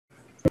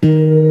Business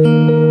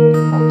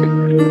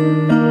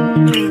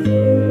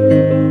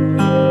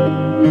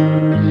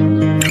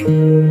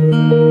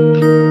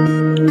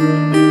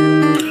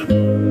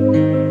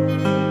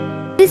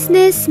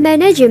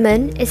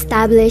Management,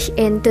 established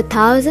in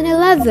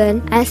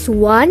 2011 as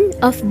one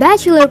of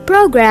bachelor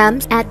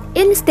programs at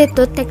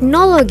Institut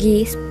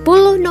Teknologi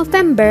 10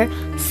 November,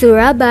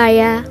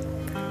 Surabaya.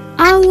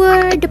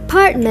 Our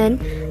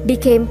department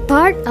became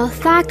part of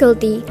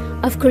Faculty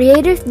of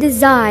Creative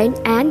Design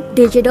and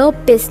Digital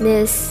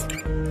Business.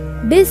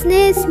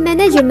 Business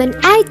Management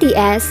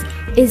ITS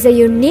is a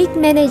unique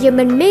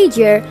management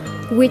major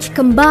which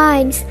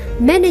combines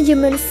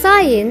management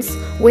science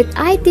with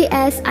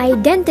ITS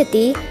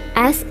identity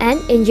as an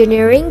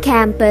engineering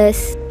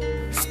campus.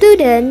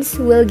 Students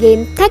will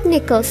gain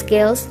technical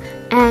skills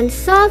and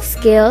soft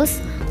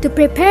skills to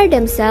prepare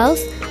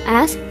themselves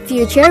as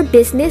future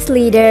business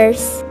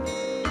leaders.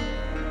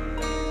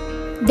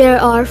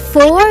 There are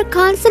 4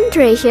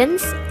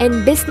 concentrations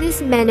in business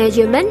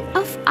management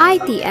of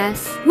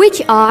ITS,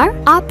 which are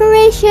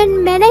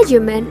Operation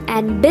Management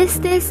and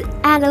Business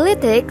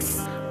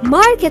Analytics,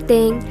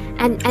 Marketing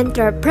and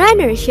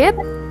Entrepreneurship,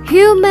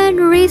 Human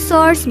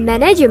Resource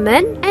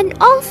Management, and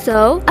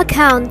also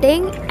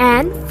Accounting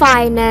and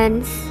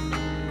Finance.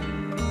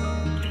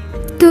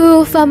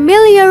 To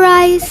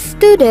familiarize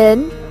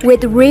students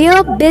with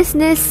real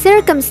business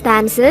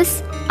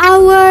circumstances,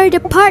 our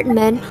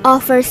department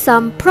offers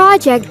some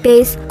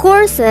project-based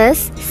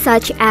courses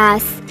such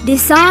as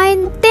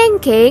Design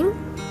Thinking,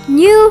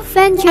 New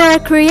Venture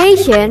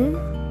Creation,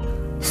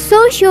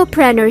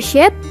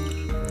 Sociopreneurship,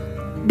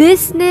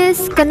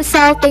 Business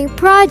Consulting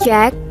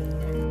Project,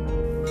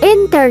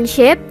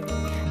 Internship,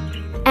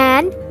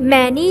 and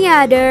many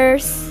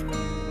others.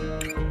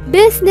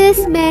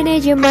 Business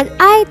Management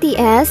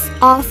ITS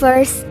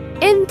offers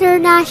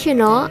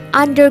International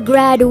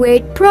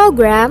Undergraduate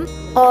Program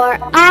or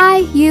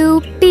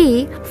IUP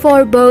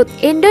for both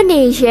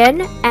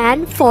Indonesian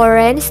and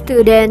foreign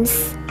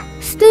students.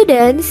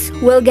 Students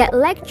will get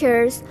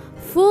lectures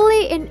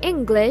fully in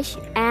English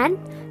and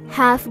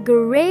have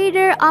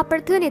greater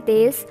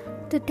opportunities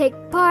to take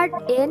part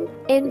in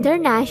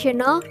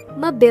international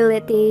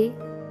mobility.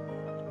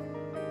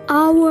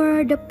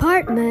 Our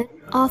department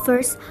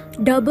offers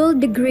double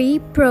degree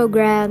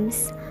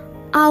programs.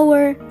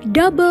 Our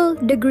double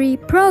degree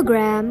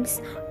programs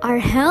are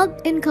held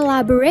in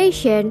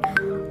collaboration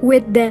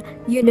with the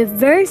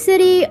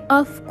University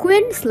of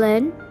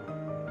Queensland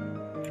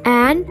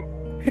and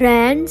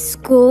Rand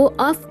School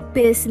of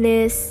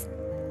Business.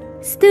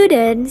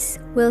 Students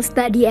will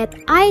study at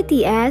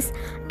ITS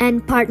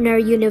and partner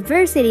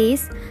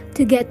universities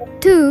to get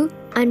 2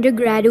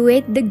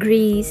 undergraduate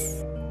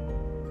degrees.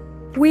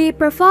 We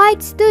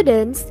provide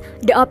students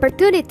the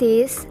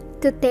opportunities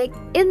to take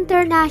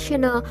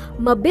international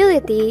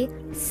mobility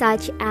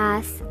such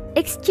as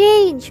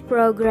exchange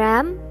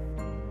program,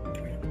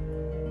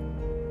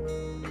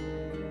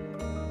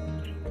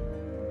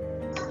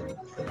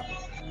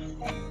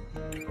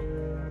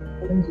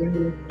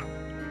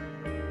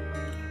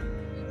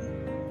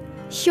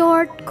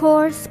 short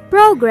course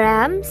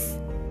programs,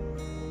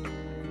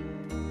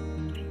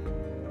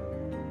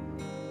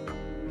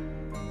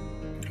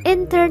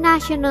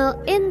 international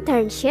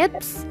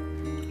internships,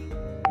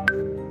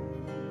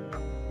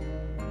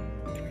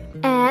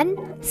 and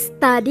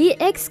study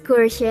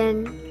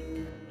excursion.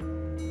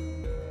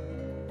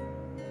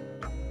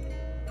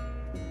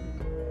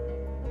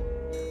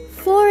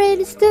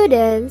 Foreign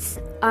students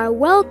are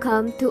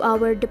welcome to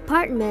our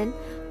department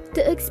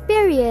to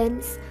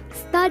experience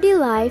study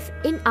life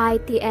in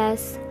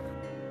ITS.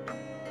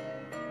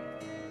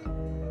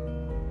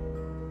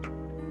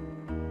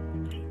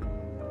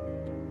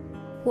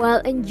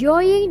 While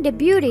enjoying the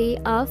beauty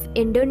of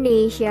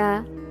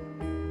Indonesia.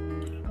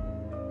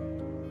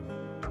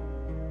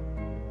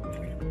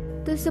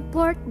 To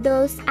support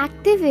those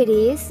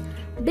activities,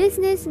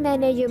 Business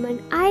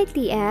Management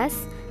ITS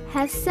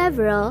has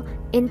several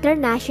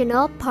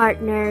international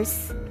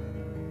partners.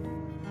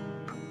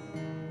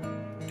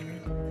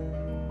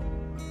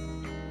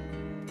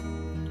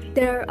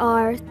 There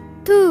are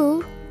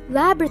 2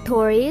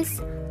 laboratories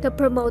to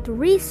promote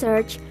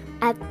research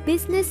at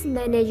Business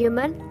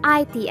Management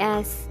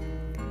ITS: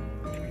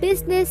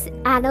 Business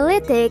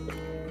Analytic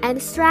and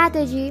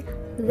Strategy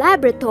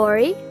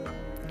Laboratory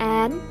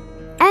and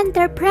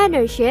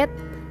Entrepreneurship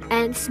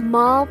and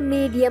Small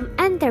Medium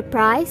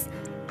Enterprise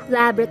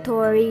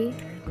Laboratory.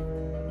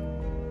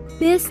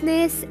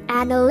 Business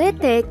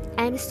Analytic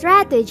and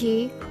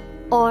Strategy,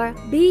 or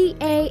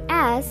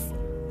BAS,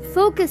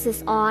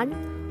 focuses on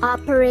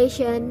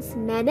operations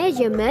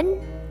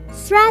management,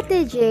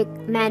 strategic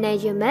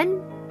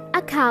management,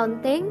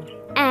 accounting,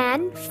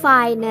 and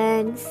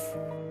finance.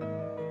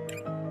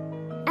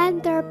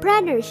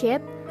 Entrepreneurship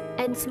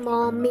and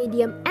Small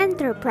Medium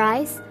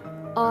Enterprise,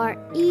 or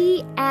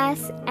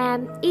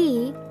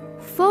ESME,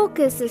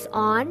 focuses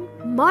on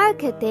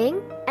marketing,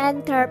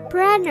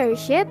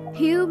 entrepreneurship,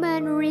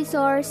 human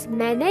resource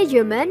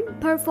management,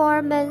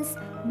 performance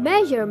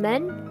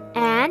measurement,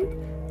 and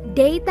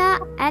data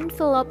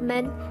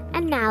envelopment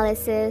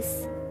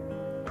analysis.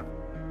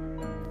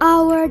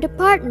 Our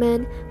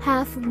department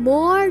have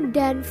more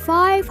than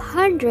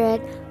 500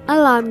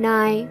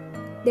 alumni.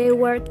 They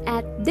work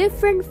at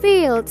different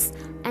fields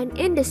and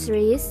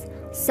industries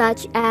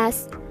such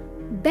as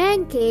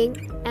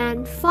banking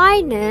and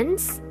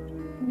finance,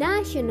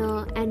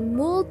 national and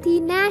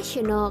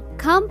multinational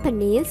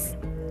companies,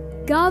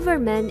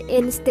 government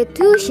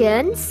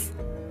institutions,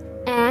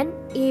 and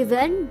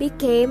even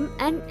became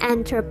an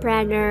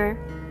entrepreneur.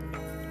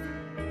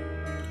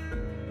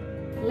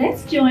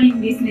 Let's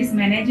join Business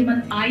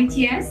Management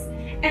ITS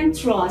and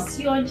trust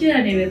your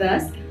journey with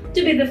us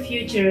to be the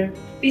future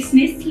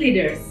business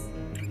leaders.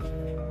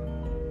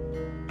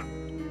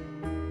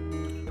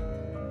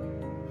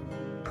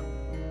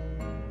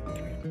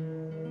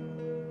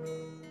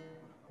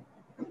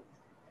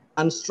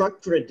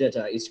 Unstructured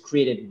data is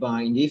created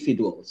by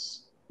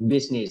individuals,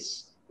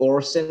 business, or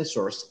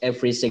sensors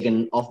every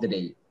second of the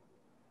day.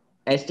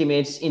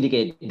 Estimates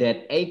indicate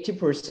that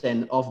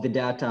 80% of the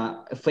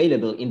data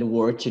available in the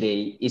world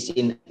today is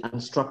in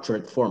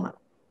unstructured format.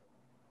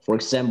 For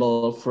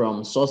example,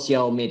 from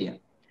social media.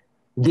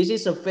 This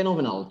is a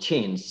phenomenal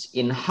change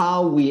in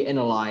how we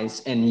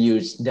analyze and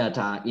use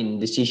data in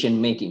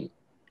decision making.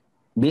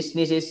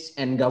 Businesses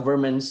and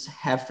governments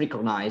have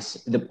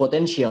recognized the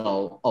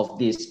potential of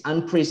this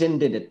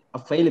unprecedented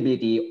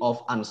availability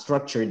of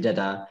unstructured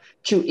data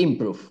to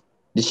improve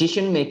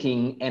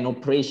decision-making and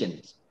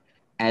operations,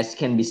 as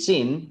can be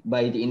seen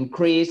by the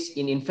increase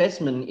in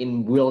investment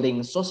in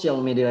building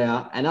social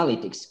media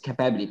analytics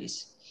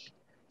capabilities.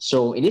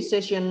 So in this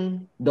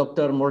session,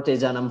 Dr.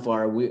 Morteza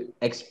Namfar will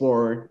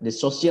explore the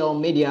social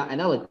media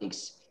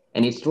analytics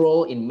and its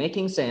role in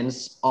making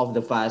sense of the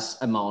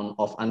vast amount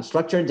of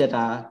unstructured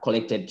data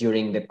collected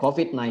during the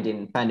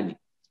COVID-19 pandemic.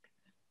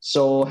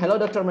 So hello,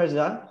 Dr.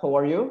 Mirza, how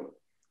are you?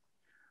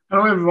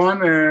 Hello,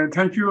 everyone.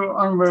 Thank you.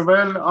 I'm very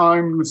well.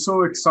 I'm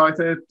so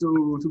excited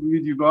to be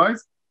with you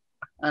guys.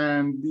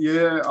 And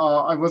yeah,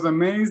 I was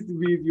amazed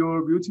with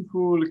your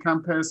beautiful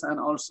campus and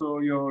also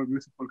your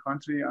beautiful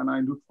country. And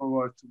I look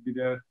forward to be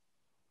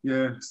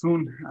there,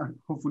 soon,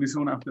 hopefully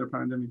soon after the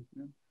pandemic.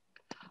 Yeah.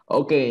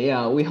 Okay,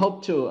 yeah, we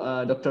hope to,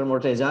 Dr.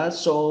 Morteza.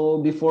 So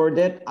before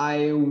that,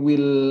 I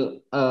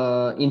will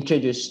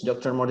introduce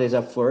Dr.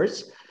 Morteza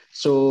first.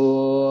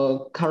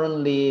 So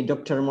currently,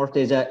 Dr.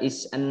 Morteza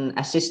is an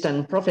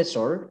assistant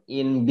professor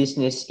in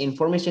Business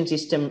Information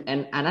System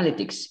and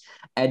Analytics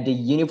at the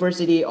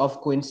University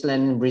of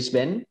Queensland,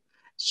 Brisbane.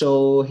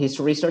 So his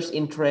research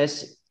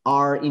interests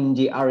are in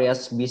the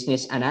areas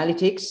business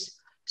analytics,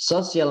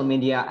 social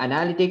media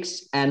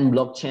analytics, and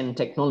blockchain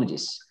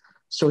technologies.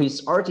 So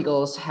his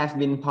articles have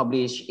been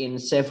published in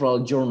several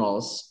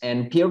journals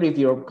and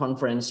peer-reviewed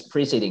conference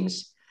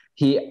proceedings.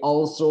 He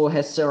also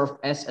has served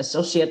as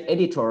associate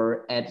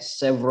editor at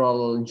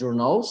several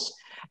journals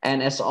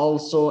and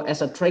also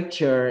as a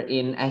trainer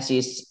in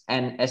ASIS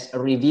and as a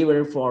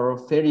reviewer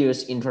for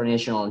various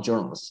international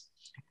journals.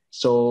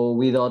 So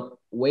without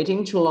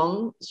waiting too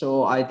long,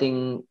 so I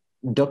think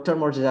Dr.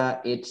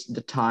 Morteza,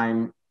 the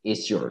time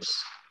is yours.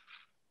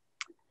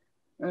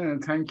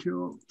 Thank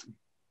you.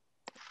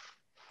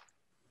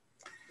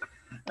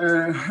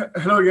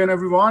 Hello again,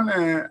 everyone,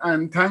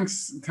 and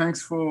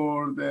thanks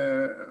for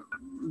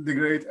the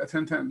great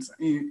attendance.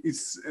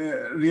 It's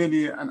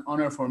really an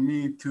honor for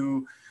me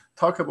to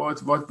talk about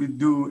what we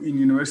do in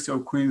University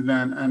of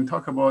Queensland and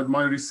talk about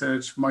my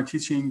research, my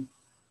teaching,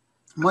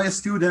 my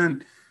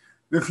student,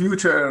 the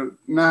future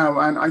now.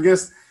 And I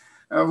guess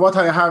what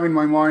I have in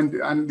my mind,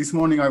 and this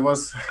morning I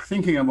was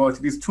thinking about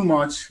it, is too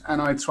much,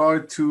 and I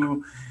tried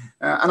to.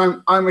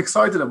 And I'm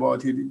excited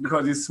about it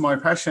because it's my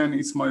passion,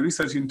 it's my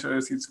research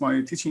interest, it's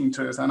my teaching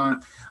interest, and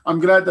I'm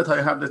glad that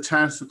I have the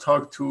chance to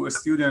talk to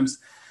students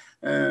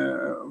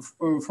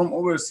from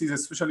overseas,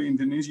 especially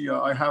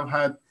Indonesia. I have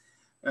had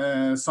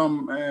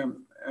some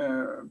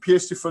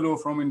PhD fellow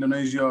from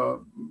Indonesia,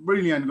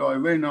 brilliant guy,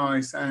 very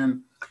nice,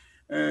 and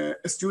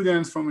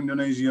students from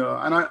Indonesia.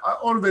 And I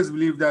always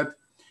believe that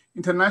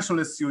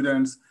international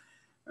students,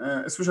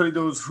 especially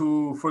those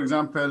who, for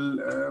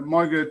example,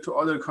 migrate to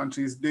other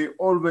countries, they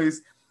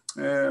always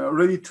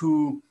ready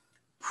to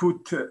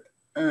put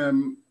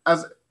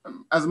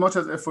as much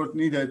as effort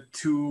needed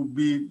to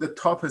be the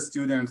top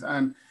students.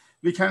 And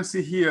we can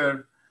see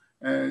here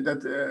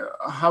that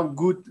how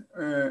good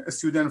a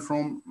student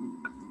from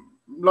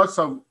lots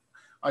of,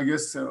 I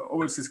guess,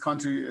 overseas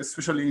countries,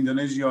 especially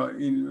Indonesia,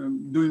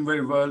 in doing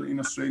very well in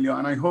Australia.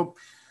 And I hope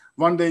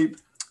one day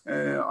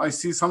I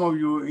see some of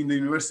you in the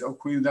University of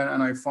Queensland,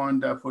 and I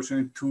find the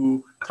opportunity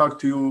to talk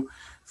to you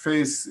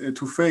face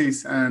to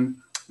face, and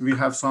we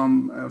have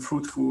some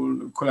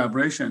fruitful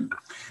collaboration.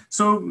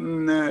 So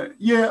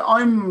yeah,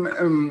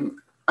 I'm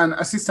an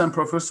assistant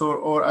professor,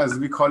 or as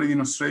we call it in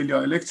Australia,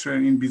 a lecturer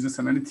in business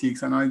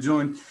analytics, and I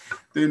joined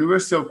the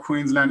University of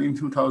Queensland in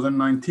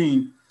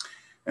 2019.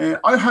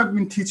 I have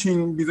been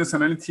teaching business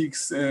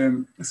analytics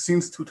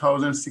since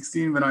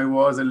 2016 when I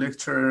was a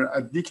lecturer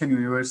at Deakin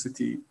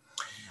University.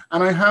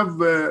 And I have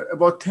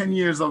about 10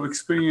 years of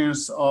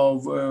experience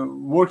of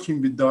working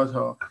with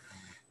data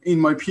in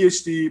my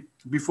PhD,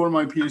 before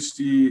my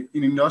PhD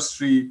in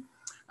industry,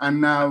 and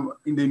now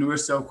in the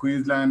University of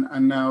Queensland,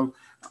 and now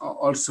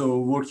also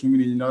working with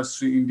the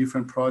industry in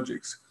different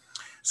projects.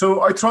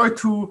 So I try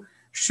to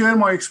share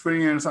my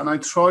experience, and I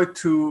try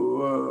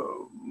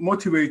to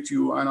motivate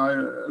you, and I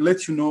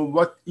let you know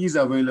what is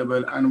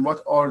available and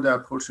what are the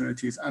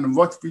opportunities and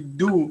what we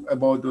do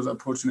about those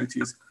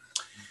opportunities.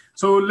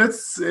 So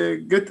let's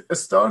get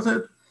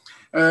started.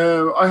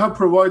 I have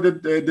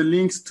provided the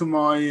links to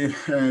my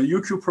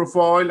YouTube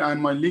profile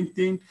and my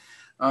LinkedIn.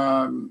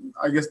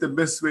 I guess the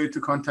best way to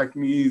contact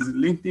me is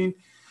LinkedIn.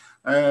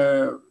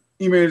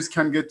 Emails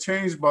can get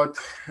changed, but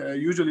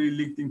usually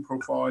LinkedIn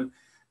profile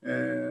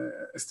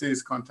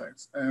stays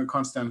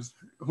constant.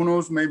 Who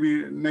knows,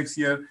 maybe next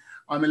year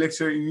I'm a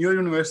lecturer in your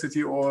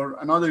university or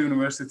another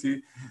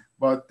university,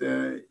 but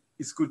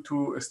it's good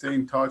to stay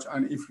in touch.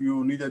 And if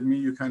you needed me,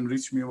 you can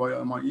reach me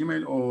via my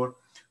email or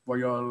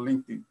via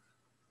LinkedIn.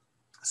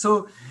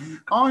 So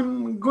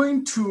I'm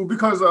going to,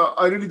 because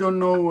I really don't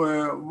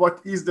know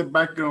what is the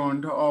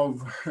background of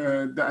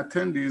the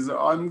attendees,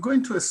 I'm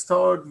going to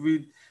start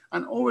with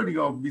an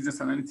overview of business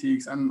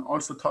analytics and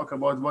also talk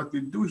about what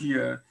we do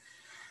here,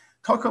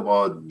 talk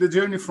about the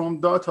journey from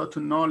data to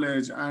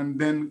knowledge, and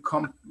then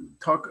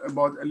talk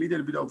about a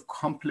little bit of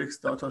complex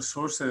data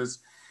sources.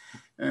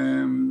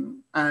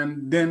 And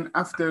then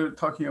after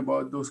talking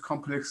about those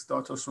complex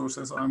data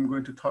sources, I'm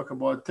going to talk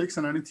about text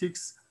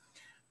analytics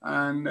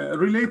and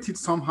relate it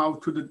somehow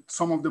to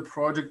some of the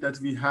project that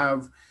we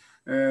have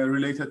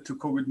related to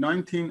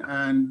COVID-19,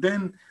 and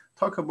then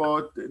talk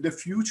about the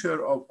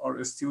future of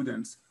our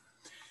students.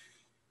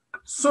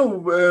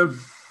 So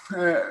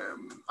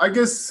I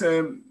guess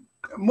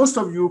most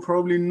of you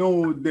probably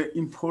know the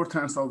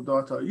importance of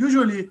data.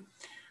 Usually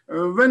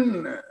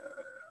when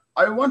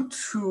I want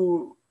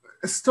to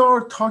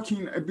start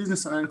talking a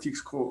business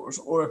analytics course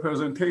or a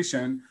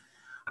presentation,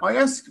 I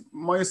ask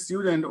my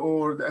student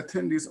or the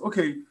attendees,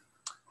 okay,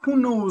 who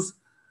knows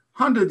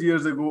 100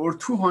 years ago or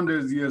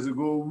 200 years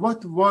ago,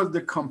 what was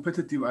the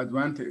competitive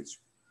advantage?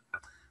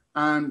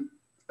 And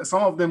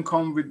some of them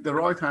come with the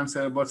right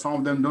answer, but some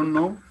of them don't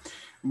know.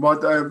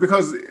 But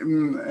because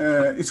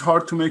it's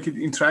hard to make it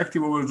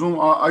interactive over Zoom,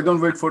 I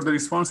don't wait for the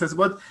responses,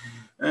 but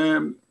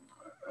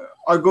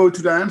I go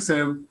to the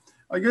answer.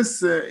 I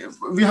guess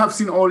we have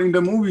seen all in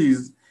the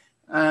movies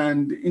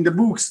and in the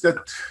books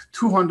that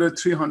 200,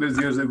 300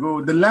 years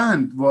ago, the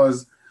land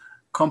was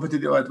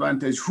competitive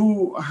advantage.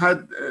 Who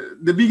had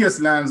the biggest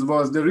lands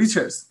was the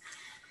richest.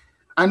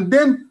 And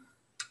then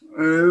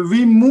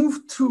we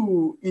moved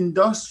to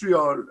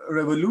industrial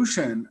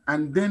revolution,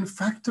 and then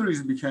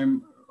factories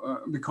become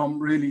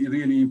really,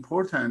 really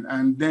important.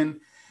 And then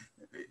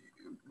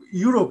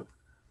Europe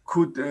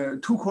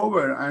took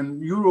over,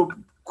 and Europe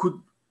could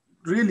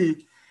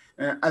really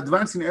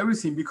advance in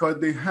everything because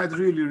they had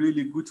really,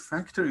 really good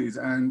factories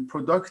and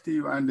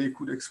productive, and they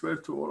could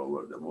export to all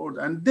over the world.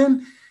 And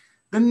then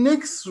the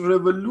next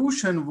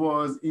revolution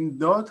was in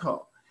data,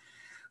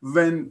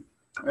 when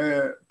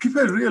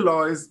people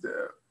realized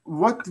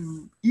what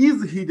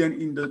is hidden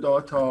in the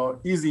data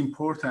is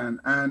important,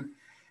 and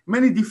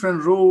many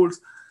different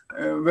roles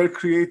were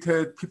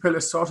created.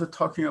 People started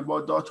talking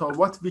about data,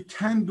 what we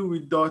can do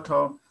with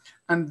data,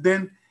 and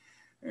then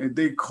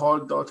they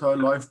called data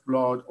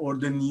lifeblood or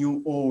the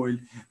new oil.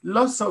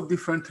 Lots of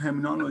different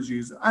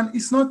terminologies, and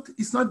it's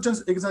not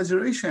just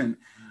exaggeration.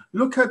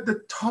 Look at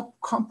the top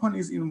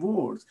companies in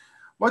world.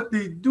 What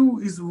they do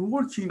is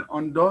working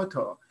on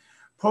data.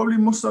 Probably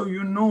most of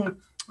you know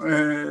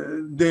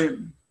the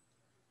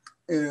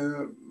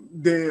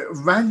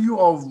value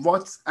of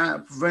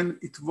WhatsApp when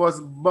it was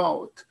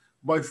bought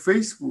by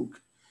Facebook.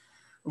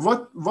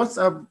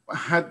 WhatsApp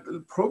had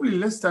probably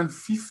less than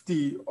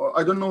 50, or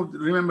I don't know,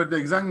 remember the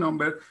exact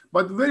number,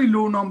 but very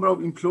low number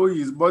of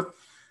employees. But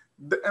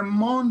the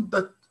amount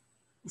that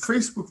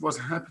Facebook was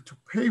happy to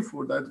pay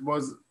for that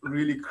was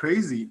really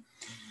crazy.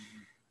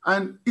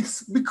 And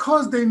it's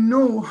because they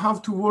know how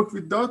to work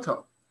with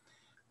data.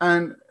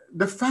 And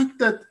the fact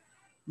that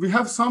we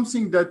have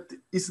something that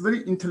is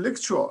very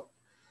intellectual,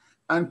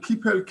 and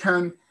people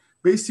can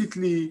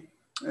basically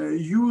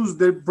use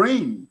their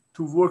brain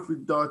to work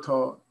with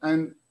data,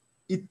 and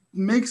it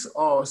makes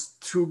us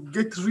to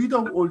get rid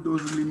of all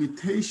those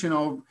limitations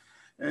of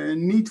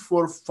need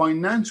for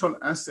financial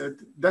asset.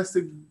 That's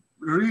a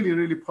really,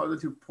 really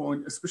positive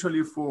point,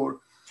 especially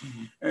for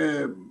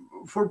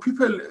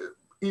people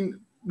in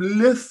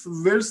less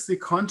wealthy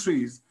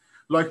countries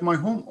like my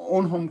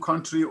own home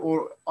country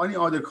or any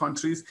other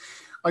countries.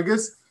 I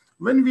guess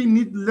when we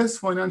need less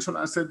financial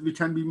asset, we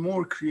can be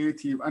more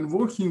creative, and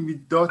working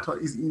with data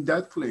is in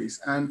that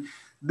place. And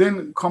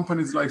then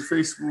companies like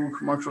Facebook,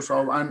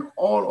 Microsoft, and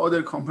all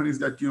other companies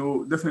that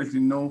you definitely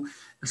know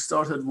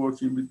started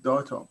working with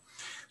data.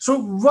 So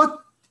what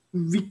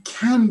we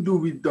can do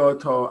with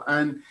data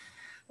and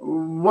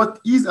what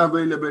is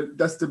available,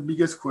 that's the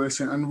biggest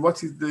question, and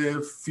what is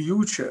the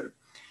future?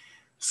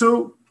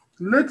 So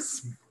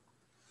let's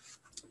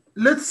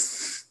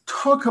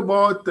talk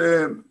about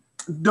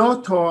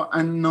data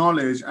and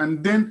knowledge,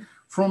 and then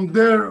from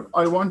there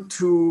I want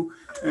to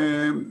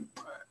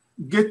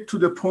get to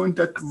the point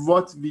that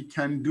what we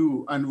can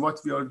do and what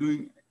we are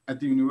doing at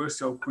the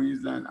University of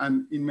Queensland and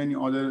in many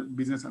other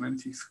business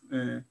analytics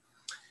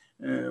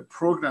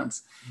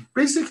programs.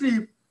 Basically,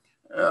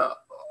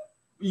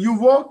 you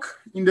walk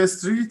in the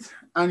street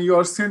and you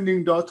are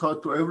sending data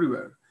to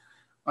everywhere.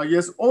 I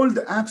guess all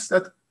the apps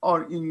that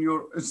are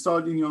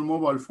installed in your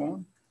mobile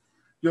phone,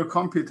 your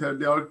computer,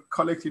 they are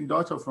collecting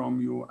data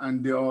from you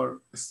and they are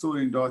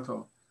storing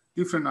data,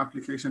 different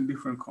applications,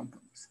 different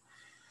companies.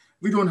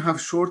 We don't have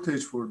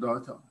shortage for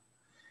data.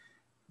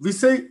 We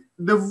say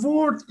the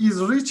world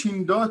is rich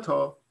in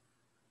data,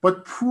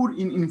 but poor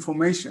in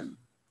information.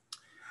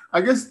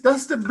 I guess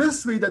that's the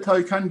best way that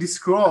I can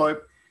describe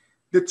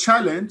the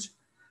challenge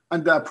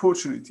and the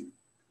opportunity.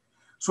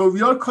 So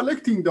we are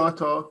collecting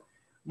data,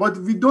 but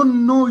we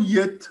don't know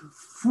yet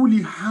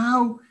fully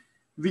how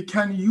we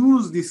can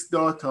use this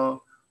data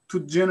to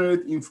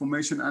generate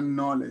information and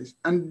knowledge.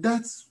 And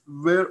that's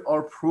where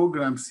our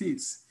program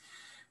sits.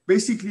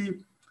 Basically,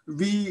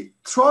 we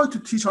try to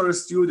teach our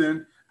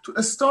students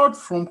to start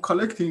from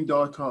collecting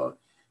data,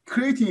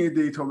 creating a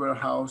data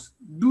warehouse,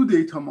 do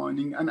data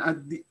mining, and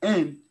at the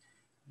end,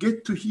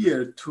 get to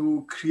here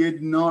to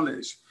create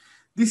knowledge.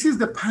 This is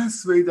the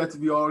pathway that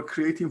we are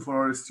creating for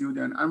our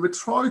students, and we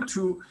try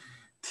to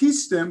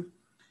teach them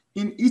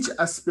in each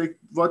aspect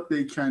what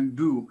they can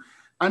do.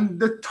 And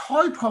the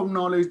type of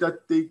knowledge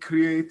that they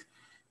create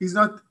is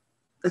not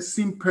a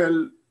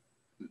simple,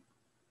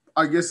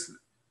 I guess,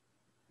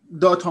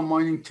 data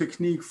mining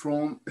technique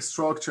from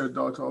structured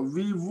data.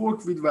 We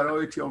work with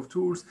variety of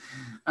tools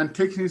and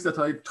techniques that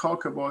I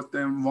talk about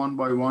them one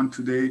by one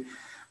today.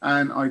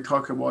 And I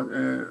talk about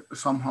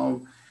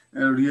somehow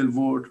a real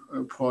world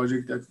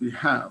project that we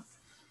have.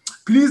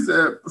 Please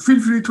feel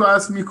free to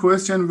ask me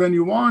questions when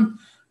you want.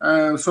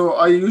 So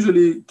I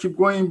usually keep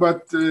going,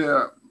 but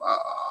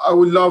I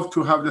would love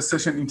to have the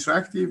session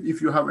interactive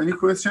if you have any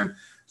question.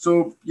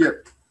 So yeah,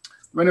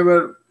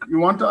 whenever you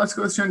want to ask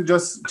a question,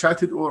 just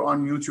chat it or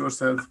unmute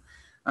yourself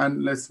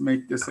and let's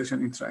make the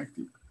session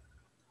interactive.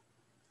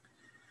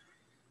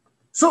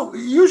 So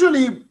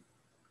usually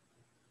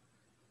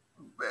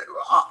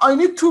I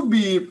need to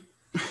be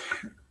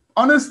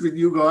honest with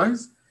you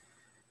guys.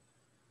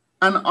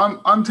 And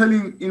I'm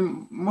telling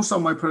in most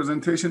of my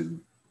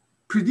presentation,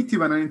 predictive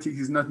analytics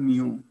is not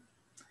new.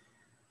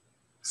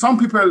 Some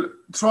people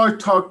try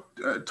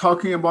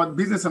talking about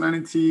business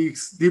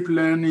analytics, deep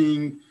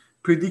learning,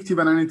 predictive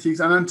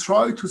analytics, and then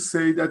try to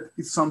say that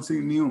it's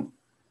something new.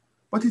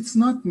 But it's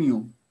not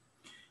new.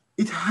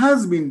 It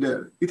has been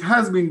there. It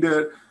has been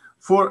there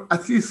for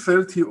at least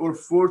 30 or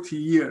 40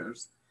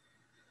 years.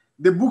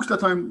 The book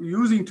that I'm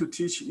using to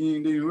teach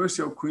in the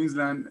University of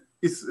Queensland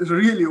is a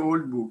really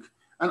old book,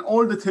 and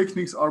all the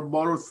techniques are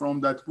borrowed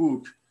from that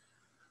book.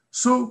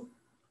 So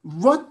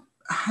what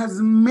has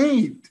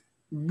made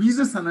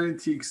business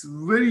analytics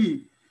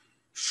very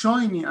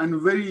shiny and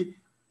very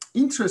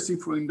interesting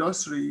for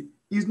industry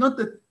is not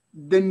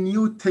the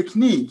new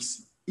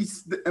techniques,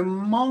 it's the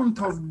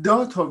amount of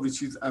data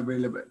which is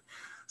available.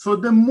 So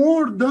the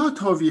more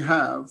data we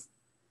have,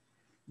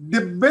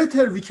 the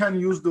better we can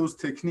use those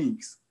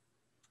techniques.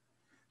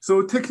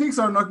 So techniques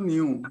are not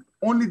new,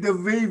 only the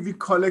way we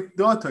collect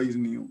data is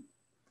new,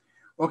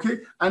 okay?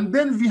 And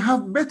then we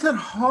have better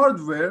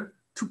hardware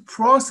to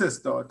process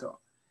data.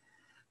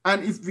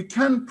 And if we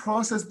can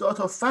process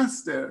data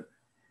faster,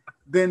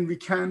 then we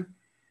can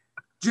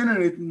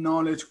generate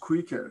knowledge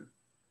quicker.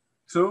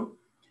 So,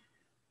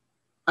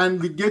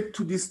 and we get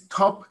to this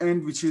top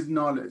end, which is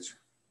knowledge.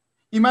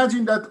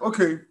 Imagine that,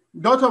 okay,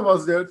 data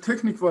was there,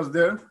 technique was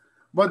there,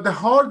 but the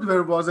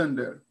hardware wasn't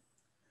there.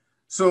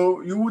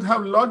 So you would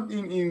have logged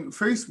in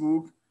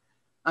Facebook,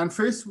 and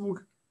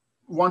Facebook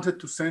wanted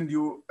to send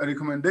you a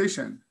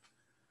recommendation.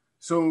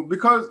 So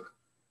because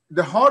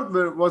the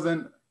hardware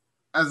wasn't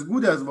as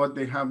good as what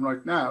they have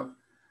right now,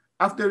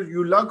 after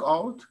you log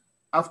out,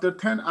 after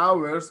 10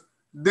 hours,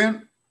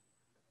 then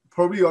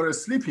probably you're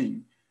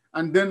sleeping,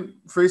 and then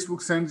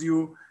Facebook sends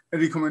you a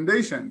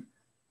recommendation.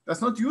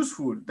 That's not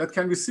useful. That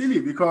can be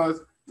silly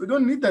because we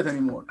don't need that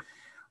anymore.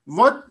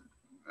 What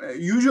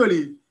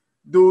usually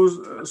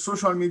those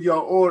social media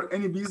or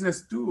any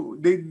business do,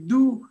 they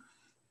do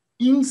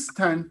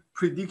instant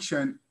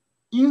prediction,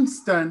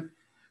 instant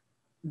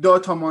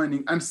data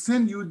mining, and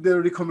send you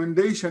the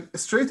recommendation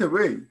straight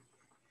away.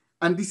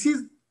 And this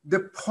is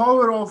the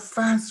power of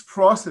fast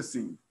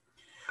processing.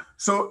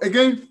 So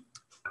again,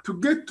 to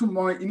get to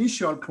my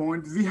initial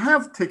point, we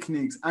have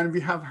techniques and we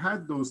have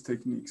had those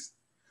techniques.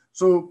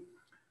 So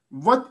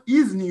what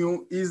is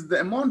new is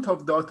the amount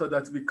of data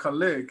that we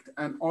collect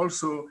and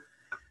also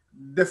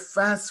the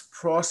fast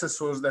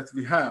processors that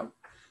we have.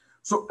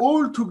 So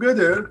all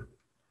together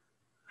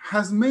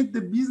has made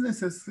the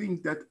businesses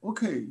think that,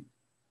 okay,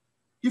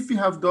 if we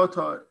have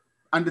data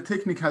and the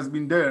technique has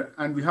been there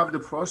and we have the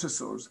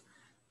processors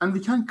and we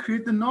can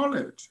create the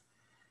knowledge.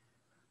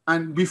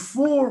 And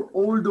before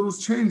all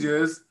those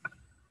changes,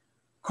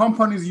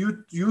 companies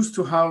used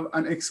to have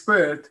an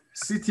expert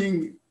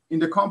sitting in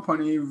the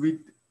company with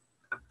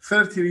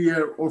 30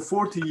 years or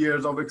 40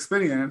 years of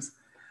experience.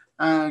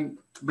 And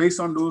based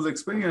on those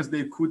experience,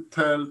 they could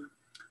tell,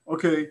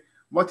 okay,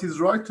 what is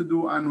right to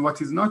do and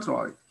what is not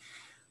right.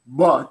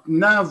 But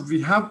now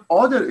we have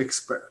other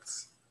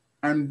experts,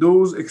 and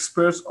those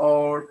experts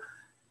are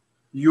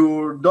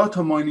your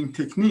data mining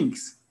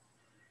techniques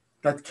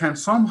that can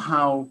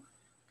somehow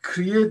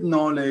create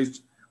knowledge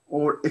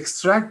or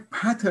extract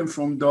pattern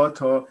from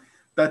data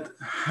that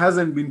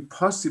hasn't been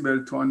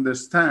possible to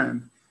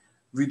understand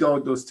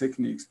without those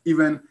techniques.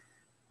 Even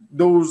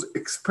those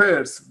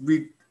experts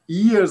with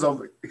years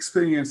of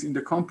experience in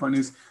the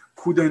companies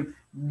couldn't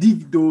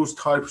dig those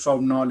types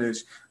of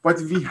knowledge, but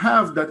we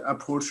have that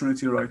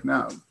opportunity right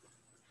now.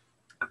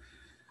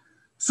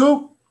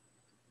 So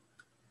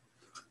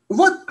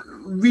what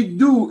we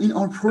do in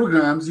our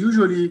programs,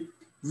 usually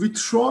we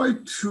try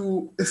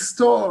to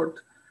start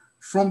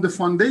from the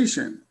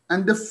foundation.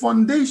 And the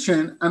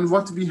foundation and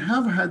what we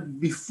have had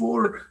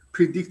before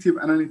predictive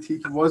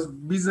analytics was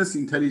business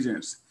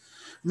intelligence.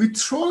 We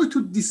try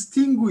to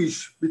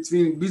distinguish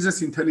between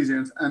business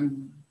intelligence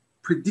and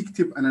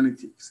predictive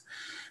analytics.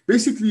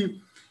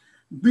 Basically,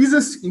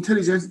 business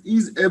intelligence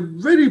is a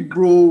very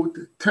broad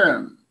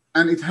term,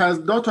 and it has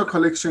data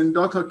collection,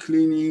 data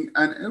cleaning,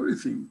 and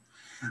everything.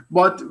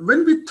 But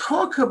when we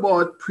talk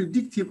about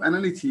predictive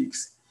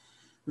analytics,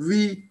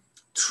 we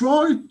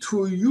try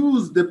to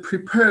use the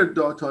prepared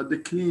data, the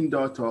clean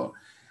data,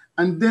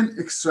 and then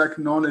extract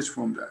knowledge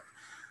from that.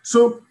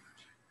 So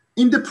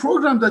in the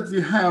program that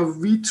we have,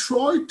 we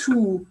try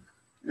to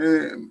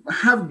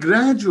have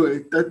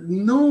graduates that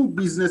know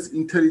business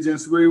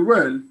intelligence very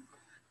well.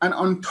 And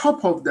on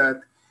top of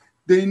that,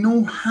 they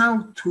know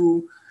how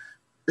to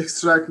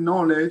extract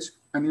knowledge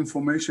and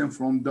information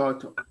from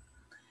data.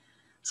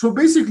 So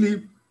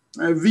basically,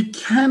 we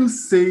can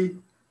say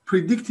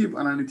predictive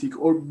analytics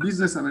or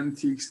business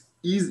analytics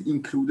is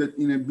included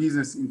in a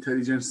business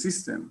intelligence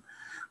system,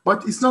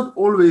 but it's not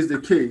always the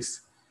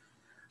case.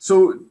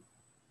 So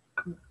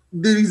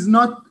there is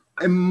not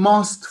a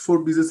must for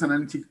business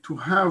analytics to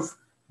have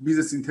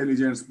business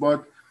intelligence,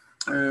 but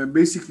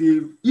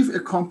basically, if a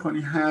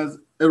company has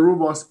a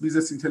robust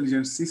business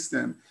intelligence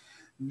system,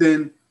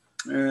 then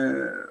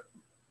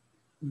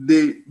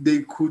they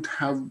could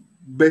have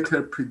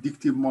better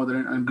predictive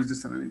modeling and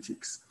business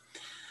analytics.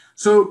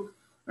 So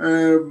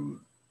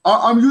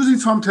I'm using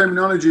some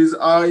terminologies.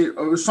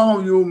 Some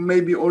of you may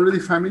be already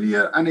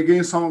familiar, and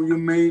again, some of you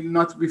may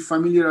not be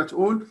familiar at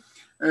all.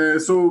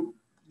 So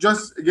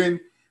just again,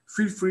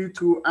 feel free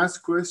to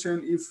ask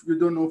questions if you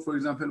don't know, for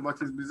example,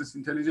 what is business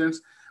intelligence.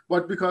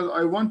 But because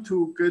I want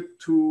to get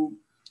to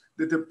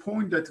the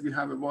point that we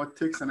have about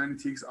text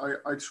analytics,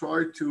 I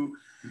try to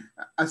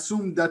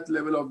assume that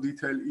level of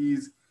detail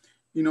is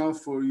enough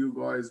for you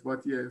guys.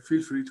 But yeah,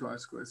 feel free to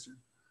ask questions.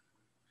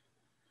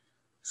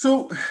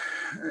 So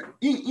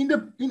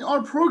in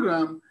our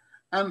program,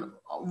 and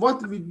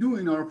what we do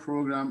in our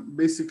program,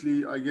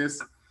 basically, I guess,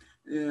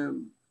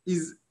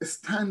 is a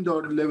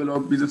standard level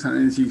of business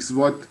analytics.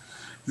 What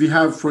we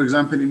have, for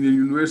example, in the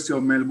University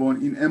of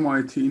Melbourne, in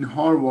MIT, in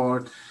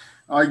Harvard,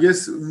 I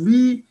guess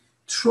we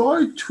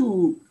try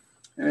to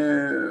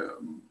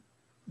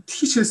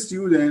teach a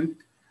student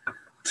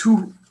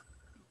to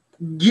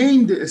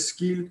gain the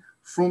skill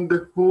from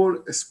the whole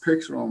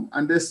spectrum.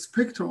 And the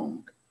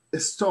spectrum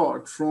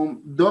start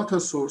from data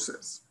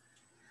sources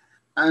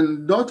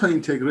and data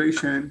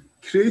integration,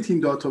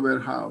 creating data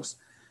warehouse,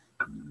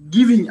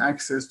 giving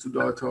access to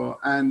data,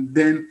 and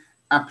then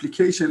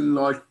application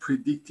like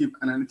predictive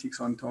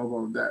analytics on top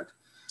of that.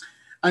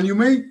 And you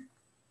may,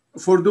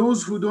 for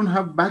those who don't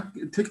have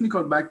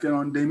technical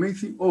background, they may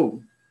think,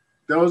 oh,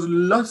 there was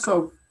lots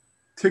of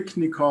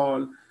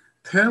technical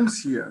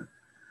terms here.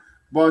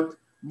 But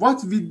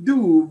what we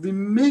do, we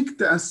make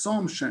the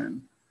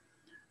assumption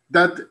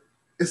that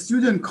a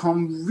student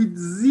comes with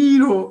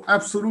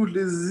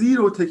absolutely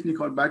zero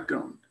technical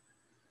background.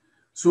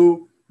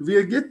 So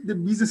we get the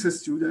business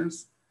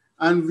students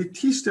and we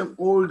teach them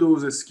all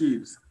those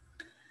skills.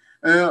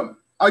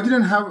 I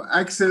didn't have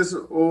access,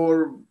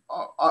 or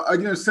I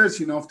didn't search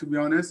enough, to be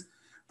honest.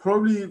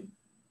 Probably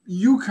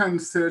you can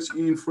search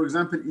in, for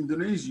example,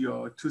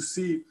 Indonesia to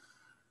see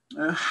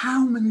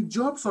how many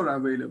jobs are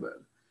available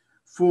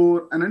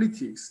for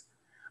analytics.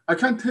 I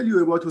can tell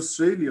you about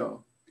Australia.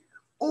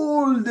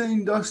 All the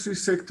industry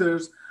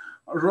sectors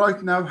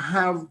right now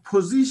have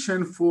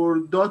position for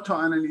data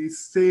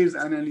analysts, sales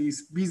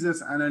analysts,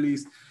 business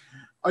analysts,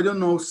 I don't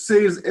know,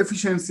 sales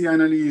efficiency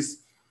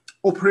analysts,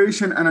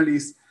 operation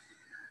analysts,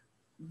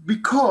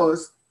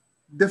 because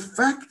the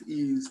fact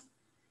is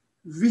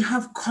we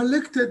have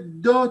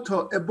collected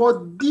data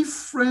about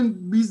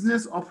different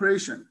business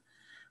operation.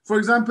 For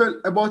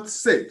example, about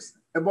sales,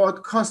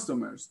 about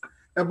customers,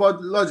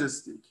 about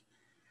logistics.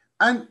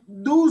 And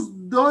those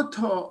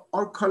data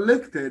are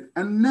collected,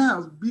 and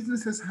now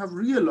businesses have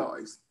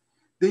realized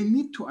they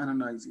need to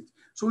analyze it.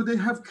 So they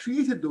have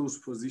created those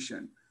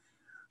positions.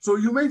 So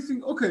you may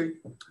think, okay,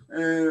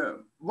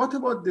 what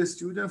about the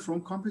student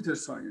from computer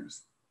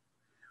science?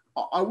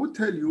 I would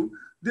tell you,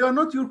 they are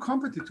not your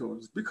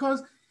competitors,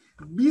 because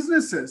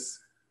businesses,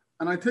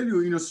 and I tell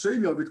you in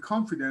Australia with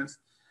confidence,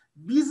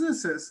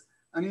 businesses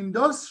and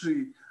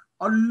industry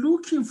are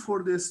looking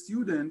for the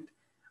student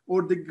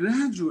or the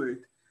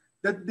graduate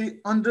that they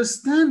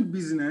understand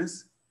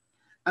business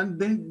and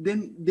then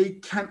they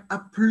can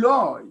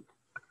apply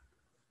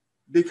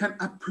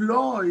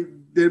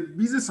their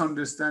business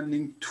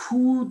understanding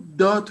to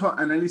data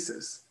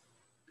analysis.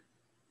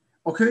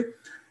 Okay,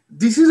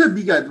 this is a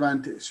big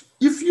advantage.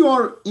 If you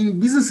are in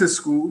business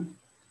school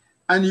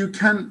and you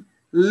can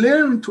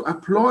learn to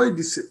apply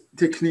these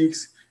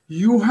techniques,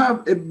 you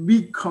have a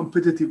big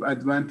competitive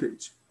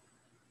advantage.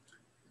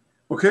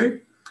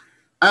 Okay,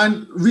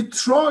 and we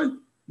try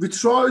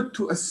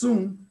to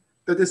assume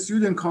that a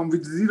student comes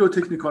with zero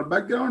technical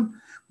background,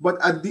 but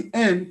at the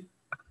end,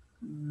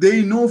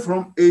 they know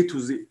from A to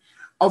Z.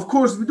 Of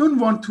course, we don't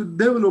want to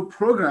develop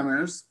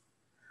programmers,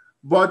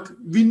 but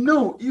we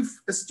know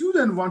if a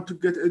student wants to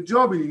get a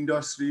job in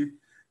industry,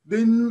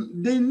 then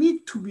they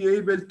need to be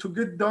able to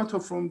get data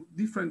from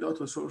different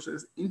data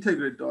sources,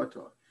 integrate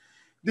data.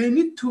 They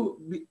need to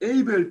be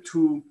able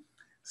to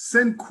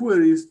send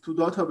queries to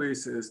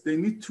databases. They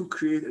need to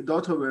create a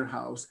data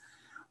warehouse.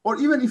 Or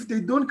even if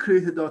they don't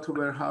create a data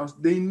warehouse,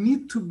 they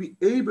need to be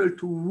able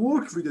to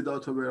work with the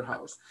data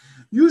warehouse.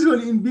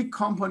 Usually in big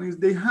companies,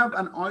 they have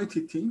an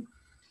IT team.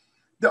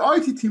 The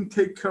IT team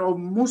take care of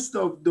most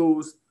of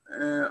those,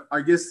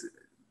 I guess,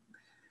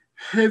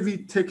 heavy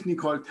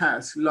technical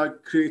tasks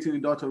like creating a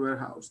data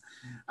warehouse.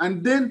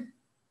 And then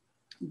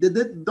the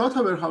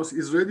data warehouse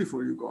is ready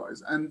for you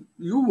guys. And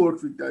you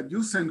work with that.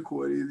 You send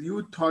queries,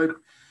 you type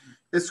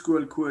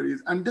SQL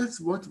queries, and that's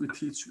what we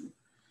teach you.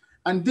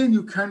 And then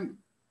you can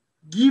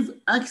give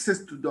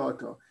access to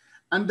data.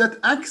 And that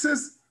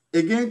access,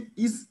 again,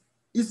 is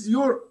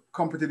your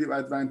competitive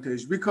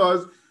advantage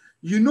because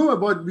you know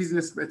about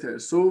business better.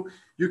 So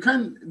you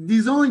can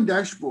design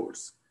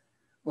dashboards,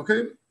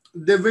 okay,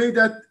 the way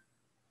that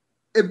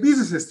a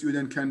business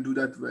student can do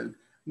that well,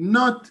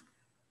 not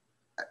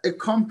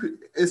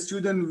a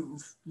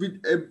student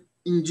with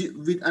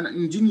an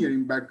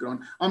engineering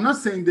background. I'm not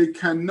saying they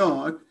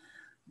cannot.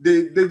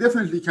 They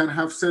definitely can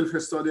have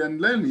self-study and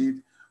learn it,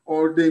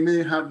 or they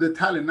may have the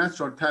talent,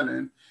 natural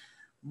talent,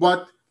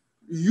 but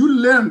you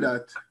learn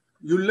that,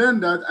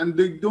 and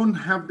they don't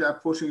have the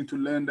opportunity to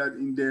learn that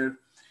in their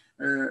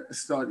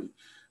study.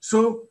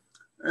 So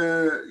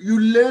you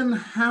learn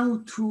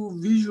how to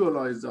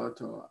visualize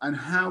data and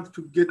how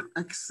to get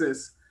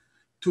access,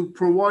 to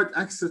provide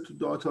access to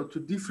data to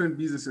different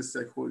business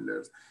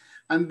stakeholders.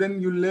 And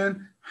then you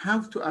learn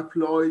how to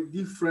apply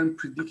different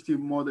predictive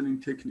modeling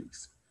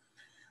techniques.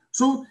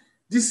 So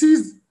this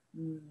is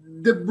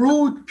the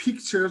broad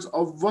pictures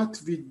of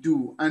what we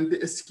do and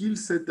the skill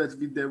set that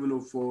we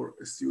develop for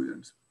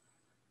students.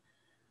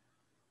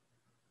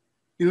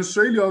 In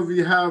Australia, we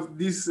have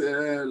these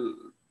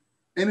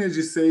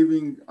energy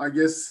saving, I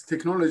guess,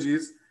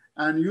 technologies.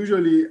 And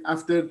usually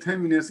after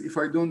 10 minutes, if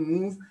I don't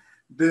move,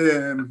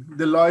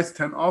 the lights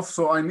turn off.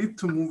 So I need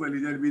to move a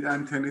little bit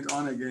and turn it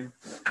on again.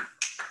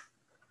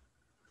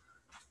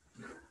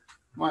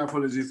 My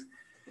apologies.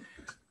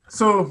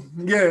 So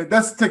yeah,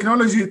 that's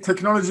technology.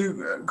 Technology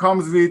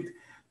comes with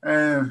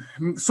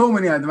so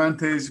many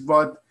advantages,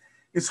 but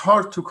it's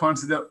hard to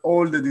consider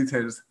all the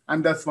details,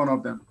 and that's one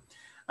of them.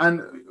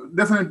 And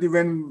definitely,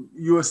 when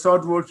you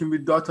start working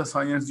with data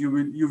science, you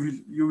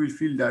will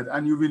feel that,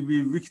 and you will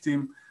be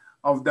victim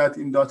of that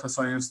in data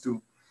science too.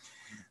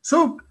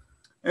 So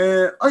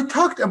I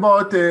talked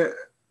about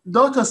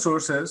data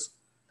sources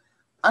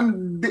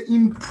and the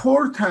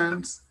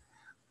importance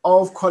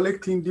of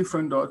collecting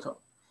different data.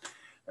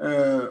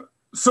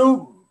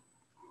 So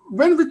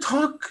when we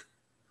talk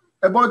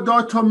about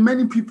data,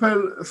 many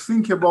people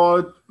think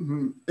about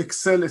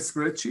Excel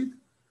spreadsheet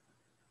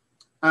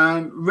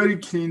and very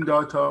clean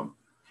data,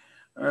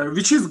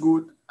 which is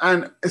good.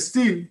 And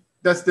still,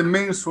 that's the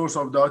main source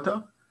of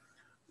data.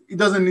 It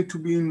doesn't need to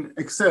be in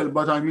Excel,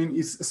 but I mean,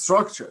 it's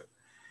structured.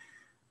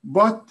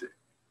 But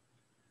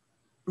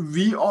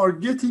we are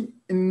getting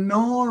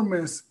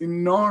enormous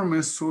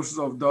sources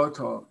of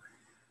data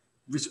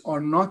which are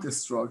not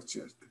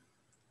structured.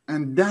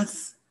 And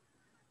that's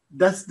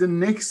the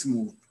next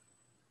move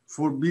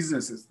for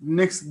businesses,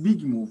 next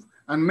big move.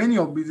 And many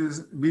of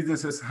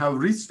businesses have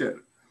reached there.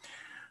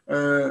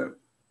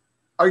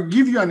 I'll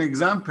give you an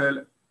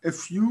example. A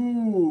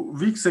few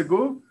weeks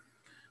ago,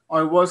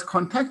 I was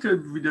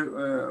contacted with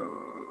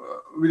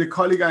a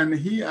colleague, and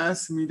he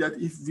asked me that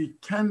if we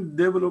can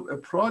develop a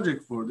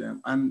project for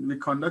them, and we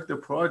conduct a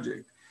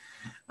project.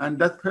 And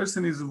that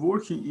person is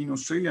working in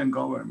Australian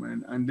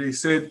government, and they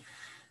said,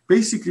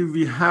 basically,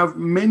 we have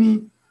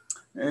many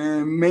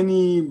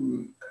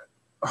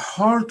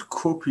hard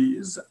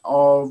copies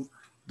of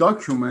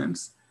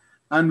documents,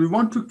 and we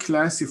want to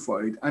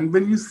classify it. And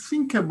when you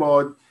think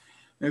about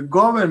a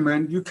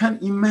government, you can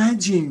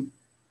imagine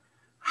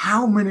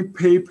how many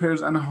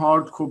papers and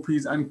hard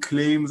copies and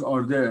claims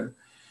are there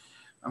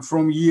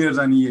from years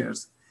and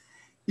years.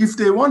 If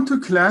they want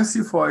to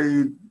classify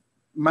it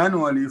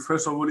manually,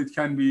 first of all, it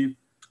can be,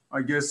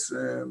 I guess,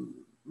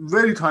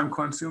 very time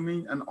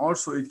consuming, and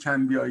also it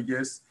can be, I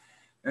guess,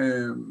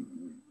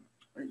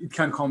 it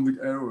can come with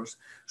errors.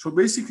 So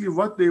basically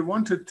what they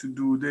wanted to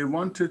do, they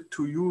wanted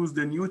to use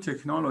the new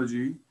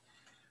technology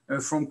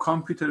from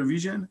computer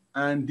vision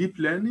and deep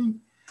learning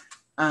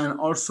and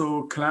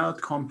also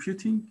cloud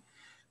computing,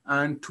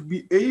 and to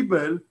be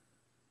able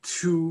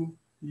to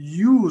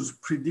use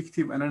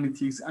predictive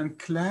analytics and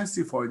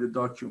classify the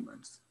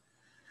documents.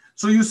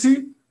 So you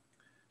see,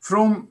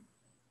 from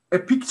a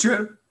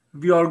picture,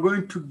 we are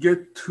going to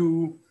get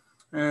to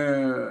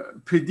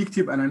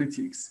predictive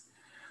analytics.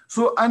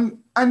 So, and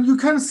you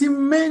can see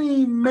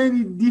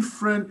many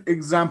different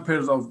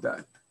examples of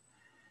that.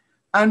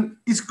 And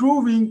it's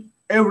growing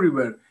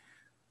everywhere.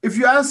 If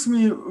you ask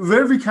me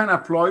where we can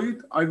apply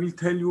it, I will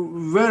tell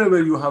you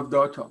wherever you have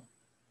data.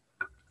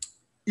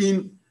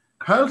 In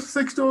health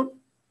sector,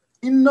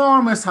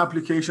 enormous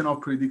application of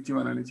predictive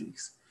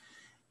analytics.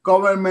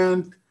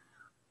 Government,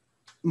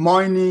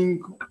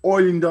 mining,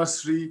 oil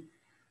industry,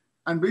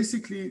 and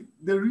basically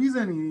the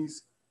reason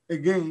is,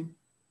 again,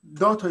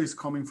 data is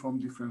coming from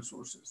different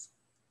sources.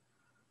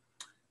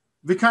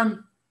 We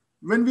can,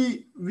 when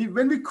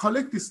we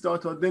collect this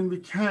data, then we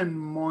can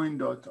mine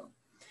data.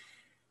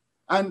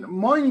 And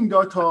mining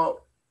data,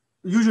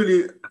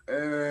 usually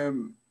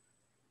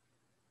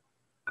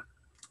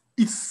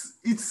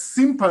it's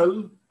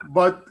simple,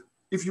 but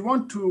if you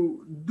want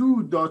to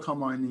do data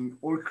mining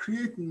or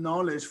create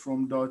knowledge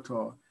from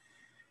data,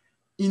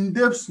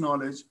 in-depth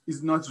knowledge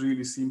is not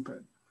really simple.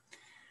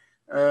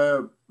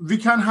 We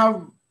can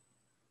have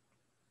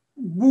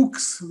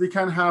books, we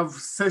can have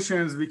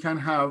sessions, we can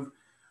have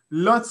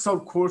lots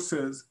of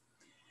courses.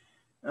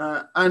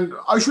 And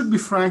I should be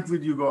frank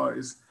with you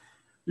guys.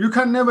 You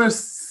can never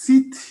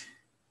sit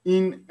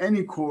in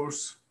any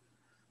course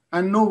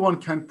and no one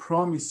can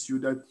promise you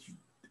that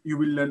you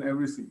will learn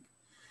everything.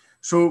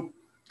 So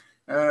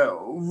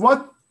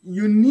what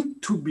you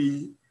need to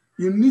be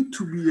a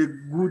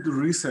good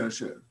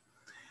researcher.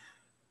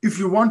 If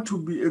you want to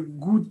be a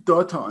good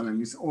data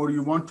analyst or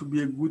you want to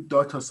be a good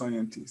data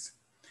scientist.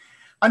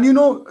 And you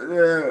know,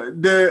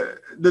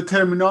 the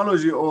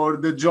terminology or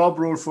the job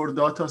role for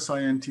data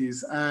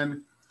scientists.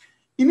 And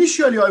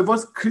initially I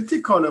was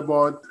critical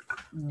about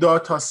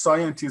data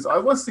scientists. I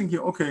was thinking,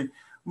 okay,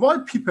 why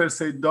people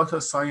say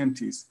data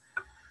scientist?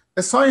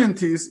 A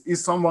scientist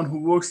is someone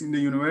who works in the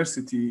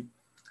university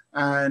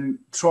and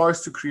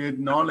tries to create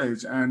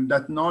knowledge, and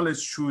that knowledge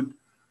should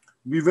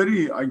be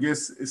very, I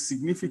guess,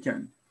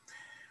 significant.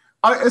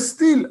 I'm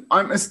still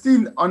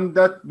on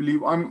that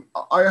belief.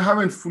 I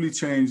haven't fully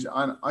changed,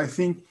 and I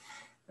think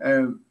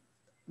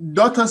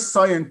data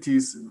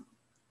scientists,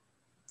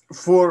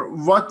 for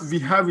what we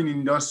have in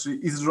industry,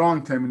 is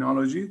wrong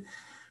terminology,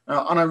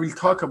 and I will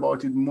talk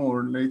about it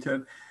more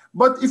later.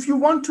 But if you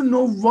want to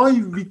know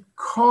why we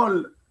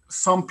call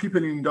some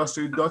people in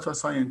industry data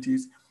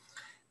scientists,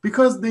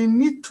 because they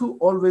need to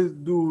always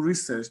do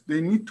research,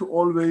 they need to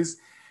always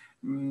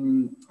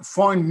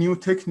find new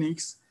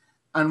techniques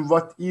and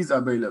what is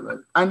available.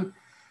 And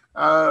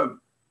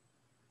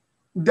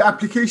the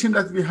application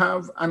that we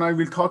have, and I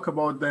will talk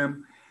about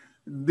them,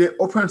 the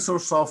open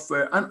source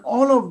software, and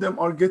all of them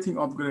are getting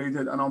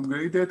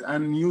upgraded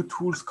and new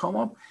tools come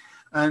up.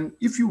 And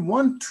if you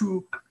want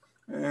to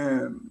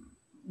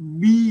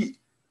be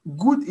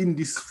good in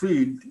this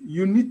field,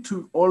 you need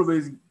to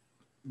always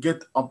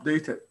get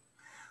updated.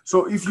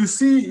 So if you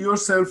see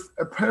yourself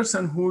a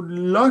person who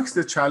likes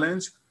the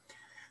challenge,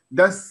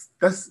 that's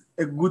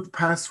a good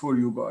path for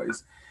you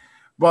guys.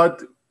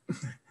 But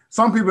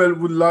some people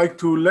would like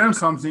to learn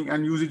something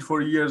and use it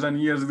for years and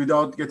years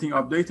without getting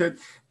updated.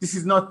 This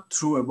is not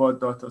true about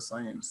data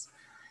science.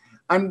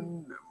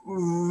 And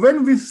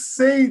when we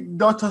say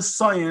data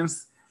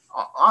science,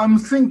 I'm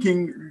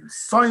thinking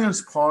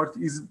science part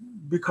is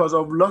because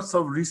of lots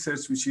of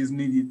research which is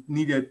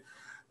needed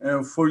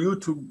for you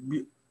to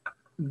be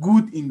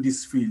good in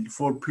this field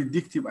for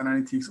predictive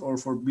analytics or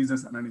for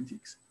business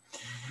analytics.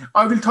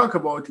 I will talk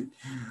about it.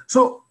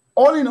 So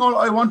all in all,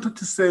 I wanted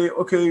to say,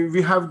 okay,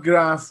 we have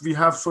graph, we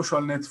have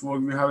social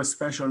network, we have a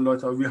spatial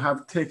data, we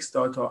have text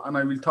data, and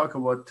I will talk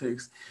about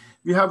text.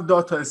 We have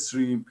data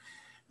stream,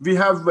 we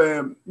have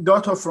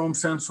data from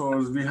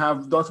sensors, we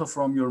have data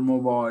from your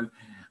mobile,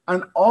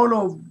 and all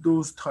of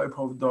those type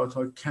of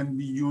data can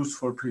be used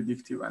for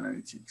predictive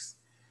analytics.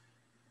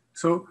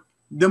 So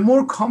the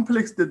more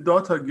complex the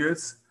data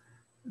gets,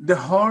 the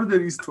harder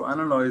it is to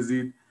analyze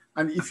it.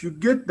 And if you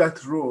get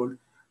that role,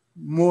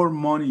 more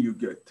money you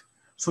get.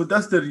 So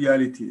that's the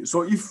reality.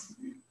 So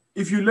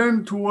if you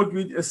learn to work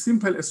with a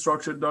simple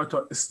structured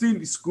data, still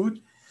it's good.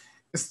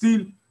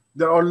 Still,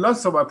 there are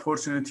lots of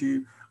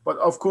opportunity. But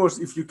of course,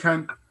 if you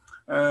can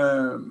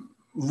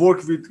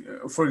work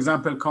with, for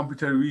example,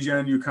 computer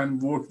vision, you can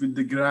work with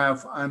the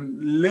graph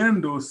and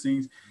learn those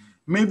things,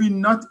 maybe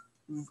not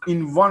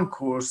in one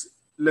course,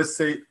 let's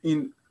say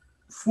in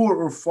 4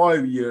 or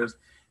 5 years.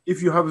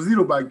 If you have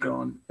zero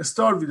background,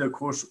 start with a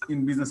course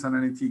in business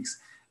analytics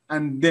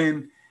and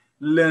then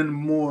learn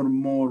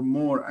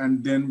more,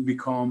 and then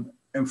become,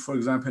 for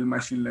example,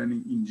 machine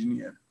learning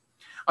engineer.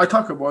 I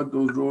talk about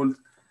those roles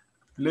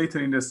later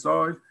in the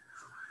slide.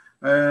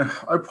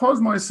 I pause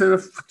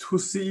myself to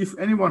see if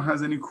anyone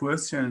has any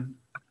question.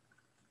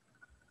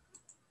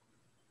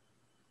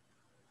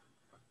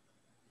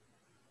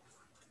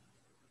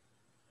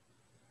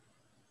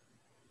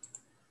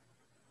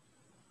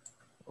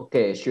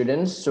 Okay,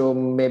 students, so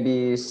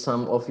maybe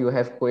some of you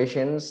have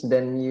questions,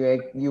 then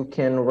you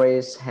can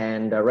raise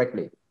hand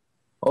directly.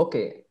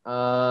 Okay,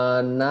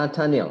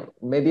 Nathaniel,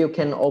 maybe you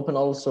can open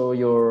also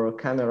your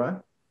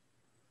camera.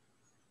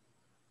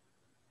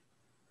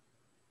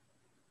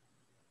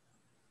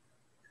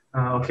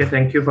 Okay,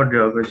 thank you for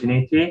the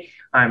opportunity.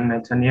 I'm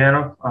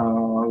Nathaniel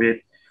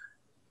with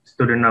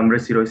student number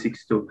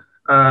 062.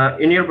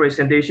 In your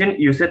presentation,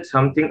 you said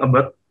something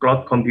about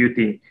cloud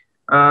computing.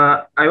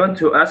 I want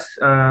to ask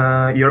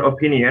your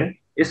opinion.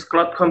 Is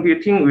cloud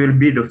computing will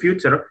be the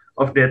future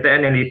of data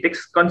analytics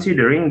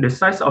considering the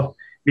size of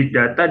big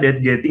data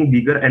that getting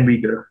bigger and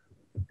bigger?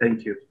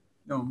 Thank you.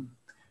 No.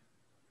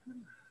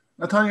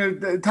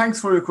 Nathaniel,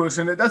 thanks for your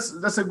question.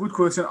 That's a good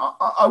question.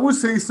 I would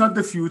say it's not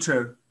the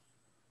future.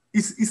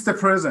 It's the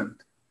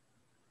present.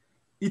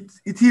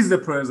 It is the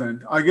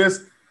present. I guess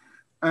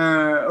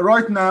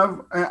right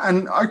now,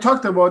 and I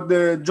talked about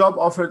the job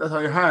offer that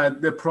I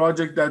had, the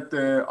project that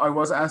I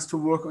was asked to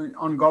work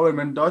on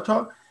government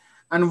data.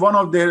 And one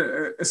of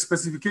their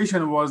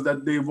specification was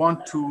that they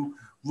want to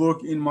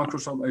work in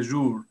Microsoft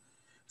Azure.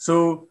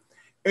 So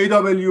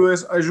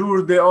AWS,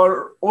 Azure, they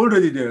are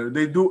already there.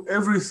 They do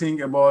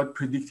everything about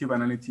predictive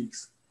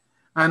analytics.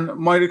 And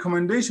my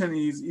recommendation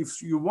is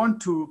if you want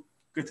to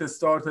get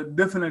started,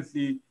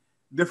 definitely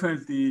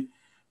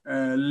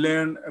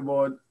learn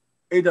about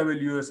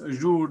AWS,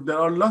 Azure. There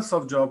are lots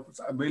of jobs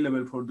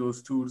available for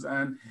those tools.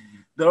 And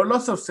there are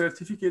lots of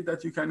certificates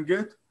that you can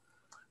get.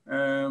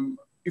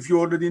 If you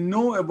already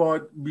know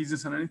about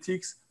business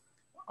analytics,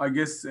 I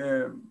guess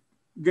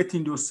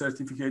getting those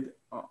certificates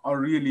are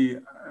really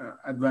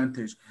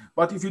advantage.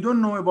 But if you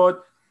don't know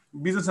about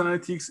business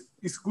analytics,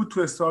 it's good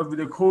to start with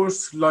a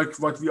course like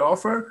what we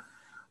offer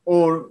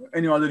or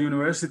any other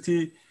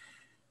university.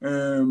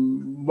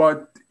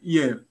 But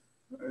yeah,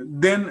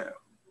 then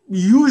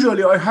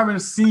usually I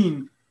haven't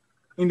seen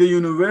in the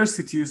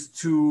universities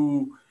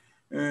to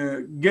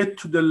get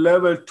to the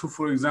level to,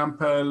 for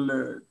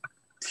example,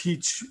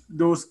 teach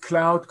those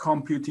cloud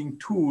computing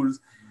tools.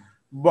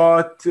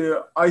 But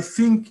I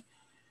think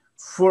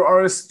for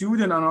our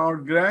student and our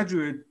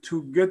graduate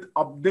to get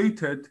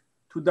updated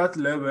to that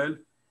level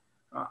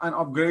and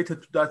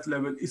upgraded to that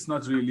level is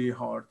not really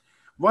hard.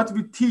 What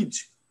we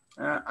teach,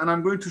 and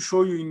I'm going to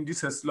show you in this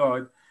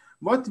slide,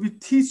 what we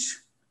teach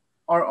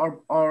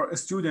our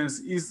students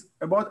is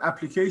about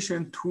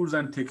application tools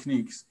and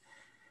techniques.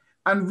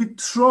 And we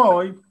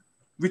try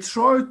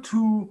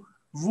to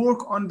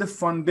work on the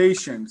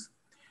foundations.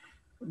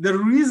 The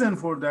reason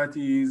for that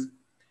is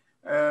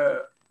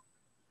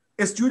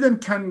a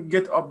student can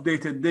get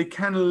updated. They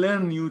can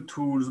learn new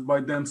tools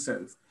by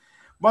themselves.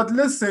 But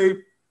let's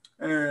say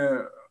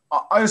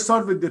I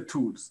start with the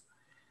tools.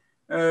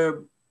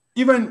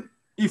 Even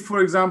if,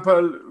 for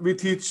example, we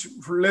teach,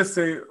 let's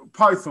say,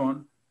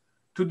 Python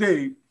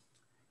today,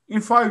 in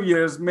 5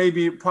 years,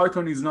 maybe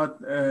Python is not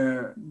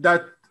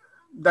that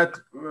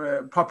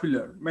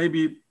popular.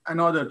 Maybe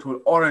another tool,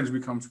 Orange,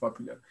 becomes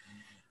popular.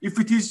 If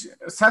we teach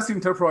SAS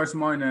Enterprise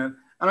Miner,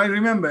 and I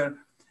remember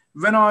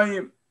when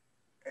I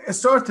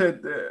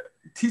started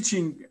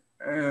teaching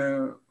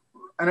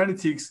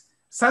analytics,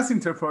 SAS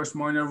Enterprise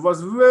Miner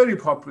was very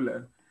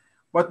popular.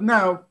 But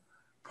now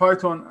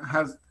Python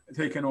has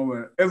taken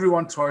over.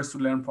 Everyone tries to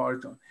learn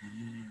Python.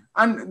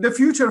 And the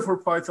future for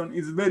Python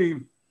is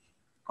very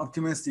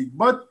optimistic.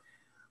 But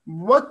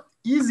what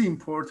is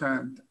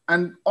important,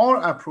 and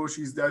our approach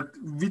is that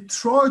we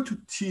try to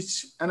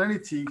teach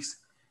analytics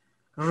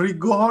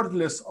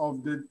regardless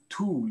of the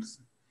tools.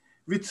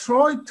 We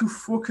try to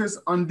focus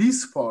on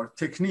this part,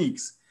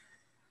 techniques.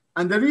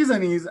 And the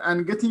reason is,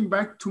 and getting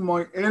back to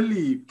my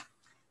earlier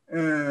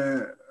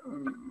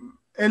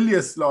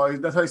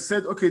slide that I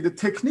said, okay, the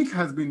technique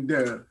has been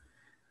there.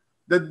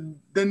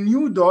 The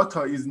new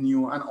data is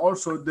new, and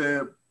also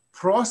the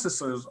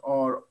processors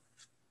are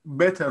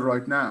better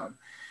right now.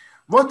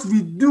 What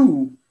we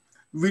do,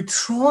 we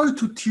try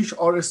to teach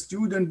our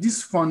students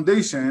this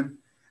foundation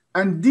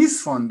and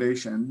this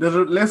foundation, the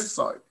left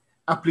side,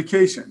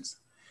 applications.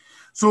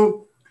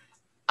 So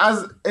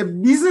as a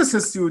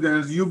business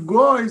student, you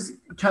guys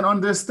can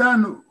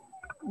understand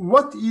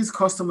what is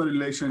customer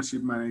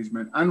relationship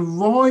management and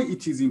why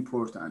it is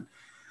important,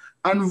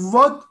 and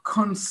what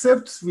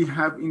concepts we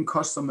have in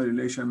customer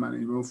relation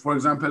management. For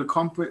example,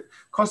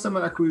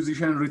 customer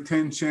acquisition,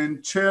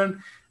 retention,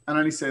 churn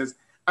analysis.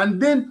 And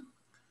then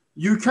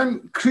you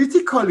can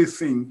critically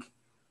think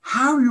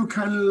how you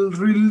can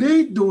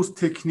relate those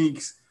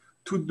techniques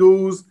to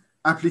those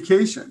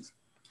applications.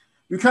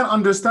 You can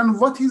understand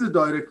what is a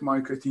direct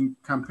marketing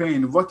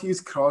campaign, what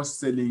is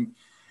cross-selling,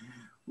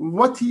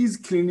 what is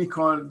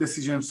clinical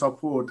decision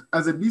support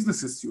as a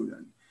business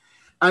student.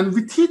 And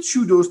we teach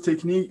you those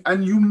techniques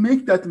and you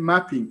make that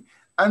mapping.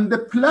 And the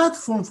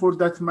platform for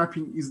that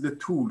mapping is the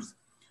tools.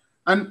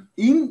 And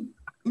in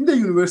the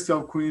University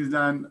of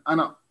Queensland,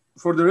 and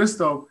for the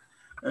rest of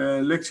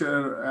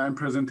lecture and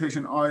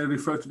presentation, I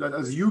refer to that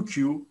as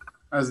UQ,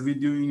 as we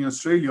do in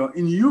Australia.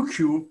 In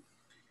UQ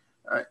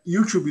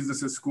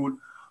Business School,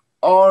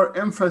 our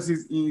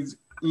emphasis is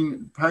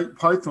in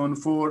Python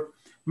for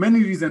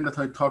many reasons that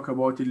I talk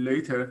about it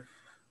later.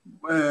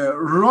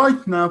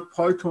 Right now,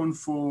 Python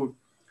for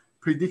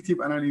predictive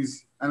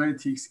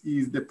analytics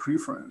is the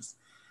preference.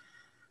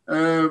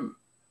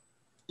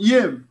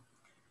 Yeah,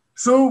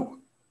 so,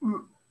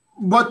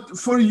 but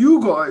for you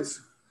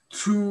guys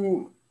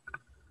to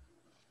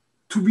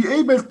be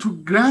able to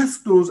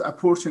grasp those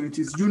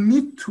opportunities, you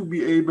need to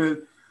be able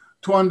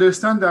to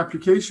understand the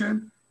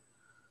application,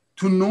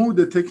 to know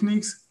the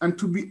techniques, and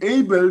to be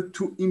able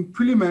to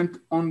implement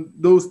on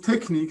those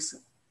techniques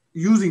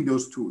using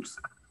those tools.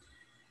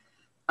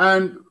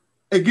 And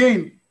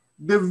again,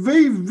 the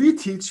way we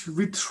teach,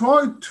 we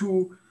try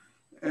to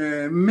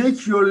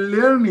make your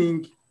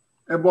learning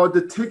about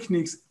the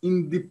techniques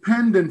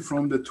independent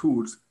from the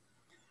tools,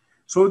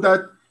 so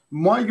that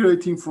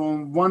migrating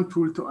from one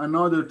tool to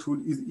another tool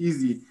is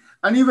easy.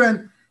 And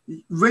even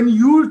when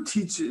you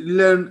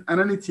learn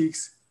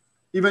analytics,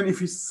 even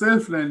if it's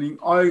self-learning,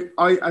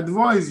 I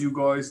advise you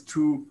guys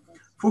to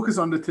focus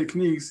on the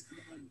techniques,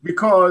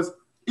 because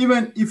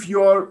even if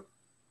you're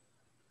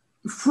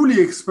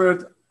fully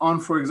expert on,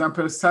 for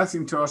example, SAS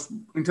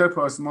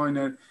Interparse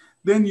Miner,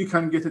 then you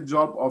can get a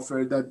job offer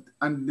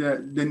and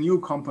the new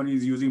company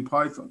is using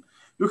Python.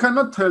 You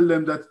cannot tell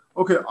them that,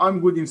 okay, I'm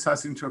good in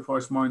SAS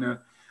Interparse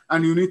Miner,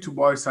 and you need to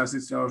buy SAS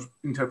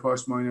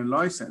Interparse Miner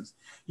license.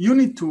 You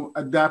need to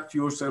adapt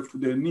yourself to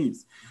their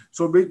needs.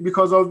 So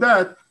because of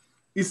that,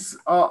 it's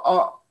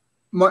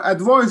my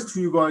advice to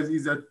you guys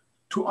is that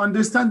to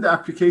understand the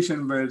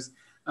application well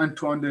and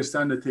to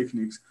understand the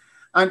techniques.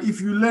 And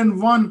if you learn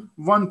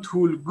one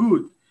tool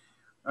good,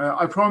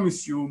 I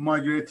promise you,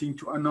 migrating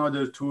to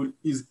another tool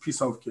is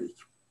piece of cake.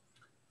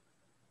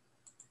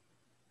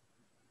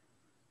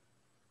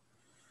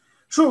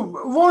 So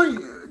why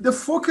the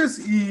focus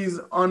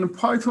is on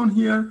Python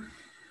here?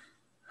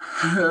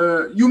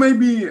 You may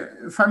be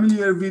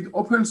familiar with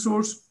open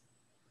source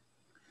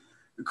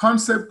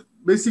concept.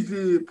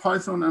 Basically,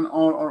 Python and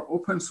R are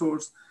open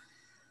source.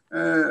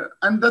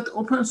 And that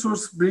open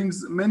source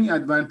brings many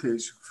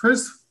advantages.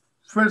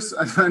 First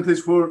advantage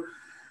for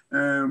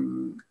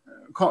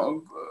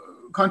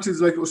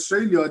countries like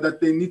Australia, that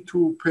they need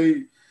to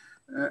pay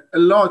a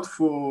lot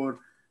for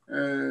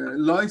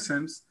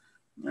license.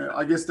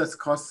 I guess that's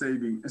cost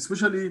saving,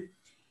 especially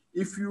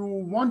if you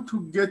want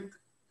to get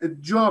a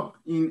job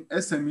in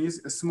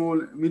SMEs,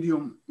 small,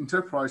 medium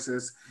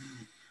enterprises.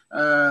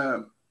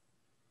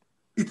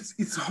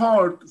 It's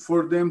hard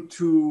for them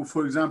to,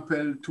 for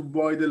example, to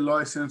buy the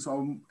license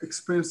of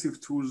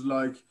expensive tools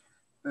like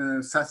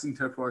SAS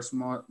Interparse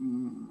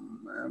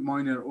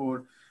Miner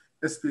or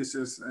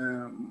SPSS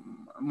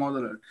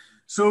modeler.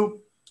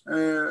 So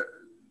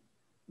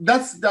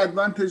that's the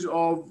advantage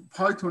of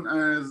Python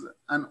as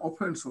an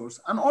open source.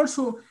 And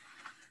also,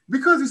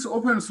 because it's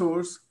open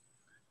source,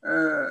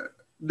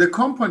 the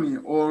company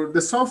or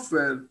the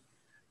software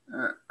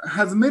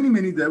has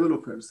many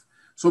developers.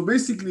 So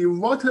basically,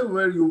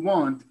 whatever you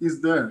want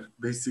is there,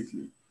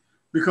 basically.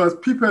 Because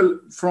people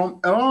from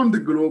around the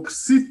globe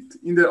sit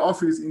in their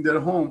office, in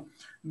their home,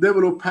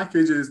 develop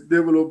packages,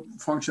 develop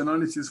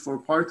functionalities for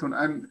Python,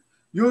 and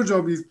your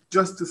job is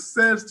just to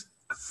search,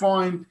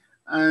 find,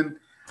 and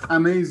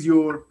amaze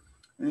your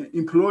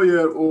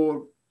employer,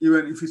 or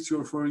even if it's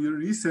for your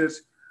research,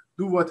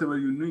 do whatever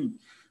you need.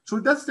 So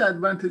that's the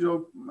advantage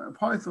of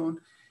Python.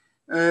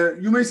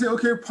 You may say,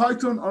 okay,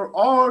 Python or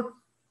R,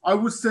 I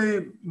would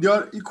say they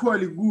are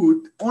equally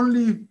good,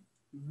 only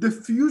the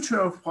future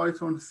of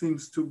Python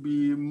seems to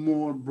be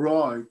more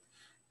bright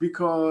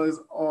because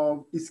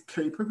of its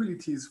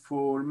capabilities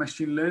for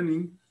machine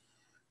learning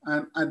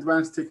and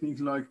advanced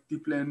techniques like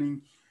deep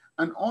learning,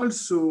 and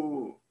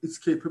also its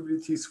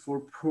capabilities for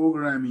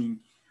programming.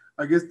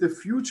 I guess the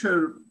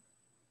future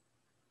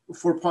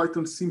for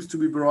Python seems to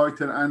be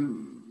brighter,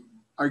 and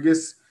I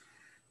guess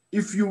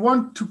if you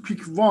want to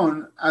pick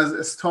one as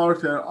a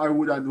starter, I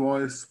would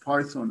advise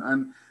Python,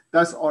 and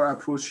that's our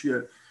approach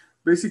here.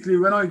 Basically,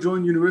 when I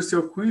joined University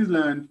of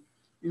Queensland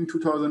in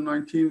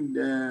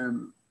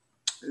 2019,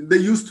 they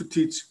used to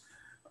teach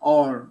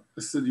R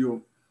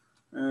Studio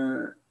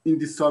in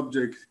this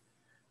subject.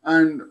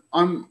 And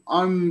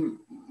I'm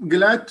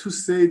glad to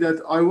say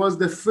that I was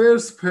the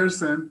first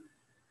person,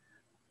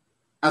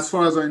 as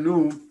far as I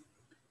know,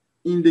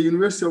 in the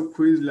University of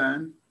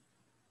Queensland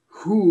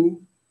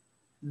who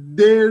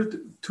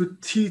dared to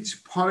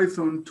teach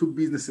Python to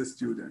business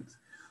students.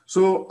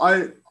 So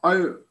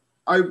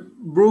I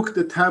broke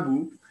the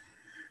taboo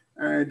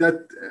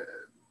that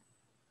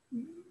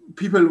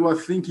people were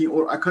thinking,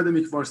 or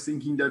academics were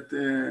thinking, that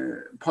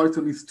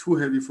Python is too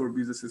heavy for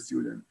business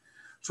students.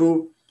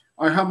 So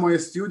I have my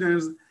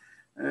students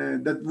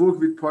that work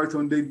with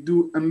Python. They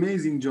do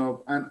amazing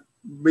job, and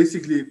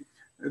basically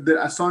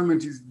their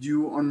assignment is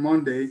due on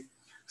Monday.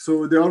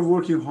 So they are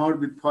working hard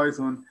with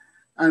Python.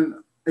 And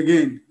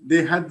again,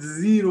 they had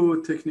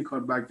zero technical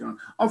background.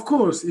 Of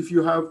course, if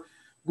you have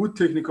good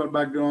technical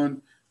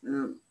background,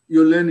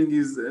 your learning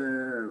is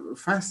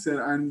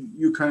faster and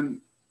you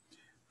can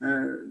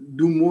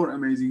do more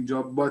amazing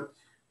job, but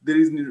there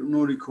is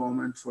no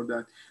requirement for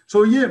that.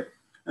 So yeah,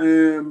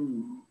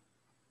 and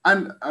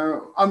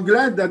I'm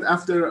glad that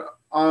after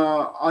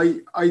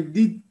I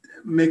did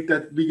make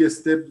that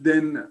biggest step.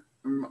 Then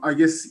I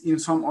guess in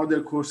some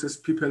other courses,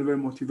 people were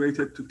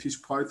motivated to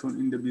teach Python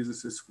in the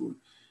business school,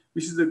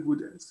 which is a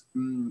good,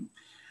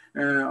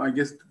 I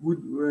guess,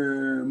 good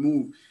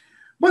move.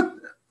 But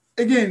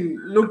again,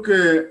 look,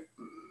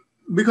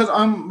 because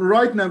I'm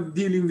right now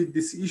dealing with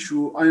this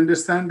issue, I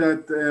understand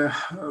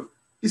that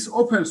it's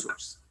open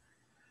source,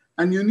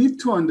 and you need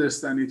to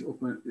understand it.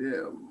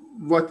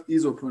 What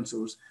is open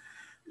source?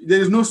 There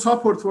is no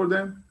support for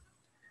them.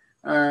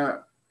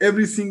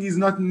 Everything is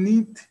not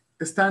neat,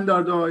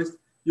 standardized.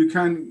 You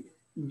can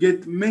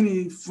get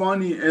many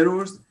funny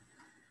errors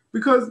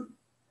because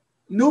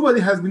nobody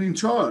has been in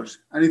charge,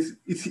 and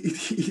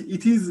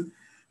it is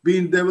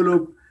being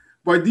developed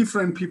by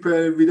different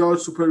people without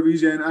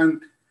supervision.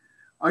 And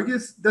I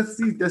guess that's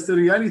it. That's the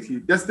reality.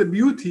 That's the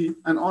beauty,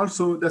 and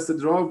also that's the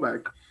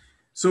drawback.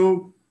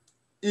 So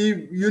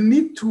if you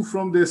need to,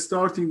 from the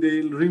starting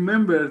day,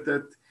 remember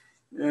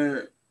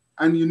that,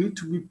 and you need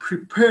to be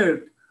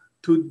prepared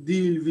to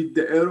deal with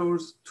the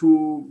errors,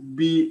 to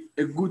be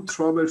a good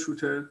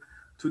troubleshooter,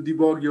 to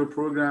debug your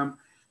program,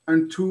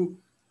 and to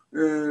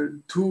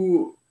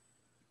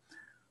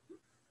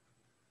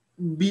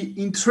be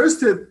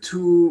interested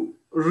to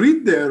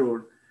read the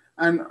error.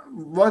 And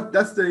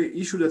that's the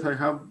issue that I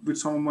have with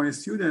some of my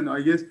students.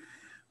 I guess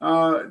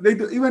they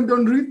even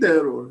don't read the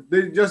error.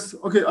 They just,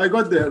 okay, I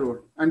got the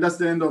error, and that's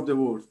the end of the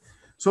world.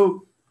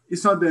 So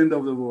it's not the end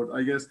of the world.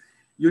 I guess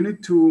you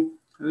need to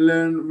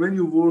learn when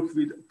you work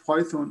with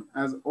Python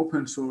as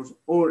open source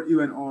or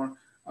even R.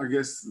 I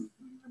guess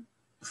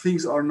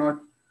things are not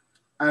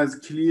as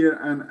clear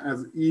and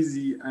as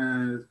easy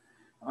as,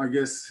 I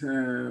guess,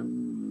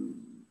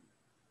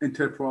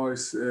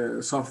 enterprise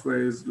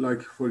softwares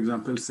like, for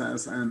example,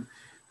 SAS and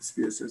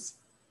SPSS.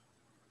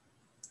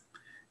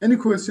 Any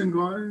question,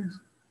 guys?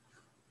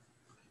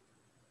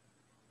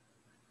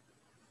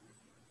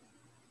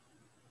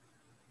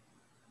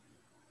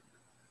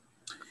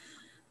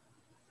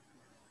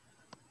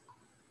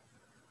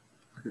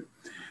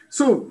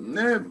 So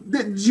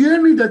the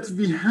journey that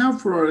we have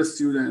for our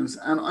students,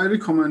 and I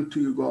recommend to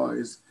you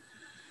guys,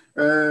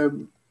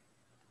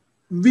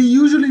 we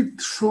usually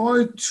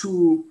try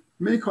to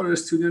make our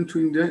students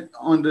to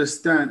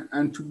understand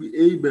and to be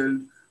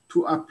able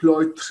to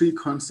apply 3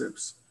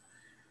 concepts.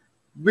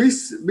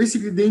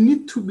 Basically, they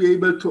need to be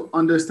able to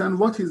understand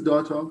what is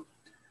data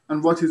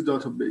and what is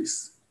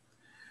database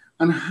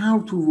and how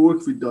to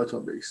work with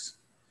database.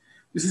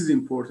 This is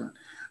important.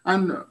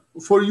 And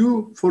for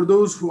you, for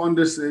those who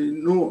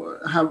understand,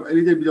 have a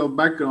little bit of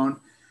background,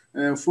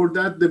 for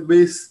that, the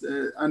base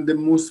and the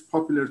most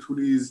popular tool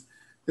is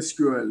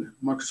SQL,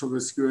 Microsoft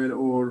SQL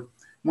or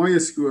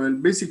MySQL.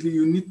 Basically,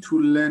 you need to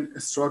learn a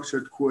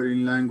structured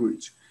querying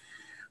language.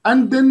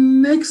 And the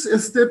next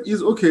step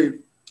is, okay,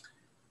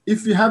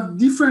 if we have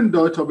different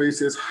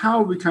databases,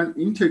 how we can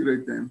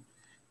integrate them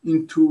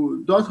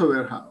into data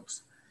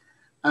warehouse.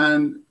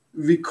 And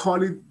we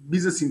call it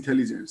business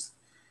intelligence.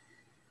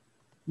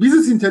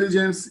 Business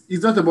intelligence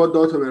is not about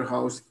data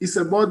warehouse. It's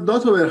about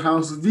data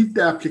warehouse with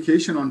the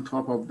application on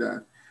top of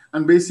that.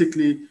 And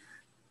basically,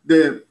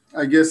 the,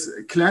 I guess,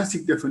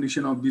 classic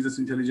definition of business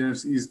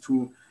intelligence is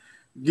to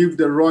give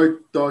the right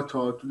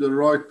data to the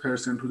right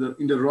person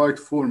in the right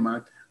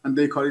format. And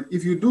they call it,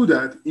 if you do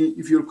that,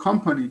 if your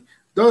company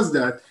does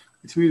that,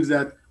 it means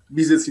that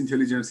business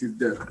intelligence is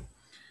there.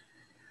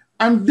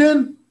 And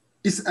then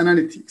it's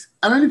analytics.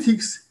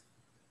 Analytics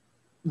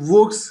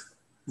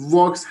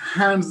works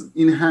hands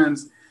in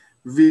hands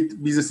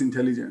with business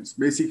intelligence.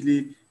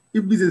 Basically,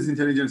 if business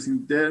intelligence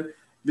is there,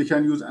 we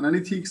can use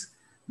analytics.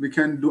 We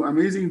can do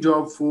amazing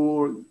job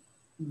for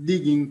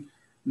digging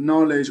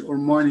knowledge or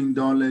mining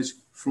knowledge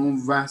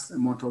from vast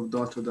amount of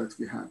data that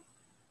we have.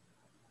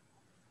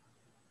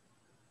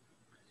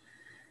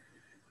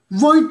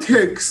 Why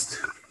text?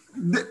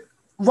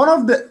 One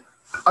of the,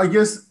 I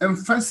guess,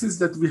 emphasis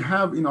that we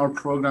have in our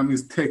program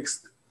is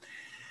text.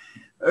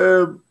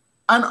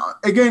 And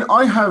again,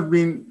 I have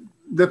been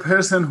the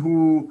person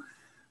who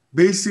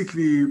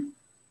basically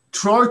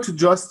tried to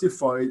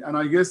justify it. And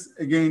I guess,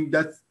 again,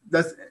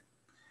 that's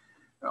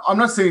I'm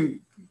not saying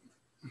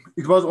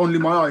it was only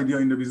my idea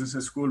in the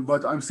business school,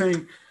 but I'm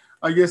saying,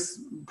 I guess,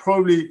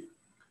 probably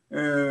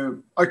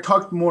I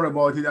talked more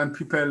about it and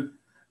people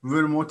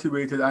were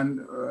motivated.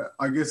 And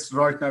I guess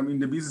right now in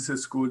the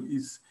business school,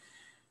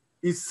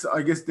 it's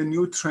I guess, the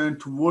new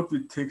trend to work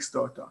with text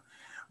data.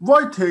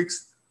 Why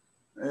text?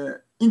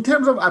 In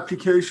terms of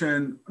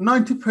application,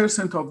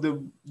 90% of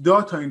the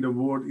data in the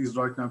world is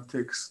right now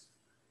text.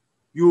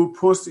 You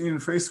post in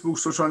Facebook,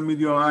 social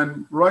media,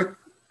 and right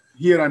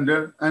here and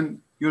there,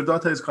 and your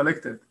data is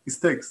collected. It's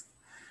text.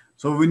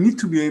 So we need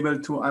to be able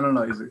to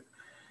analyze it.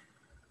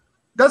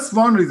 That's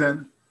one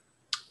reason.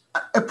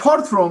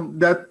 Apart from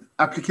that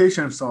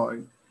application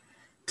side,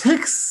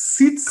 text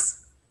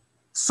sits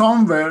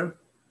somewhere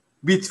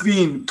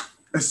between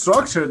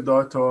structured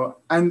data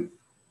and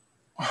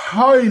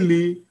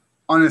highly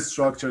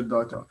unstructured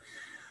data.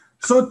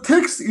 So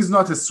text is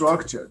not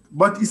structured,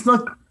 but it's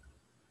not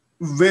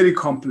very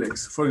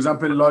complex. For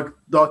example, like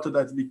data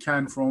that we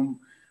can from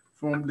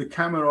from the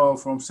camera,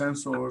 from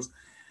sensors.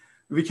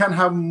 We can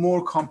have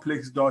more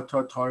complex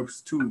data types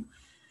too.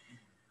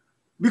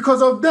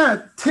 Because of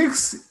that,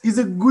 text is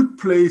a good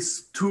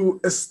place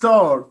to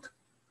start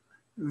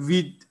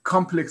with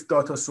complex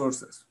data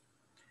sources.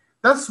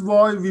 That's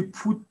why we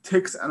put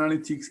text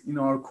analytics in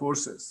our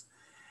courses.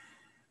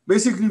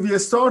 Basically, we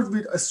start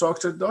with a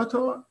structured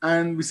data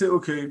and we say,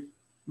 okay,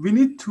 we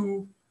need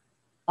to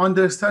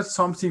understand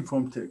something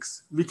from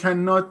text. We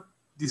cannot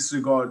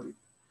disregard it.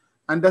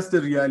 And that's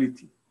the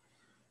reality.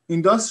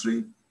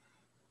 Industry,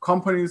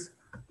 companies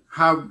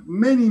have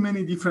many,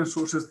 many different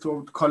sources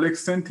to collect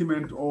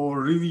sentiment or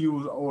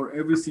reviews or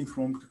everything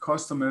from the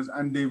customers,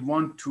 and they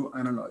want to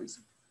analyze.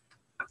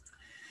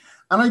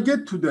 And I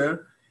get to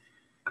there.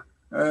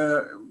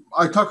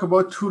 I talk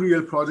about 2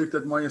 real projects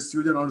that my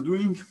students are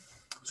doing.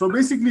 So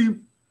basically,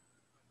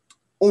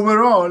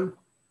 overall,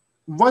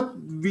 what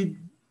we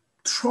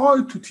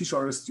try to teach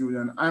our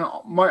students, and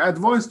my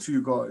advice to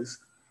you guys,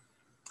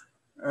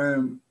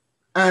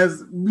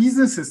 as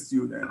business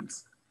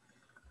students,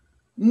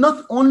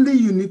 not only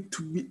you need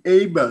to be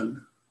able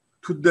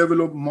to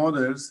develop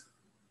models,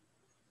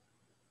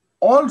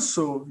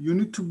 also you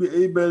need to be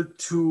able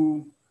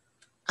to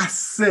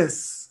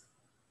assess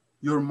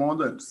your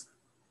models.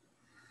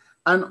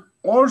 And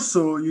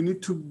also you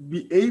need to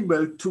be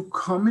able to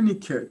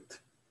communicate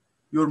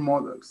your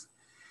models.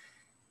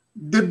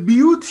 The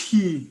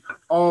beauty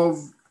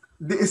of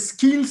the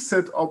skill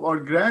set of our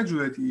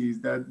graduates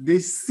is that they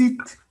sit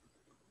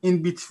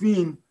in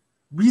between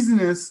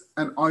business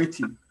and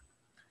IT.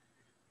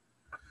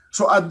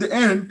 So at the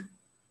end,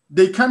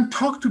 they can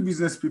talk to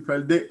business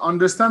people, they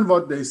understand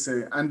what they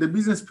say, and the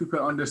business people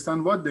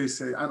understand what they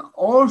say. And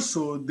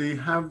also they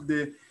have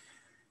the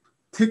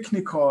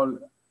technical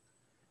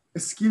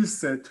skill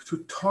set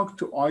to talk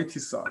to IT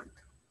side.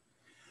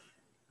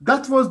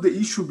 That was the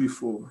issue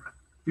before.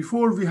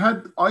 Before we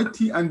had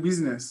IT and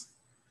business.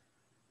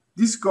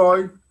 This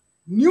guy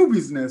knew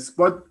business,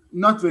 but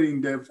not very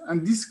in depth.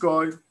 And this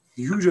guy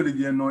usually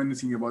didn't know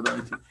anything about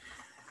IT,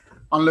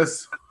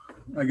 unless,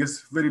 I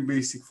guess, very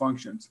basic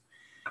functions.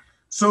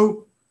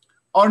 So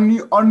our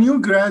new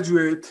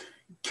graduate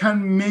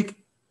can make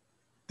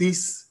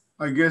this,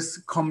 I guess,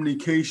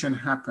 communication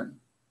happen.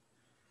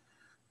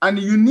 And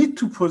you need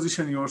to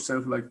position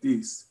yourself like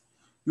this.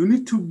 You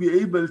need to be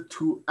able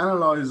to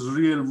analyze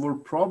real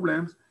world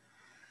problems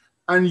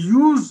and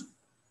use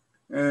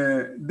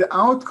the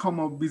outcome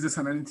of business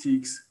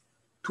analytics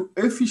to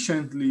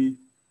efficiently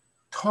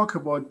talk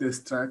about the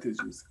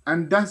strategies.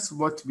 And that's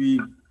what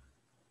we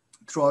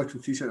try to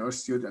teach our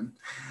students.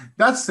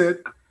 That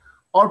said,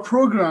 our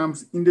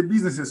programs in the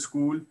business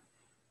school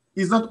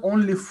is not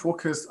only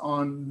focused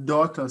on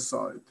data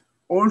side.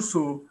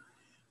 Also,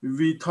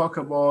 we talk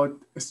about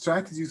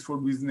strategies for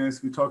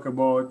business. We talk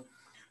about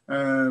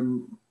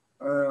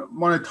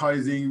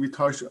monetizing. We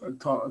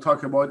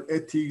talk about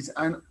ethics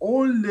and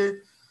all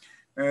the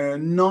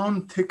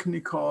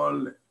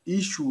non-technical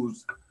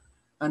issues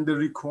and the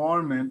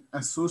requirement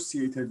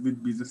associated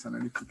with business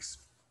analytics.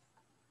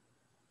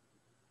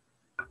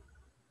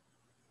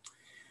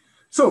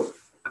 So,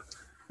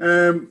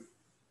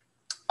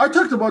 I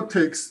talked about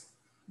text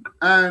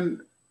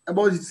and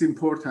about its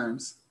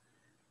importance.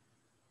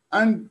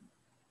 And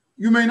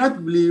you may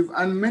not believe,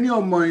 and many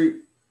of my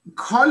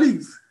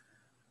colleagues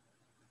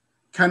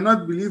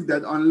cannot believe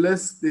that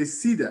unless they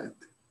see that.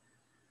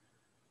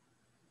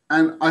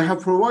 And I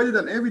have provided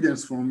an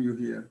evidence from you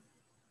here.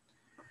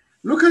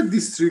 Look at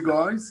these 3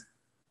 guys: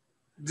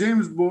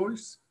 James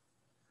Boyce,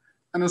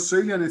 an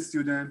Australian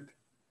student;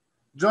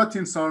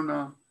 Jatin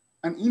Sarna,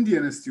 an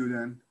Indian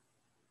student;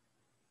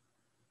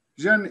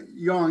 Zhen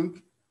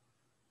Yang,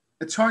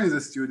 a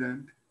Chinese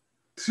student.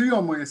 3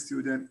 of my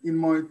students in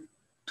my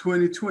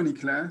 2020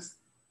 class.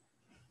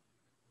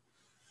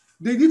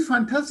 They did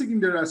fantastic in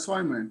their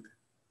assignment.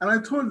 And I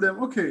told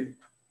them, okay,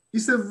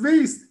 it's a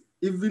waste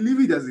if we leave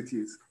it as it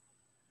is.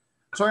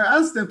 So I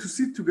asked them to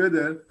sit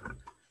together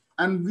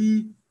and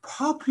we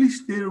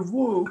published their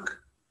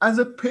work as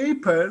a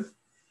paper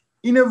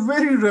in a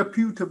very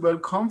reputable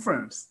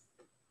conference.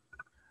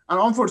 And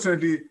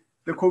unfortunately,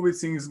 the COVID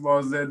things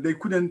was that they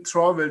couldn't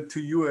travel to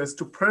US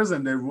to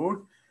present their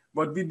work,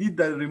 but we did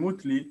that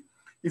remotely.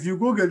 If you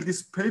Google,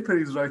 this paper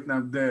is right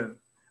now there,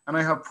 and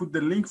I have put the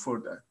link for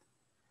that.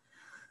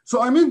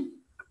 So, I mean,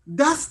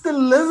 that's the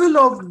level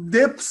of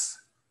depth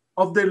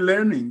of their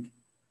learning.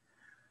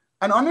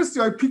 And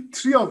honestly, I picked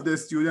 3 of the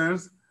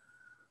students,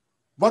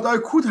 but I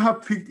could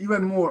have picked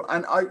even more,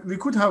 and we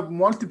could have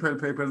multiple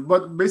papers,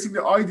 but basically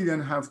I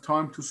didn't have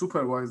time to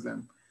supervise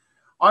them.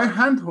 I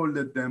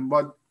hand-holded them,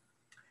 but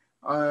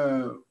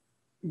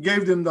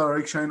gave them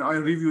direction, I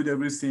reviewed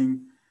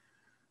everything,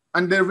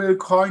 and they were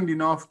kind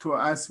enough to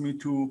ask me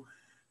to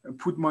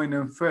put my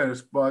name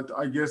first, but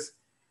I guess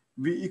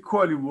we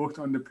equally worked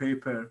on the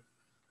paper.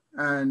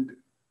 And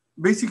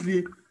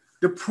basically,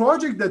 the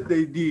project that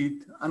they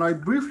did, and I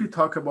briefly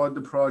talk about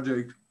the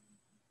project,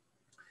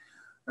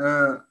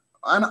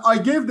 and I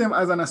gave them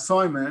as an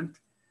assignment,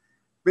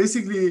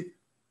 basically,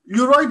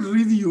 you write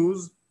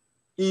reviews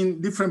in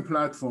different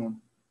platforms.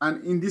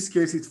 And in this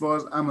case, it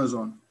was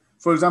Amazon.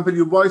 For example,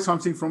 you buy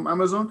something from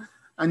Amazon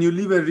and you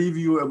leave a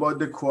review about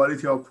the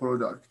quality of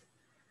product.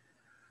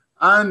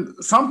 And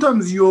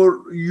sometimes your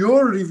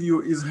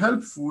review is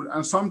helpful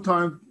and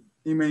sometimes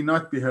it may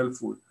not be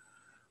helpful.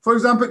 For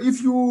example,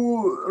 if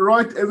you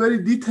write a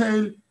very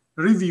detailed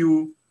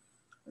review,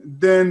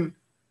 then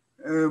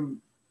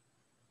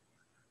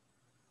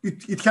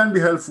it can be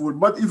helpful.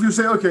 But if you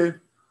say, okay,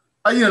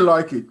 I didn't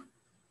like it,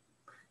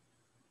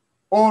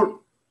 or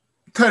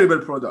terrible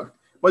product,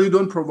 but you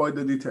don't provide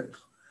the details,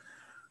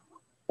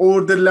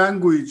 or the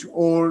language,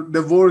 or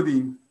the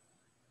wording.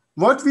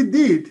 What we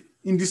did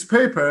in this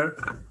paper,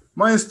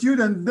 my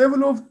student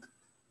developed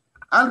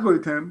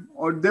algorithm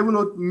or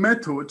developed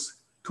methods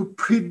to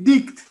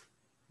predict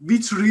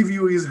which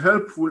review is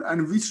helpful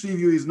and which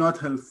review is not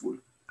helpful.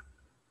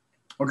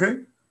 Okay?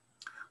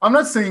 I'm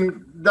not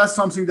saying that's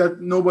something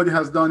that nobody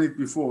has done it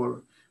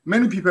before.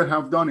 Many people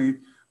have done it,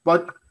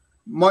 but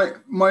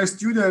my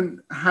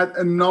student had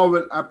a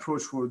novel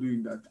approach for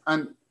doing that.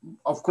 And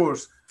of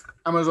course,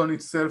 Amazon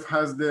itself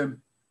has the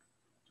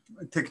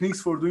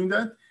techniques for doing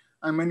that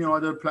and many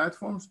other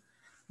platforms,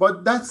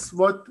 but that's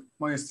what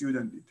my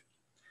student did.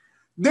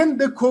 Then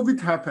the COVID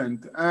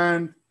happened,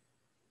 and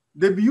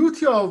the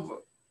beauty of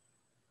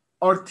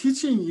our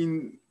teaching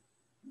in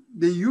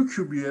the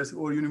UQBS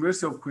or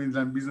University of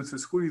Queensland Business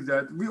School is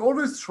that we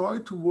always try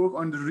to work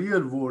on the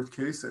real world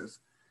cases.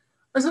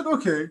 I said,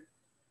 okay,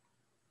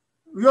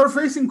 we are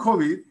facing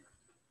COVID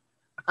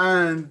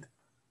and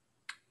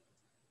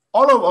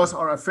all of us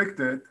are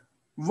affected.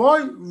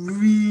 Why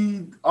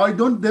I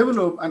don't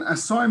develop an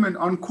assignment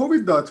on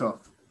COVID data?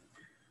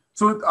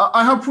 So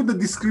I have put the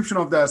description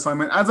of the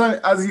assignment.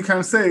 As you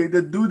can say,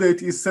 the due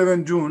date is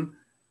 7 June,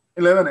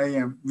 11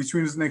 a.m., which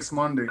means next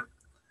Monday.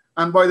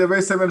 And by the way,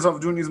 7th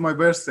of June is my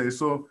birthday.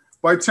 So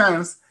by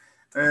chance,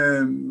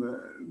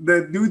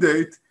 the due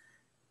date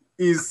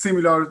is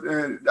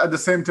similar at the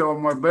same time of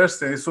my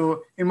birthday.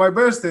 So in my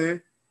birthday,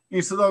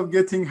 instead of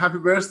getting happy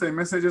birthday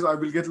messages, I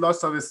will get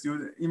lots of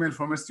email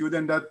from a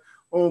student that,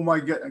 oh, my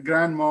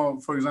grandma,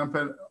 for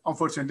example,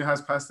 unfortunately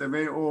has passed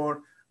away,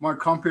 or my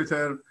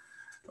computer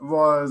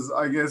was,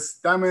 I guess,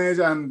 damaged,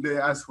 and they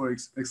asked for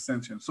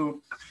extension.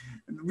 So,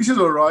 which is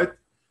all right.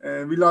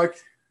 We like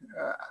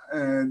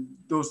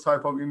those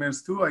type of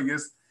emails too. I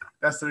guess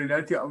that's the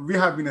reality. We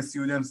have been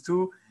students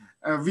too.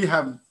 We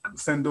have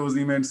sent those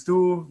emails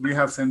too. We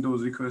have sent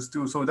those requests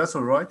too. So that's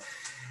all right.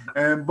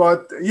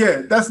 But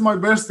yeah, that's my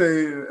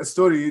birthday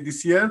story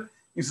this year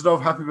instead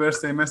of happy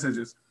birthday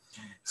messages.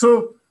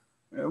 So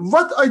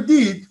what I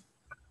did,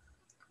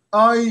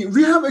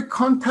 we have a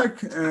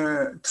contact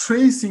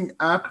tracing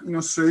app in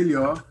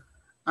Australia,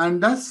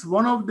 and that's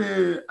one of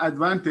the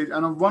advantage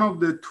and one of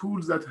the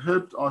tools that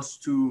helped us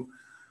to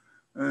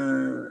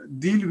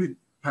deal with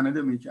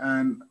pandemic.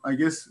 And I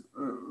guess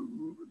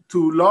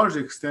to a large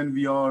extent,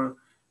 we are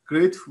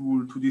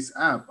grateful to this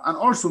app and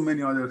also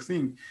many other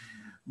things.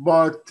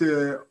 But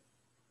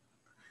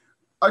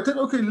I thought,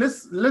 okay,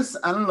 let's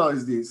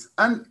analyze this.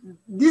 And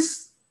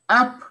this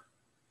app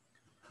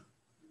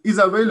is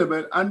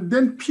available, and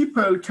then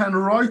people can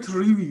write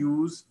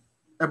reviews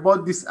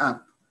about this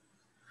app.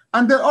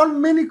 And there are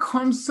many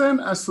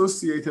concerns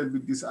associated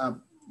with this app.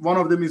 One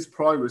of them is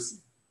privacy,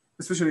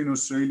 especially in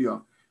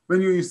Australia. When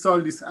you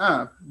install this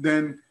app,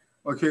 then,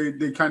 okay,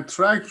 they can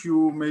track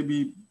you.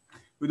 Maybe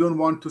we don't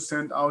want to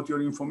send out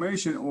your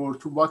information, or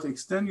to what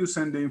extent you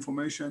send the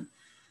information.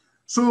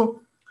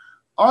 So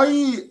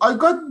I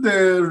got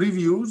the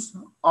reviews.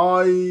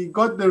 I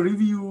got the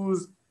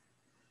reviews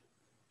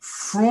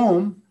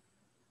from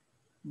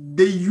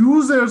the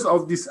users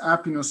of this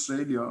app in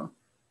Australia,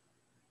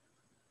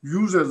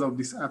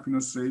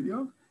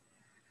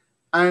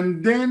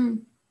 and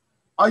then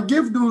I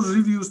gave those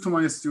reviews to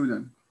my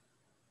student.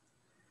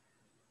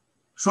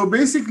 So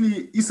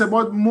basically, it's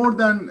about more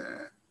than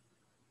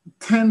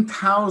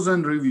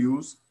 10,000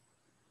 reviews.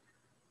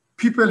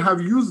 People have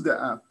used the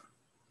app,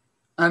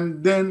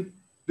 and then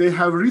they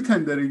have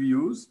written the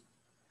reviews,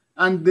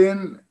 and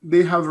then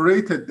they have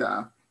rated the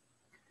app.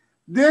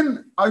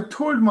 Then I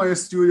told my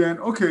student,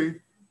 okay,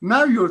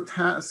 now your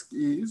task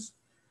is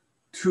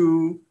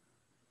to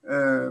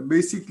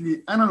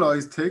basically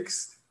analyze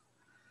text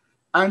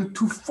and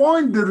to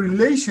find the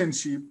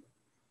relationship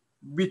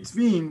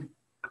between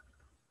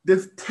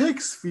the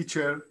text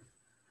feature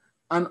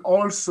and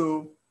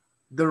also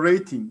the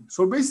rating.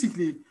 So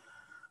basically,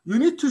 you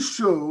need to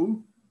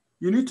show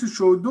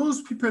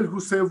those people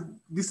who say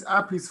this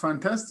app is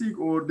fantastic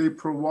or they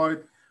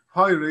provide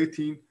high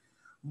rating,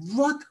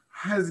 what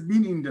has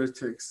been in their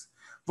text,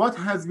 what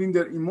has been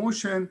their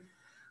emotion.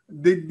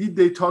 Did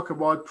they talk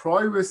about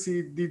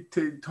privacy? Did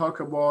they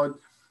talk about,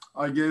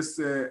 I guess,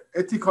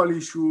 ethical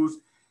issues?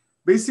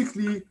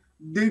 Basically,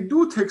 they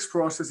do text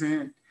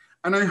processing,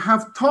 and I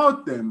have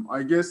taught them,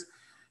 I guess,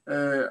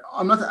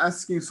 I'm not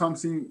asking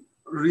something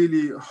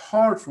really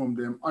hard from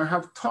them. I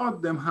have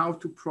taught them how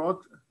to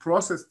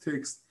process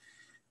text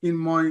in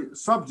my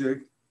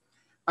subject.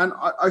 And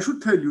I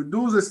should tell you,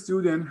 those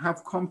students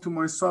have come to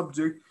my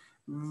subject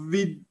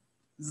with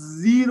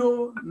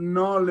zero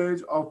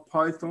knowledge of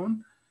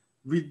Python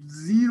with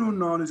zero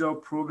knowledge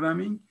of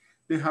programming.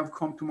 They have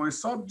come to my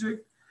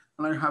subject,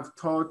 and I have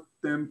taught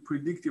them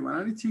predictive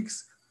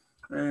analytics,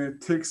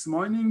 text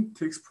mining,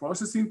 text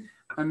processing,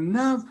 and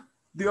now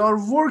they are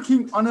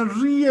working on a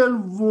real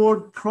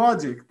world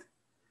project.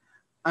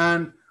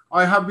 And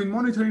I have been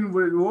monitoring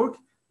their work.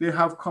 They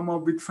have come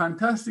up with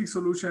fantastic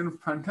solution,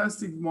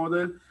 fantastic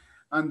model,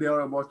 and they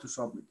are about to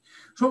submit.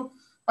 So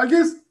I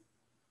guess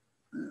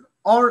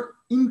our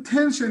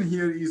intention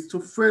here is to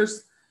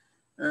first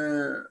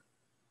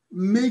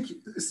make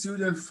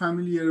students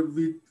familiar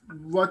with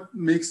what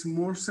makes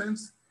more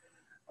sense.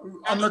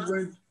 I'm not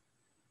going.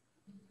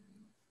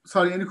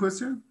 Sorry, any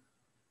question?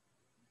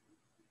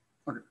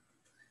 Okay.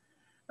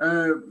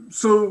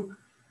 To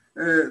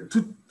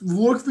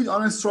work with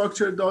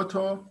unstructured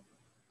data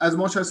as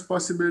much as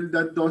possible,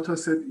 that data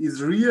set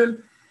is real.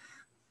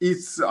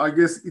 It's, I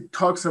guess, it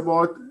talks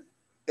about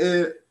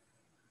an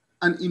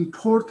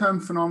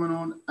important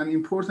phenomenon, an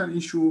important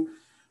issue.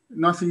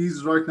 Nothing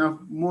is right now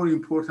more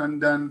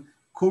important than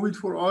COVID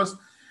for us.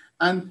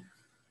 And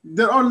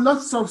there are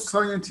lots of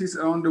scientists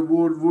around the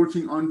world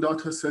working on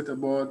data set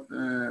about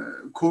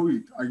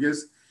COVID. I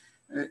guess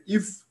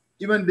if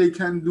even they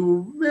can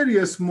do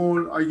very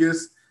small, I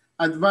guess,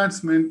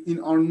 advancement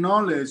in our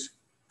knowledge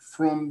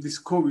from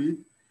this COVID,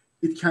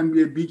 it can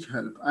be a big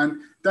help.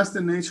 And that's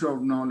the nature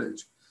of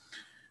knowledge.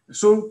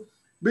 So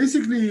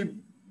basically,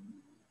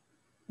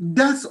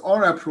 that's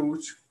our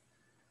approach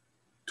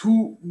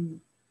to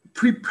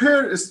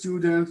prepare a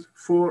student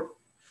for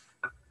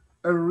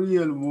a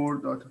real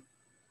world data.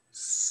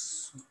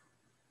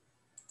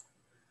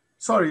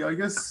 Sorry, I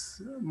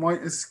guess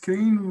my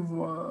screen,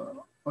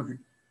 okay.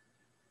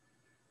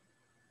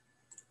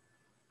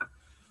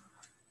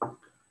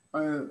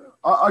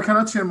 I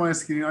cannot share my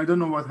screen. I don't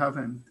know what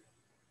happened.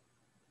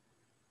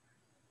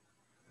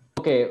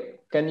 Okay,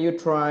 can you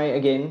try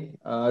again,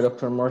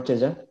 Dr.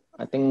 Morteza?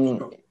 I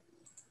think.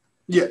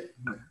 Yeah.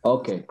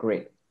 Okay,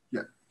 great.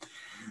 Yeah.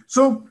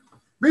 So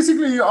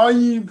basically,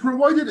 I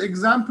provided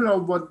example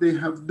of what they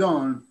have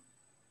done.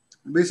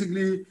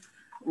 Basically,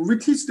 we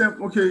teach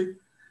them, okay,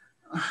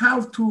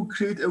 how to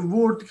create a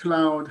word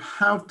cloud,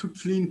 how to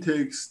clean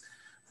text.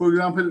 For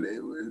example,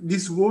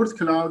 this word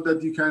cloud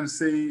that you can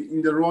see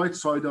in the right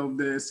side of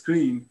the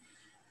screen,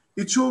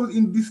 it shows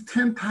in these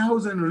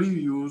 10,000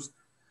 reviews,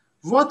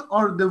 what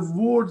are the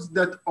words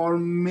that are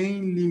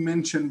mainly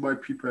mentioned by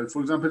people?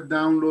 For example,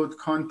 download,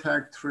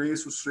 contact,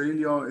 trace,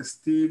 Australia,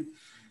 steal.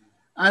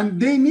 And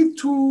they need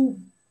to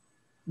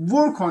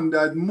work on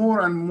that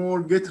more and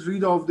more, get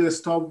rid of the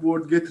stop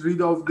word, get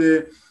rid of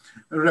the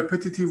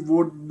repetitive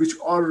word which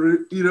are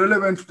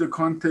irrelevant to the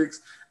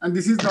context. And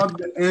this is not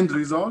the end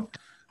result.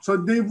 So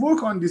they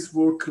work on this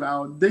word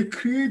cloud. They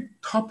create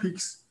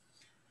topics.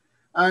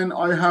 And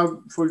I have,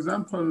 for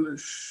example,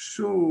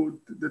 showed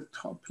the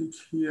topic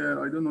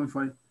here. I don't know if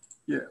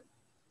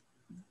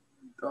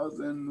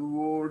doesn't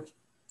work.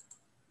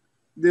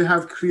 They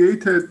have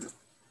created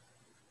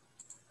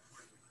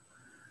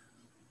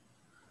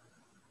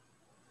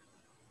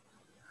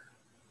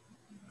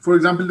for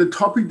example, the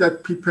topic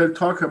that people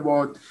talk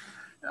about,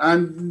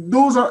 and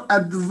those are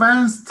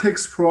advanced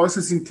text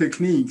processing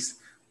techniques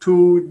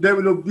to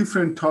develop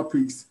different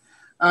topics.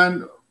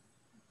 And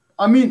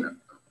I mean,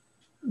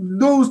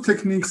 those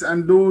techniques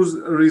and those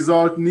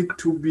results need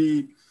to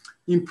be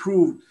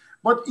improved.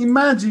 But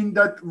imagine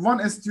that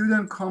one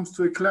student comes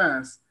to a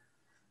class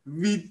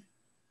with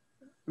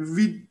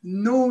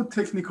no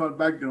technical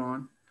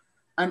background,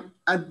 and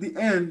at the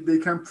end, they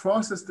can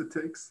process the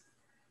text,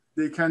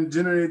 they can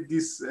generate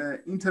this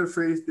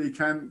interface, they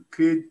can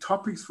create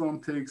topics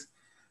from text,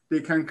 they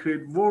can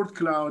create word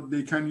cloud,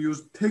 they can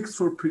use text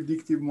for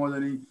predictive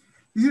modeling.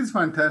 This is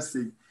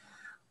fantastic.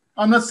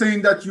 I'm not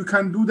saying that you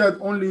can do that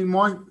only in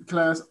my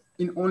class,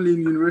 only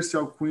in University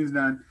of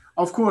Queensland.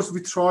 Of course,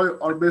 we try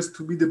our best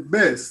to be the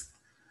best,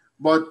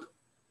 but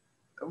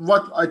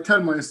what I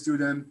tell my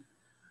student,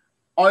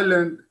 I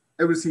learned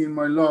everything in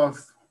my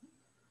life,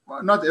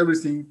 not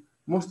everything,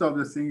 most of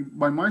the things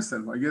by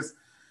myself, I guess.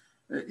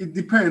 It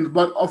depends,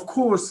 but of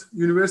course,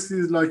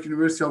 universities like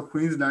University of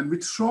Queensland, we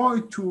try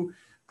to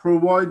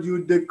provide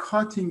you the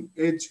cutting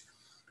edge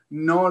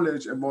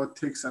knowledge about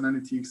text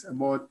analytics,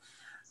 about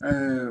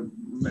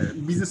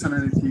business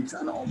analytics,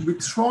 and we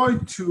try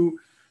to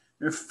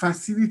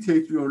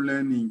facilitate your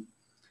learning.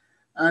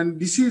 And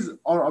this is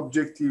our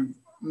objective.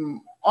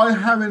 I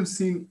haven't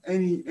seen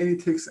any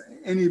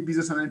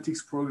business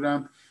analytics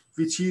program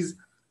which is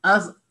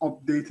as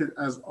updated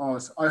as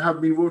us. I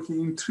have been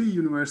working in 3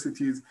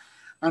 universities,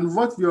 and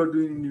what we are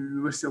doing in the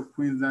University of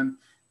Queensland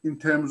in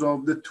terms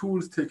of the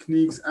tools,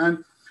 techniques,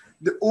 and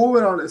the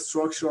overall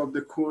structure of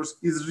the course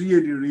is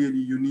really, really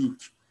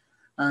unique.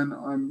 And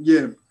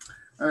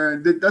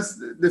that's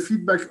the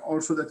feedback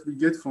also that we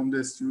get from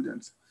the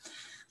students.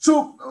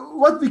 So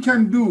what we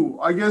can do,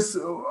 I guess,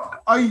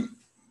 I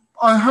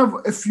have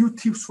a few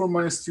tips for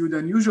my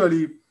student.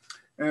 Usually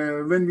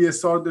when we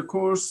start the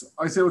course,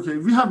 I say, okay,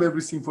 we have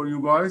everything for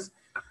you guys,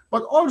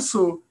 but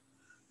also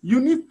you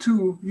need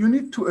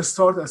to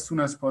start as soon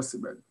as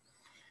possible.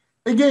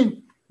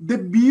 Again, the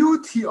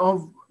beauty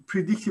of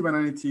predictive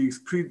analytics,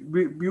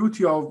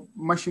 beauty of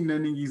machine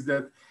learning is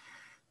that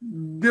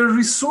the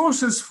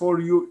resources for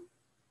you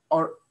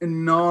are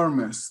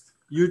enormous.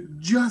 You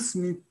just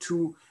need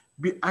to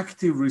be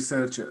active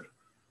researcher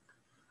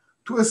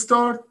to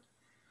start.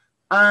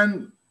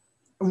 And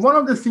one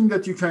of the things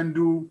that you can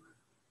do,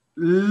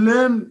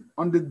 learn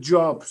on the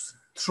jobs.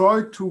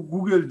 Try to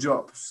Google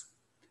jobs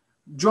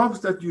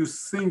that you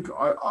think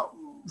are,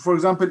 for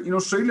example, in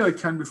Australia, it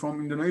can be from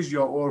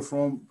Indonesia or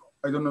from,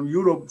 I don't know,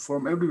 Europe,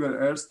 from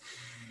everywhere else.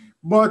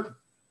 But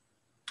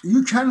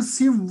you can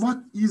see what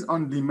is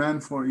on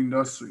demand for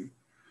industry.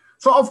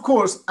 So of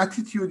course,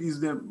 attitude is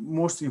the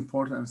most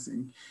important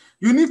thing.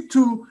 You need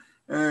to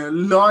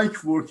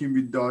like working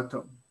with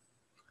data.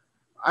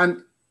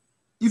 And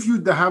if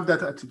you have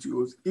that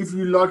attitude, if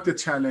you like the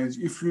challenge,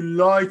 if you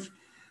like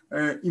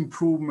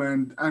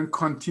improvement and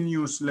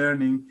continuous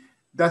learning,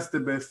 that's the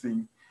best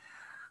thing.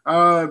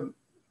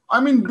 I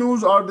mean,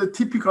 those are the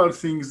typical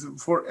things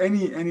for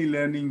any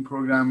learning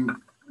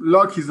program.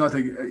 Luck is not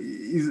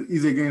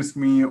is against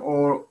me,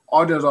 or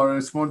others are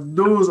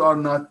responsible. Those are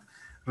not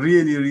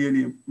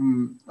really,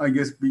 I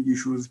guess, big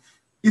issues.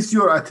 It's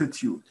your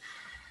attitude.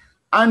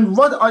 And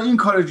what I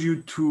encourage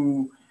you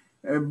to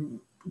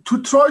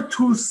try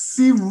to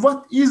see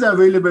what is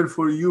available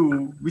for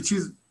you, which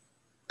is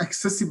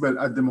accessible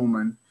at the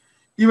moment.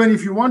 Even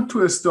if you want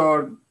to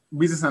start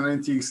business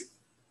analytics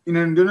in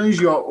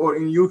Indonesia or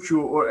in UK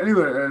or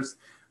anywhere else,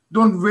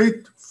 don't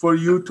wait for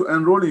you to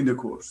enroll in the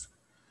course.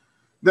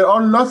 There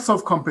are lots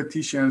of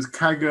competitions,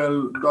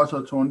 Kaggle,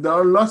 Datatone, there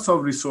are lots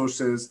of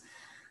resources.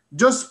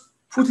 Just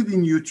put it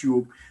in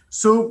YouTube.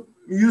 So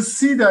you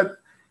see that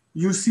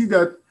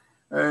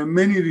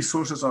many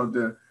resources are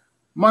there.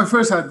 My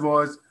first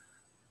advice,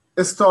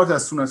 start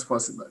as soon as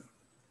possible.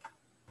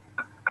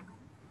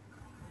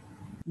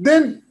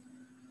 Then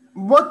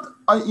what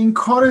I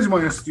encourage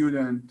my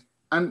student,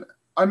 and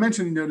I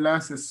mentioned in the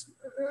last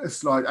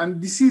slide,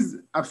 and this is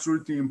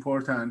absolutely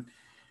important,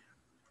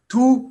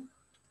 to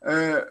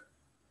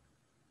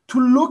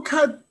look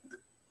at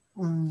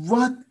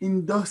what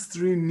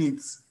industry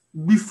needs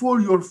before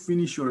you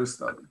finish your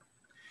study.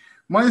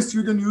 My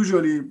student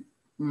usually,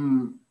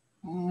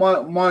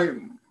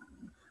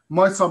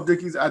 my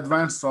subject is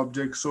advanced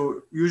subject,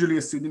 so usually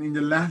a student in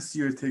the last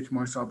year take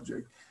my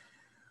subject.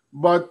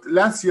 But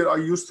last year I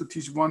used to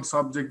teach one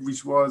subject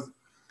which was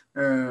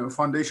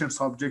foundation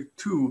subject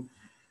 2.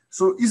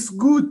 So it's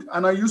good,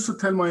 and I used to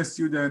tell my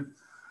student,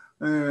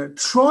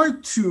 try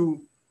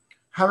to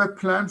have a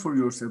plan for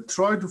yourself.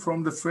 Try to,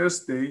 from the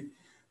first day,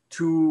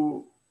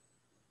 to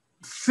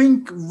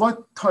think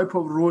what type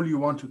of role you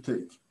want to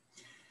take.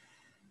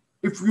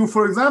 If you,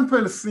 for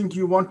example, think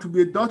you want to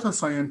be a data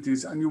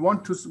scientist and you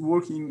want to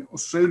work in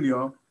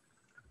Australia,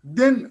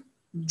 then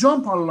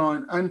jump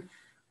online and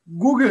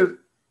Google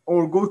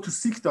or go to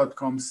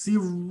seek.com, see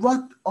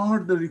what are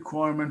the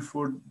requirements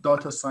for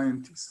data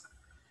scientists.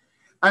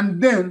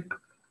 And then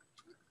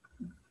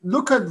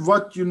look at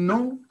what you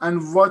know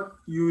and what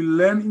you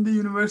learn in the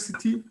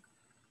university.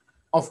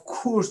 Of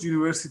course,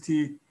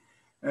 university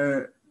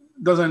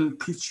doesn't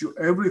teach you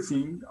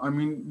everything. I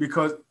mean,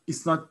 because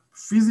it's not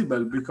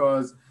feasible,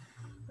 because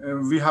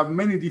we have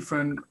many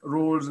different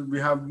roles, we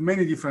have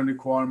many different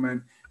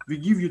requirements. We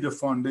give you the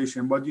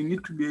foundation, but you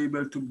need to be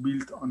able to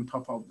build on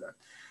top of that.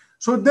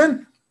 So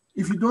then,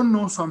 if you don't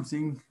know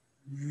something,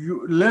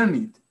 you learn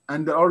it.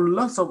 And there are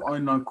lots of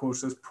online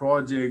courses,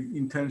 project,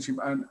 internship,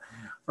 and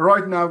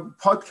right now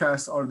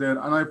podcasts are there.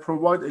 And I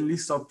provide a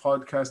list of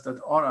podcasts that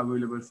are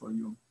available for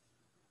you.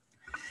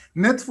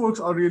 Networks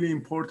are really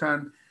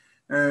important.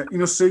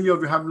 In Australia,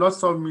 we have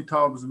lots of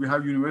meetups. We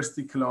have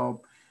university club.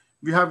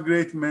 We have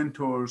great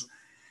mentors.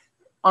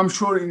 I'm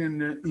sure in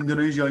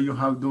Indonesia, you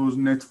have those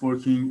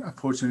networking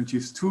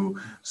opportunities too.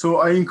 So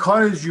I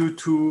encourage you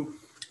to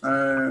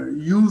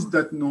use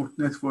that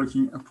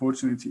networking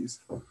opportunities.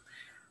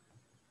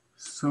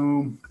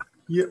 So,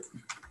 yeah.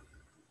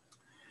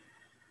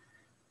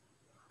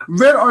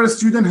 Where are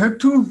students head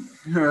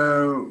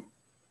to?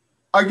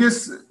 I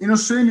guess in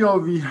Australia,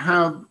 we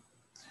have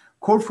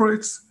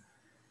corporates,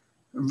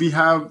 we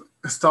have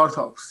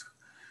startups.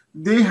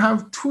 They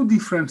have two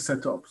different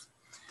setups.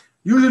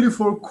 Usually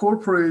for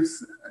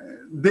corporates,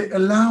 they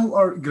allow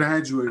our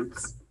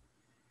graduates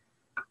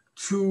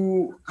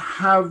to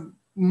have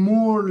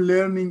more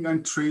learning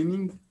and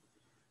training.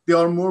 They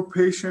are more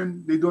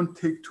patient. They don't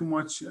take too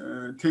much,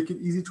 take it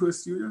easy to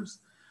students.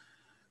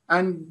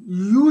 And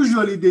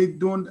usually they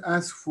don't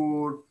ask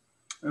for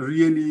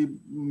really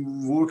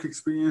work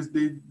experience.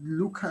 They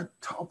look at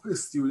top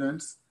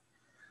students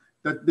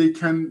that they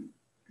can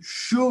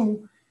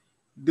show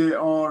they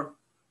are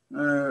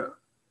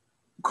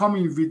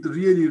coming with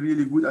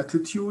really good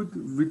attitude,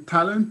 with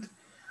talent,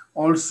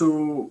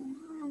 also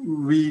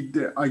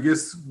with, I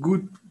guess,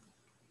 good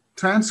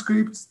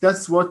transcripts.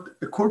 That's what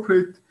a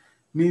corporate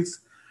needs.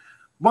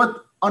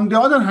 But on the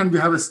other hand, we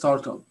have a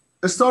startup.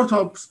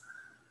 Startups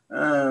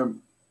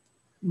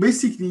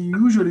basically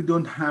usually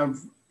don't have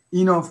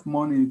enough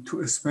money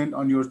to spend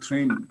on your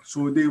training.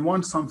 So they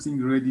want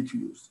something ready to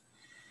use.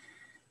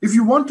 If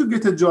you want to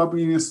get a job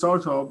in a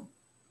startup,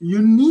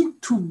 you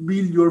need to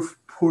build your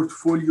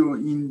portfolio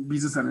in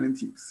business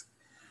analytics.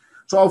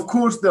 So of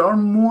course, there are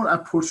more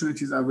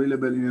opportunities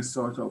available in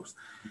startups.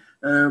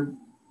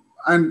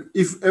 And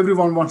if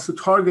everyone wants to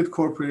target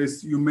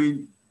corporates, you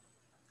may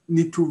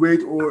need to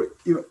wait, or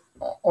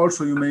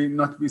also you may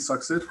not be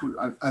successful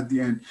at the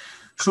end.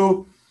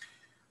 So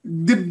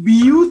the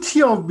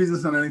beauty of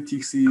business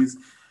analytics is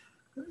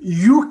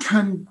you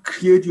can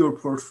create your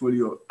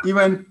portfolio.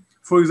 Even,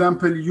 for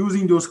example,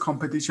 using those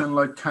competition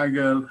like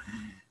Kaggle,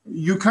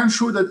 you can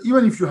show that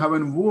even if you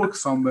haven't worked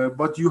somewhere,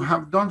 but you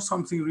have done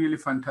something really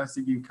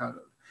fantastic in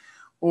Kaggle,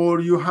 or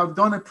you have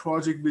done a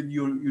project with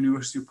your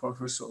university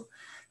professor.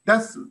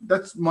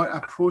 That's my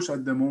approach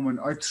at the moment.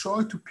 I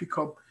try to pick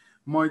up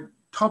my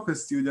top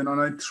student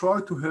and I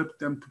try to help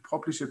them to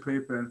publish a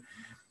paper.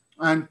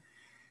 And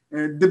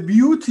the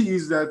beauty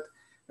is that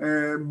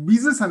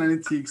business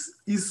analytics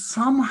is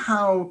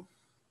somehow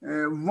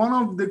one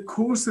of the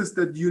courses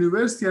that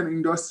university and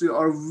industry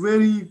are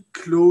very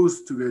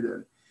close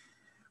together.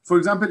 For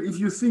example, if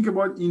you think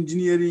about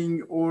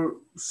engineering or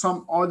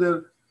some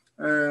other,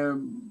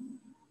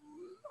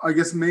 I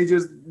guess,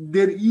 majors,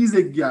 there is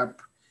a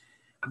gap.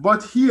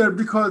 But here,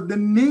 because the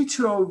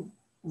nature of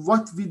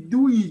what we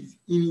do in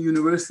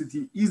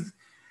university is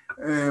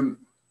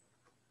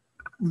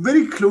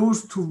very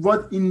close to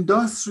what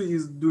industry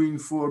is doing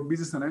for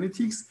business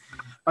analytics,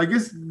 I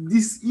guess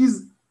this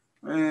is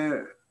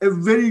a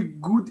very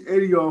good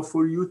area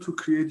for you to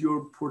create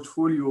your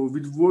portfolio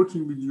with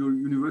working with your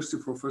university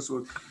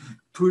professor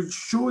to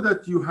show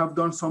that you have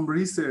done some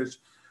research,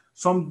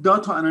 some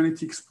data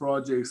analytics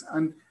projects.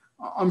 And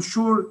I'm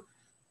sure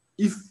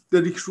if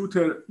the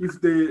recruiter,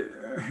 if the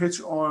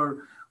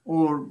HR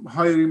or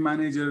hiring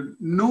manager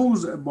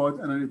knows about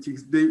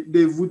analytics,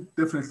 they would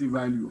definitely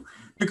value.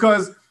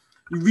 Because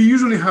we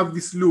usually have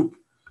this loop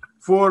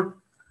for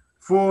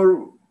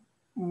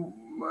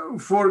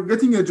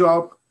getting a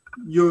job,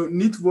 you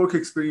need work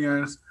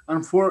experience,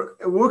 and for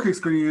a work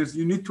experience,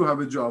 you need to have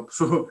a job.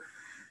 So,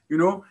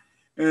 you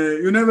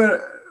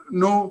never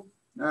know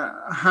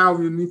how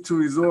you need to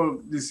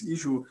resolve this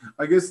issue.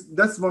 I guess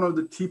that's one of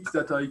the tips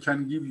that I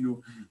can give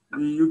you.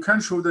 You can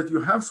show that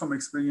you have some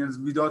experience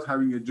without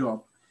having a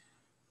job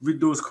with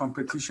those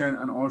competition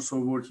and also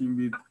working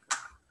with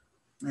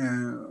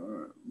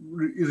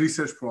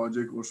research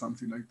project or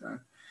something like that.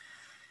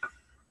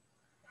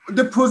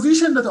 The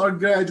position that our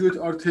graduates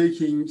are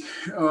taking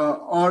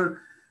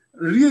are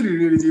really,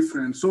 really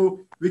different. So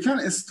we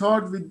can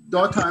start with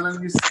data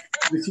analyst,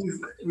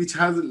 which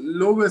has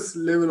lowest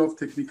level of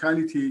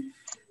technicality,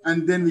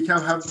 and then we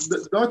can have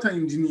the data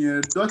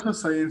engineer, data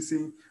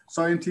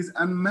scientist,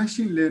 and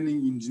machine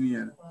learning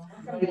engineer.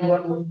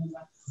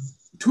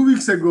 2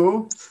 weeks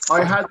ago,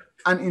 I had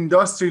an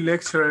industry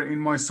lecturer in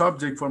my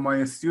subject for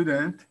my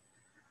student.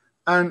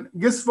 And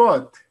guess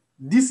what?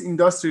 This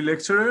industry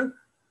lecturer,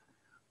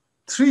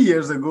 3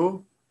 years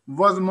ago,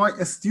 was my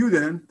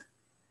student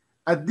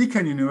at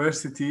Deakin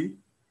University,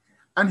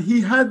 and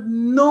he had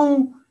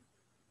no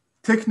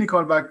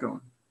technical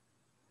background.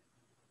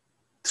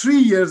 3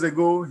 years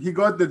ago, he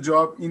got the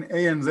job in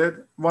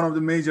ANZ, one of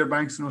the major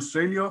banks in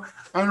Australia.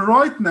 And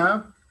right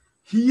now,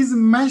 he is a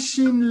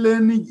machine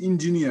learning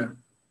engineer.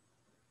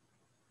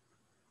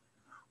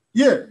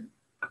 Yeah,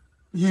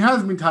 he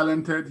has been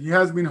talented, he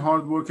has been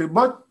hard worker,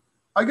 but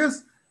I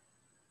guess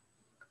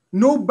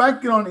no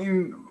background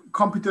in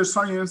computer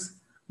science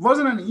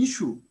wasn't an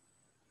issue.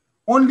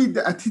 Only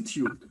the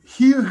attitude.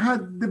 He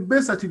had the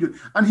best attitude.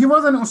 And he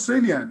was an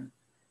Australian.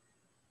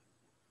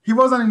 He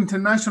was an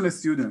international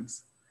student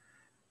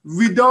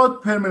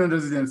without permanent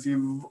residency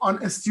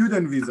on a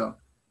student visa.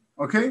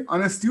 Okay?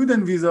 On a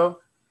student visa,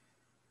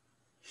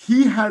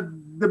 he had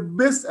the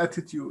best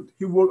attitude.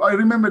 He worked. I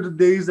remember the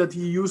days that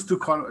he used to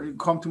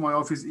come to my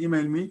office,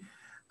 email me.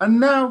 And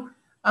now,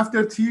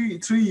 after 3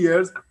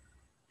 years,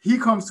 he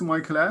comes to my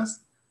class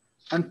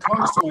and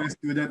talks to my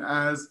student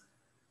as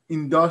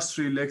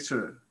industry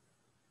lecturer.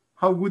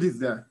 How good is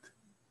that?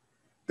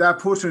 The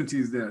opportunity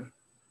is there.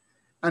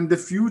 And the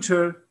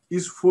future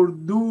is for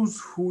those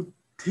who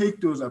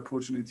take those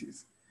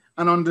opportunities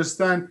and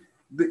understand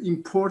the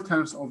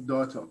importance of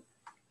data.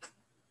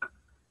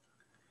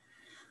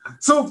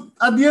 So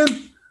at the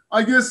end,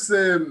 I guess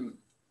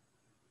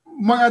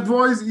my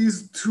advice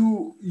is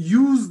to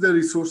use the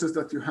resources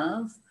that you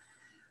have.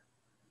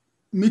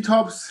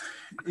 Meetups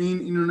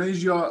in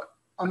Indonesia,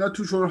 I'm not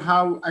too sure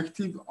how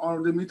active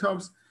are the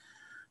meetups.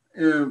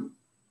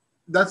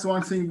 That's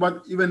one thing,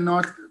 but even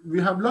not,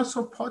 we have lots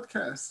of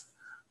podcasts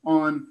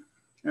on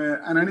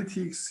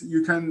analytics.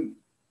 You can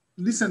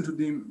listen to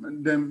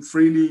them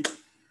freely.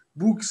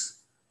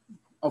 Books,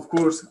 of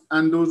course,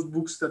 and those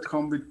books that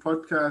come with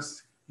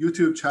podcasts,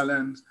 YouTube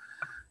channels.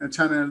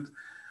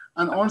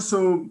 And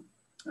also,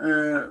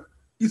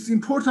 it's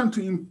important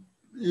to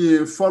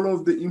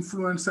follow the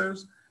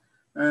influencers.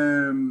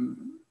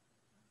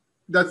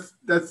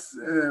 That's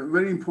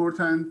very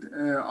important.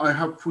 I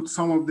have put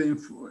some of the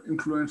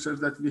influencers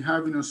that we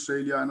have in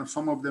Australia, and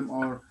some of them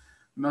are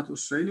not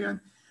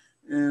Australian.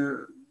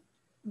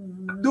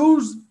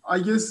 Those, I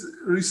guess,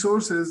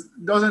 resources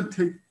doesn't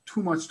take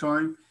too much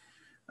time.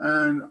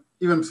 And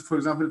even, for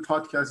example,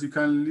 podcasts, you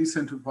can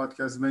listen to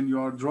podcasts when you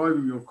are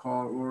driving your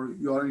car or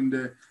you are in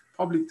the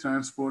public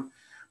transport,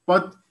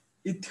 but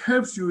it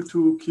helps you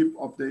to keep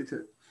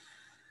updated.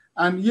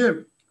 And yeah,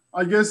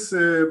 I guess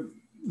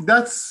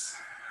that's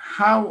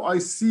how I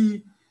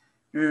see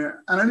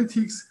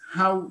analytics,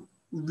 how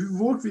we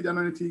work with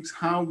analytics,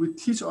 how we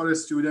teach our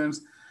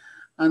students,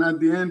 and at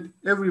the end,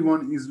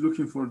 everyone is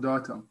looking for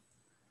data.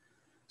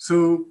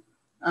 So,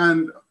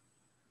 and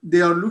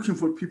they are looking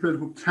for people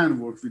who can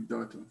work with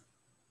data.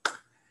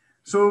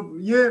 So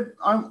yeah,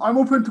 I'm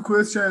open to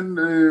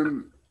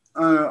question.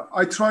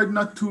 I tried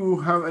not to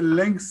have a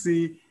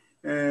lengthy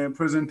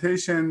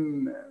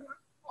presentation.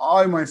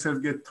 I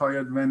myself get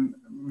tired when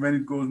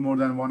it goes more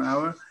than 1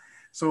 hour.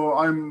 So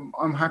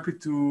I'm happy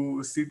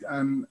to sit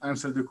and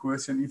answer the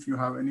question if you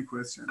have any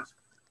questions.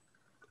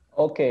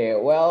 Okay,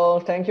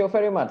 well, thank you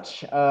very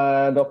much,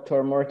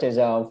 Dr.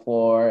 Morteza,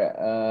 for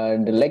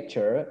the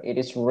lecture. It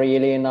is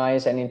really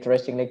nice and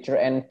interesting lecture,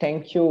 and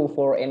thank you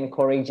for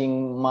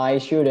encouraging my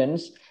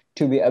students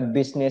to be a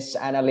business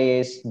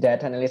analyst,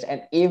 data analyst,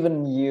 and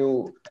even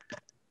you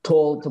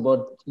told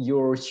about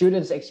your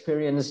students'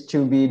 experience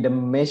to be the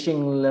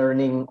machine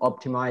learning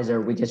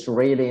optimizer, which is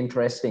really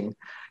interesting.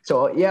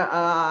 So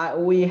yeah,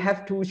 we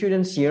have two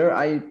students here.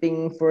 I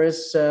think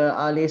first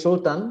Ali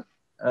Sultan.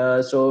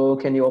 So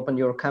can you open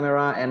your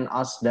camera and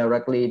ask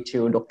directly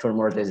to Dr.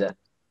 Morteza?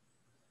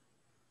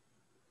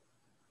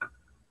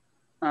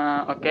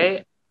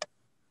 Okay.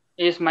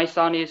 Is my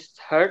sound is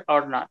heard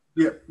or not?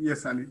 Yeah,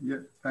 yes, Ali.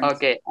 Yeah, thanks.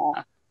 Okay.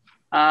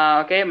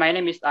 Okay, my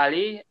name is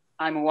Ali.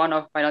 I'm one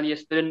of final year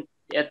student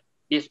at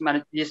this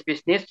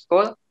business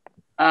school.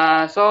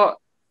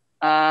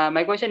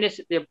 My question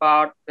is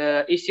about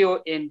the issue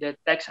in the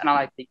text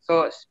analytics.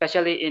 So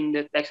especially in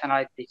the text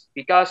analytics,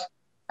 because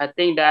I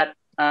think that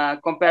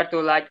compared to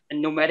like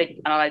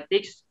numeric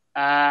analytics,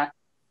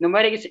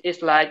 numeric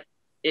is like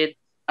it's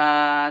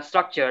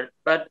structured,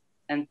 but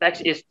and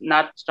text is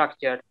not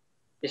structured.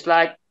 It's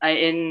like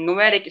in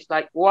numeric, it's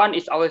like 1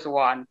 is always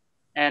 1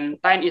 and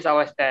 10 is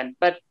always 10.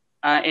 But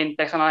in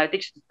text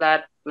analytics,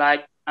 that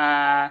like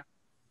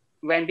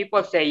when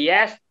people say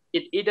yes,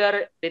 it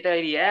either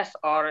literally yes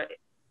or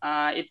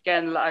it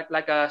can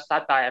like a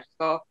satire.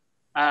 So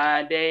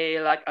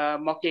they like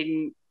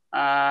mocking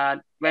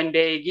when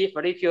they give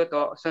a review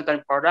to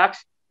certain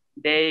products,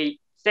 they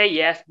say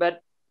yes,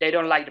 but they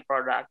don't like the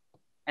product.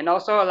 And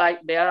also like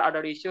there are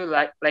other issues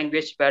like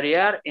language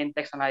barrier in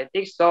text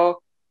analytics.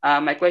 So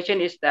my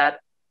question is that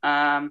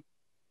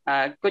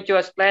could you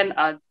explain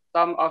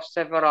some of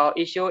several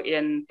issues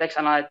in text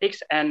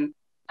analytics and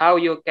how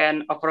you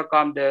can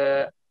overcome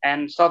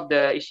and solve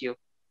the issue?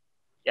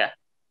 Yeah.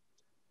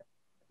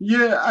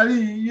 Yeah,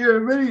 Ali, yeah,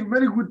 very,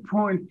 very good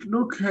point.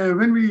 Look,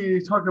 when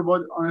we talk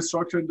about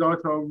unstructured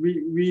data,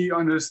 we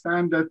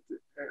understand that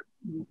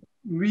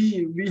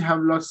we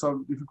have lots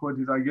of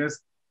difficulties, I guess.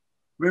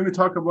 When we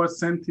talk about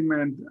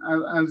sentiment,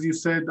 as you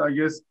said, I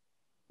guess,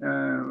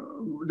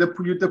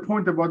 the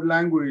point about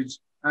language,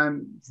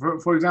 and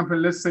for example,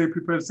 let's say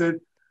people said,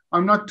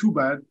 I'm not too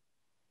bad.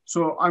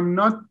 So I'm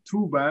not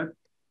too bad.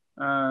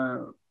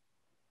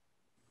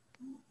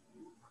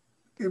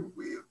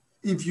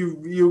 If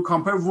you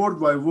compare word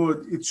by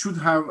word, it should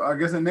have, I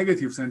guess, a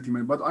negative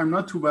sentiment, but I'm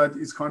not too bad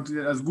is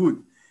considered as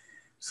good.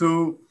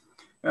 So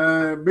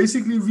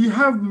basically we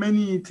have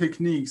many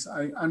techniques.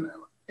 And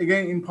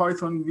again, in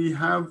Python, we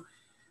have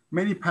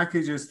many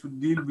packages to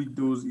deal with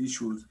those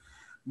issues.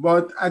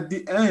 But at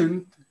the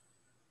end,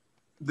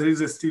 there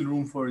is still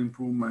room for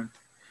improvement.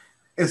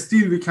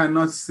 Still, we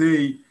cannot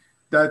say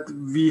that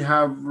we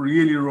have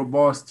really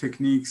robust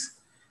techniques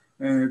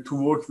to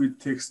work with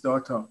text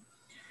data.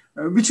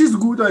 Which is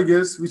good, I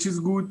guess, which is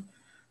good.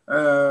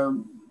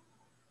 And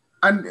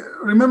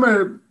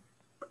remember,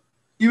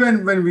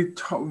 even when we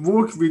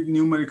work with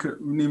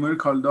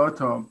numerical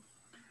data,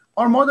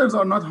 our models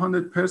are not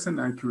 100%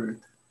 accurate.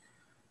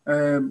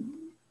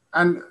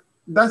 And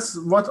that's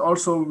what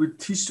also we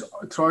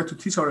try to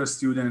teach our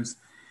students.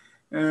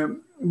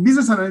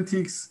 Business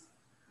analytics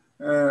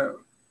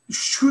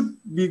should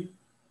be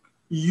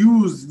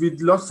used with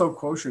lots of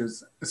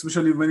cautious,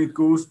 especially when it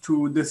goes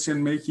to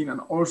decision making and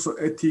also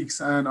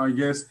ethics and I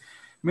guess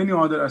many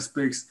other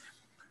aspects.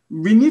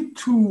 We need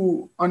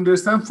to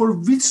understand for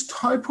which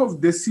type of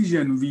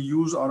decision we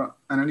use our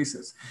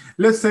analysis.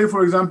 Let's say,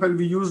 for example,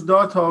 we use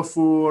data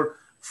for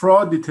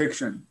fraud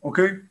detection,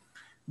 okay?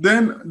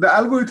 Then the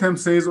algorithm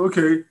says,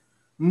 okay,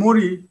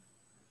 Mori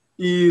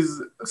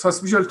is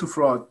suspicious to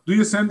fraud. Do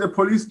you send the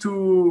police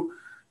to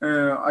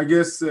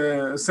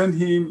send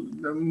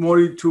him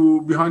Mori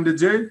to behind the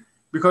jail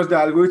because the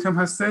algorithm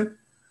has said?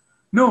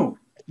 No,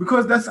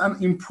 because that's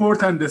an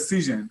important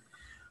decision.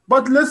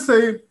 But let's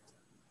say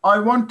I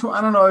want to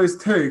analyze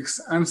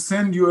text and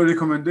send you a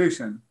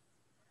recommendation.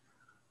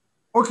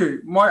 Okay,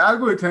 my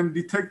algorithm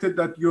detected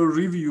that your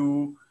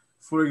review,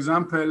 for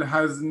example,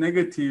 has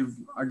negative,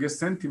 I guess,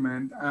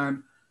 sentiment,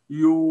 and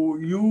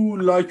you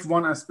like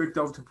one aspect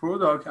of the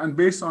product, and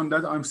based on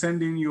that, I'm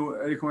sending you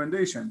a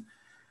recommendation.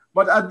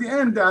 But at the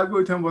end, the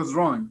algorithm was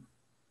wrong.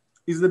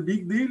 Is it a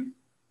big deal?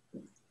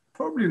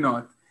 Probably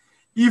not.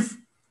 If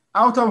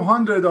out of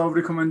 100 of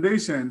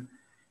recommendation,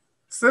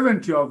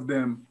 70 of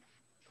them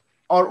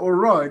are all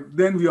right,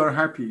 then we are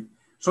happy.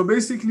 So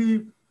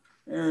basically,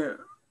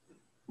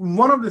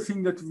 one of the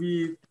things that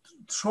we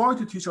try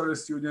to teach our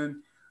students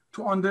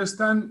to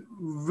understand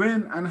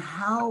when and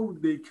how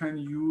they can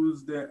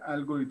use the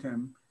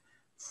algorithm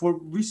for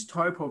which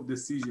type of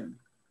decision.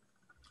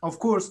 Of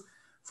course,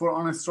 for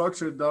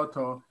unstructured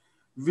data,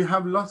 we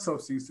have lots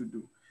of things to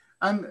do.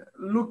 And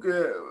look,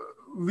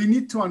 we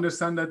need to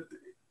understand that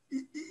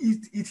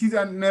it is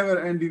a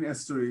never-ending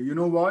story. You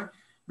know why?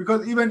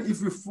 Because even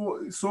if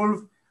we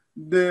solve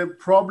the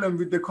problem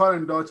with the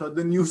current data,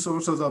 the new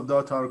sources of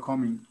data are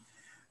coming.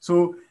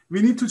 So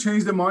we need to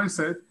change the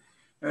mindset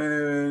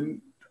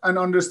and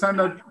understand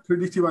that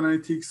predictive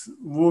analytics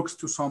works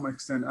to some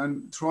extent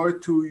and try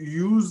to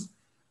use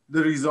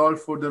the result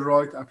for the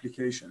right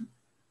application.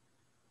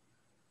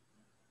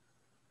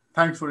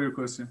 Thanks for your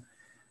question.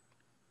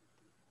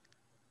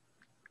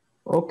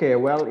 Okay,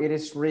 well, it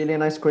is really a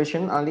nice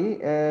question, Ali.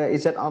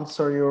 Is that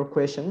answer your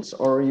questions,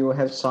 or you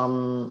have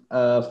some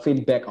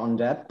feedback on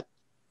that?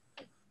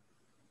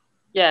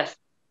 Yes.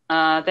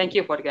 Thank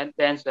you for the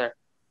answer.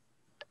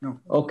 No.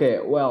 Okay,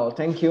 well,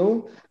 thank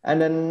you. And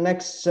then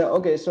next,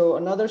 okay, so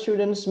another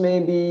students,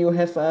 maybe you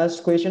have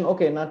asked question.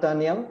 Okay,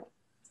 Nathaniel,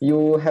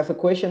 you have a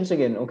questions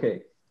again.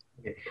 Okay.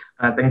 Okay.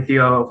 Thank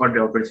you for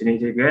the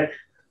opportunity again.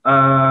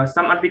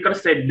 Some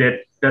articles said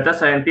that data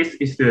scientist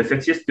is the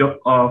sexiest job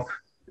of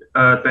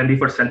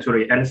 21st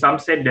century, and some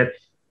said that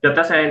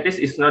data scientist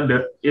is not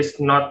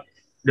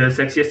the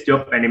sexiest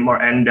job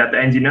anymore, and data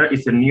engineer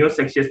is the new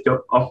sexiest job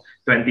of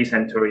 20th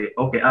century.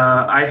 Okay,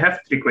 I have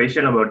 3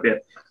 questions about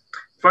that.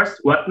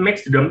 First, what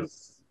makes them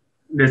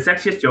the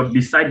sexiest job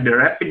beside the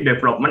rapid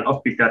development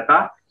of big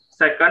data?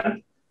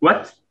 Second,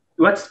 what's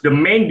the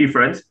main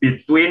difference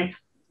between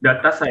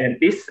data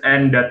scientist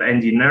and data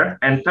engineer?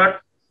 And third,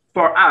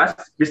 for us,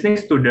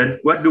 business student,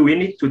 what do we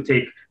need to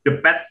take? The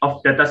path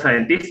of data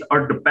scientist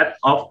or the path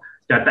of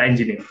data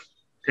engineer?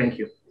 Thank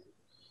you.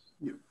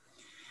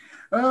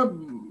 I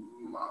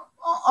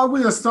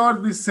will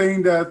start with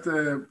saying that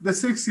the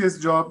sexiest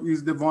job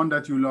is the one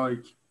that you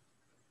like.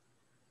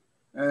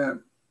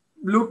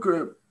 Look,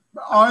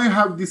 I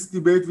have this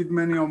debate with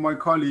many of my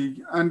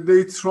colleagues, and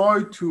they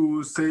try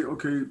to say,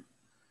 okay,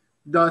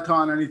 data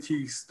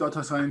analytics,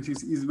 data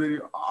scientist is very,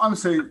 I'm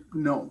saying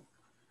no.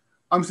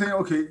 I'm saying,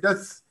 okay,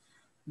 that's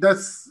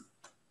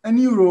a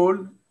new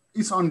role.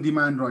 It's on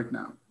demand right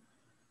now.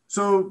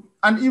 So,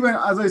 and even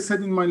as I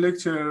said in my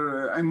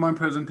lecture, in my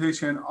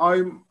presentation,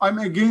 I'm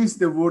against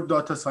the word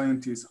data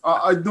scientist.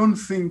 I don't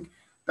think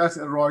that's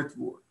a right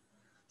word.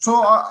 So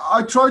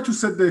I try to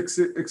set the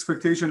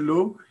expectation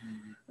low.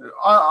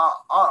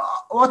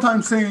 What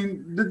I'm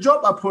saying, the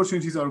job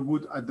opportunities are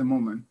good at the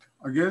moment,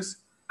 I guess.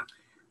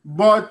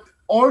 But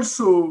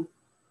also,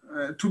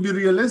 to be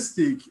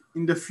realistic,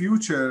 in the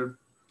future,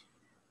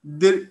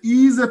 there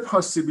is a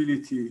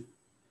possibility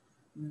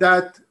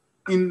that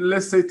in,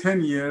 let's say,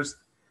 10 years,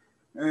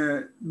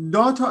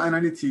 data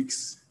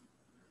analytics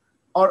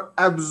are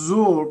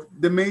absorbed,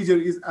 the major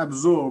is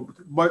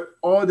absorbed by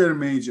other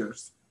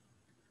majors.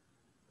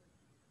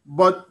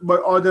 But by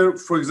other,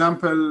 for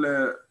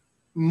example,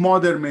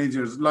 modern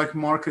majors like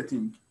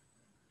marketing,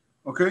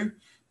 okay?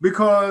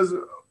 Because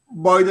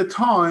by the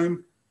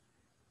time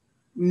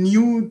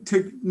new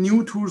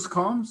tools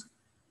comes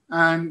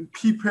and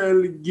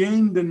people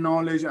gain the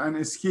knowledge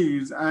and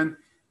skills, and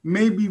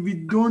maybe we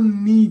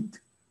don't need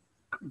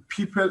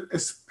people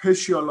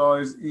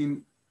specialized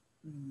in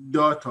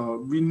data.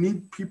 We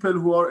need people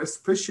who are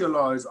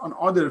specialized on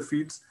other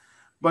fields,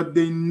 but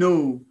they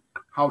know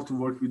how to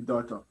work with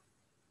data.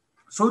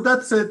 So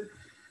that's it.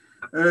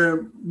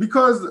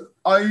 Because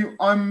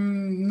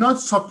I'm not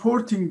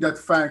supporting that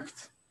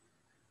fact,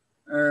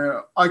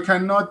 I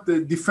cannot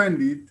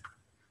defend it,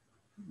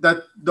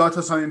 that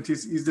data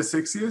scientist is the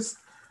sexiest.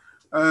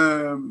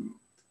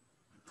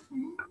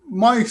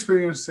 My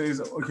experience says,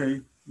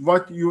 okay,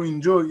 what you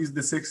enjoy is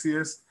the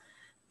sexiest,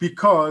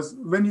 because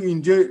when you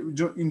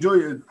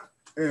enjoy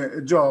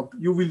a job,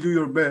 you will do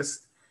your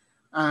best,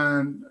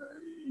 and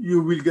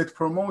you will get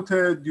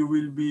promoted, you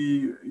will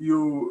be,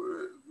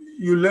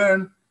 you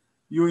learn,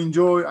 you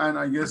enjoy, and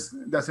I guess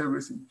that's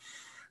everything.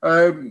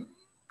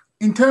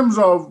 In terms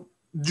of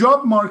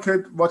job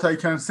market, what I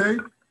can say,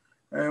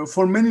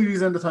 for many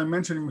reasons that I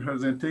mentioned in my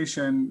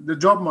presentation, the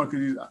job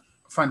market is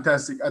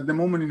fantastic at the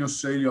moment in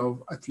Australia,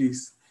 at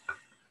least.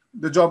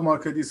 The job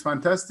market is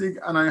fantastic,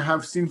 and I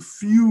have seen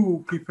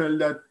few people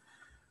that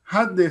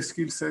had the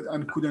skill set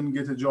and couldn't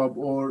get a job,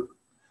 or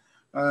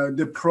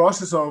the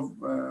process of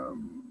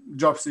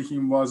job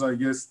seeking was, I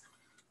guess,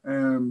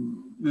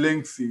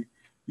 lengthy.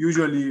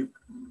 Usually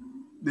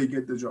they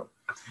get the job.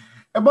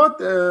 About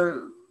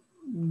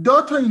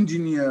data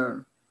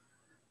engineer,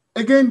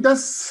 again,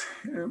 that's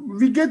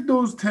we get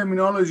those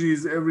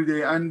terminologies every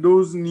day, and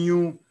those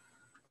new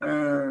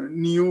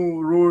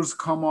roles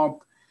come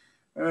up.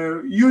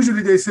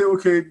 Usually they say,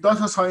 okay,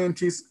 data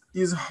scientist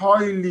is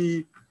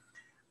highly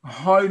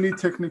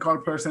technical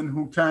person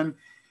who can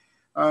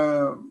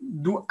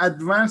do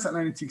advanced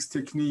analytics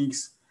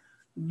techniques,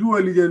 do a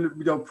little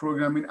bit of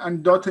programming,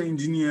 and data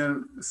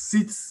engineer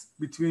sits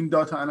between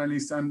data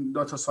analysts and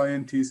data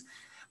scientists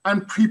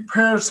and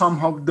prepare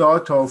somehow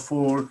data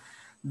for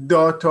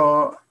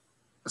data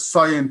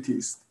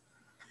scientists.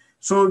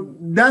 So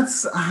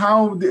that's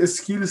how the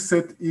skill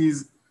set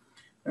is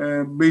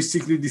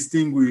basically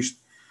distinguished.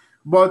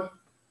 But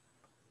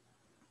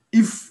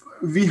if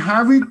we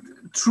have it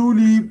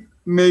truly,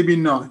 maybe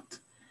not.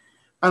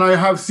 And I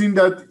have seen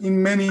that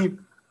in many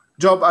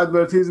job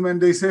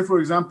advertisements, they say, for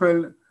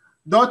example,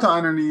 data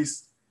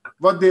analyst,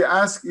 what they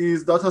ask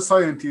is data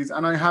scientist.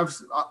 And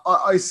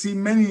I see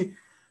many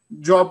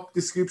job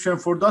description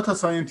for data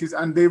scientists,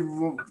 and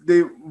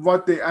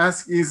what they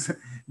ask is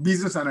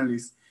business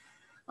analyst.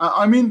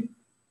 I mean,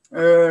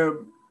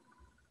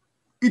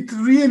 it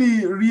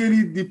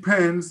really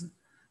depends.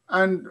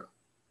 And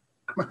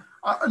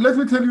let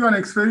me tell you an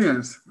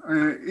experience.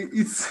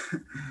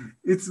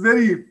 It's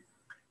very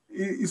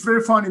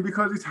funny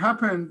because it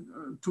happened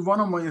to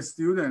one of my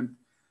students.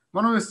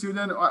 One of the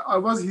students, I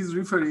was his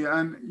referee,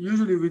 and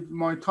usually with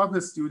my top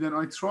student,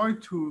 I try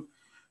to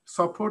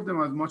support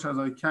them as much as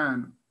I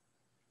can.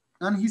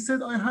 And he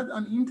said, I had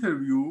an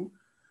interview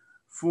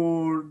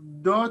for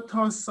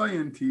data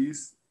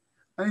scientists,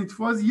 and it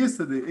was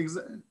yesterday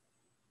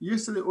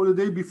or the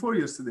day before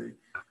yesterday.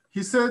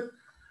 He said,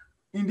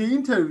 in the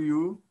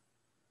interview,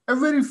 a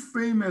very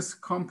famous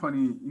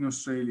company in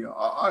Australia,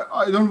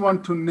 I don't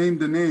want to name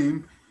the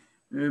name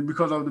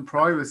because of the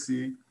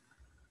privacy,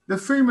 the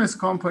famous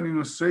company in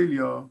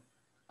Australia,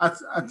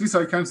 at least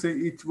I can say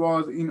it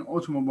was in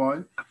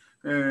automobile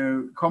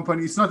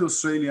company. It's not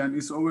Australian,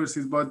 it's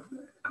overseas, but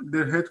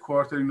their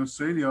headquarters in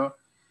Australia.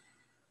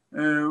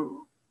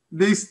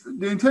 The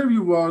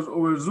interview was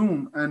over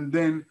Zoom, and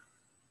then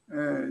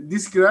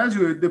this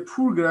graduate, the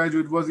poor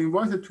graduate, was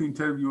invited to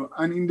interview.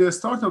 And in the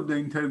start of the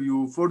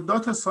interview for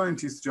data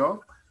scientist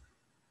job,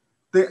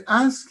 they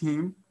asked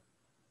him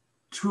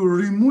to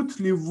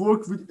remotely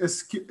work with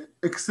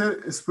Excel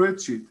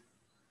spreadsheet.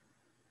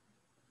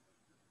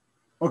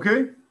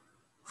 Okay?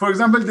 For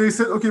example, they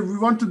said, okay, we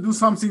want to do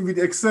something with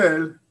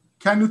Excel.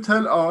 Can you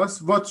tell us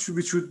what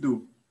we should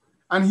do?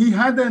 And he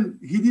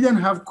didn't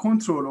have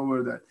control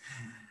over that.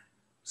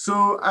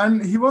 So,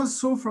 and he was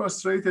so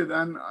frustrated.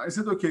 And I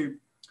said, okay,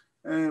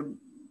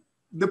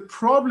 the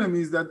problem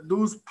is that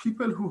those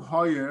people who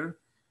hire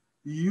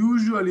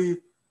usually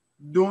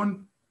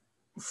don't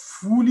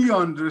fully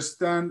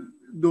understand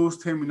those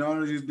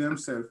terminologies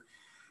themselves.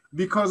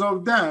 Because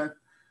of that,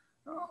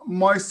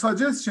 my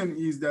suggestion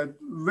is that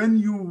when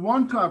you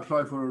want to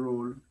apply for a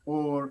role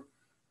or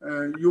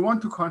you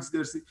want to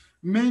consider,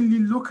 mainly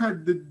look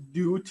at the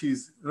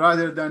duties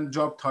rather than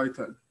job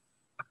title.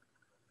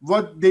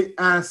 What they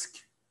ask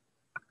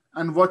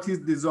and what is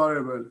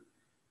desirable.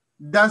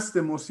 That's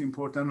the most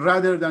important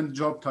rather than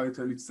job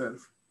title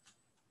itself.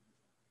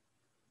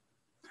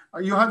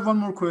 You had one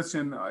more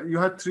question. You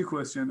had three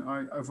questions.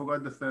 I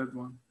forgot the third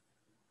one.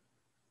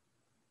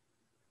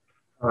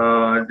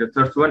 The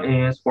third one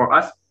is, for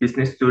us,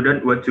 business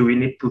student, what do we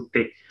need to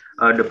take?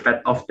 The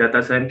path of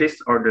data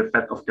scientist or the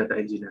path of data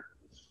engineer?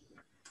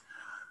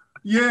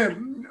 Yeah,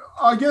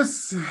 I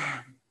guess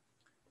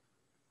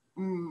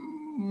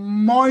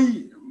my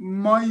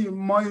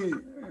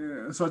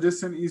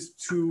suggestion is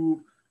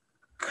to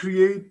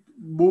create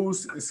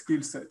both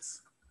skill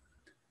sets,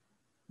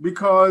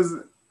 because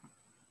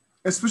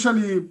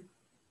especially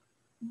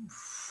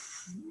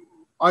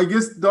I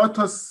guess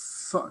data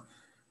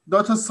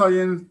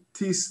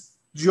scientist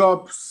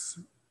jobs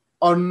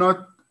are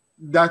not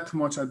that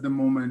much at the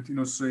moment in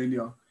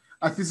Australia.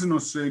 At least in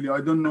Australia,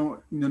 I don't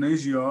know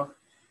Indonesia.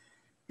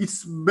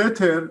 It's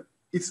better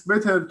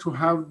to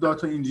have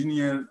data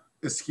engineer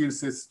skill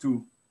sets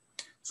too.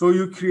 So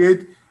you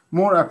create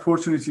more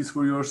opportunities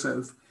for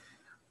yourself.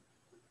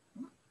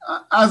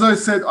 As I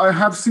said, I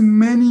have seen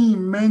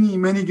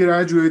many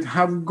graduates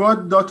have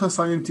got data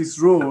scientist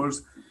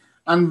roles,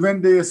 and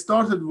when they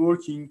started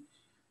working,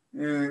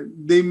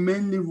 they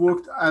mainly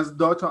worked as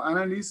data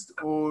analyst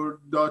or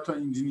data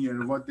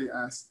engineer, what they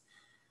asked.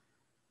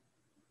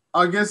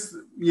 I guess,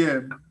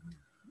 yeah,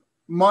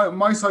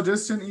 my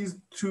suggestion is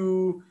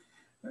to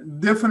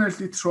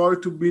definitely try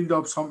to build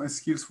up some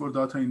skills for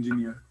data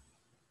engineer.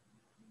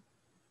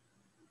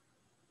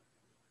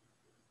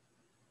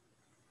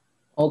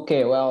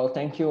 Okay, well,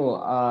 thank you,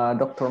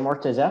 Dr.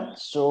 Morteza.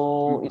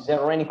 So is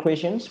there any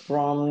questions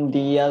from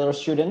the other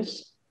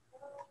students?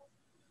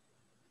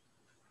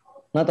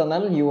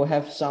 Nathaniel, you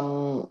have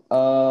some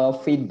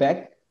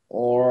feedback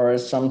or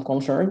some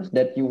concerns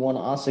that you want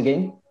to ask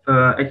again?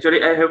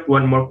 Actually, I have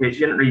one more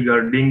question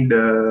regarding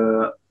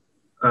the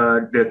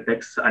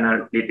text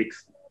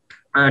analytics.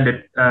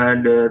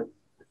 The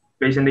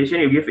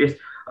presentation you give is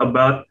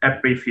about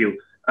app review,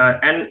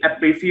 and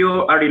app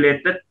review are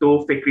related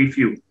to fake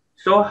review.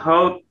 So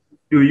how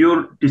do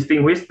you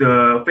distinguish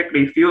the fake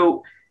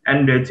review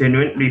and the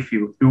genuine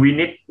review? Do we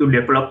need to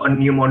develop a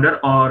new model,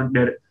 or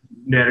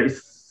there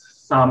is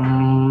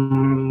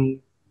some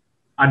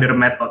other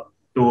method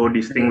to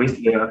distinguish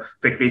the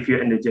fake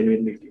review and the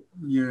genuine review?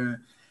 Yeah,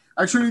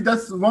 Actually,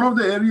 that's one of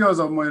the areas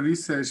of my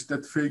research,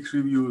 that fake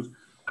reviews.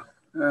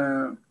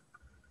 Uh,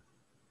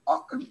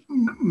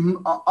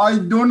 I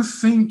don't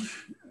think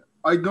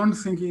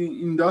in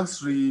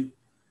industry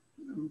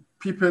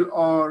people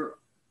are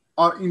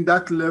in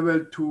that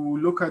level to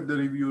look at the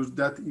reviews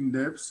that in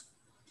depth,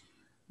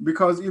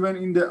 because even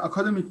in the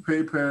academic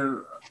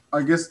paper,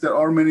 I guess there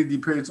are many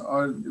debates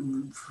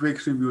on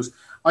fake reviews.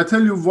 I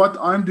tell you what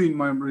I'm doing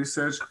my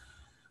research.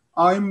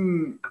 I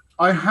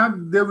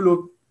have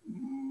developed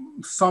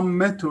some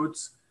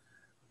methods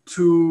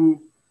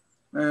to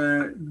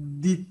uh,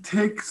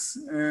 detect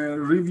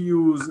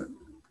reviews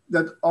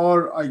that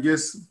are, I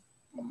guess,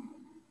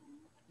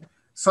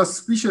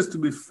 suspicious to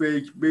be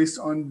fake based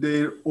on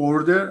their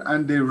order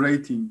and their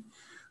rating.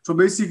 So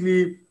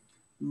basically,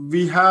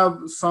 we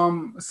have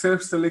some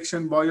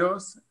self-selection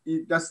bias.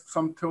 That's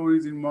some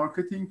theories in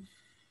marketing.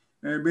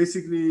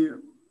 Basically,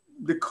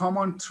 the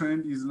common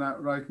trend is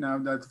right now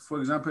that, for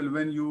example,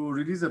 when you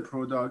release a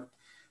product,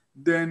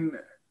 then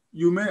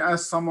you may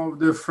ask some of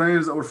the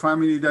friends or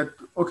family that,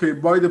 okay,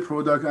 buy the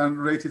product and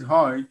rate it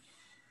high.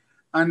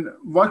 And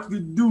what we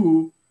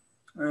do,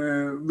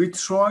 we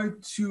try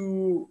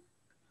to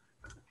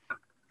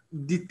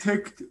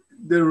detect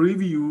the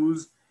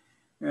reviews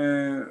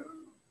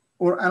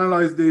or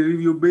analyze the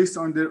review based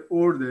on their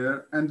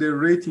order and their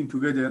rating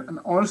together, and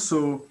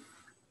also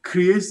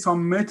create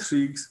some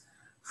metrics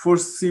for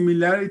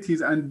similarities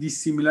and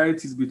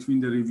dissimilarities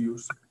between the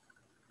reviews.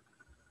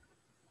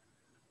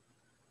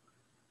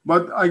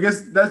 But I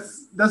guess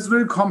that's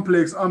very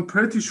complex. I'm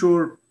pretty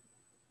sure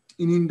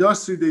in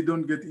industry they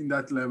don't get in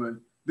that level.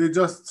 They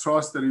just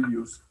trust the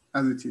reviews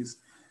as it is.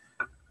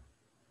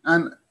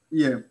 And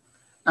yeah,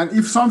 and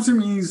if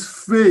something is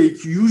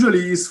fake,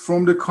 usually it's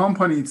from the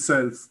company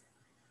itself.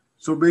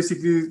 So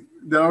basically,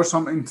 there are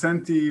some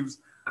incentives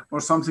or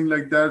something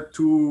like that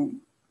to,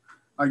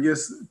 I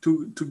guess,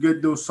 to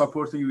get those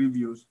supporting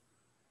reviews.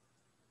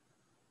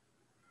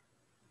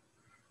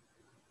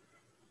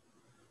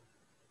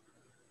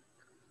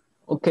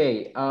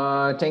 Okay,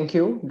 thank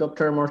you,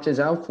 Dr.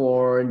 Morteza,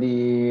 for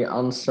the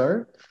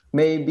answer.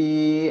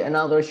 Maybe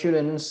another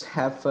students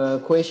have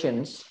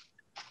questions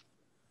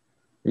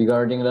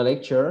regarding the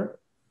lecture.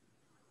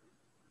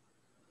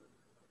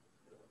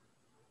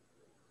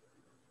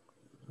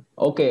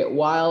 Okay,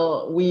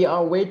 while we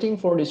are waiting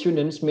for the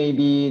students,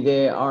 maybe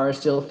they are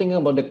still thinking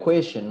about the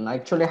question. I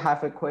actually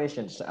have a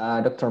question,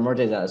 Dr.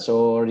 Morteza.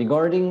 So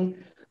regarding,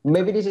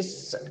 maybe this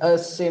is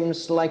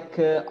seems like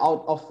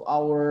out of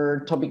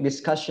our topic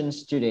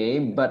discussions today,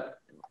 but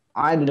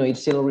I don't know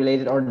it's still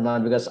related or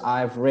not, because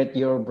I've read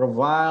your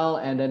profile,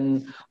 and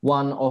then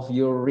one of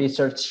your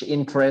research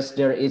interests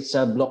there is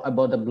a blog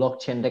about the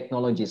blockchain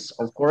technologies.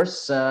 Of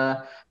course,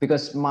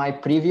 because my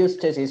previous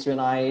thesis when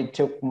I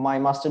took my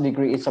master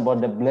degree is about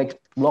the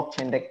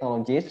blockchain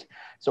technologies.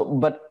 So,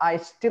 but I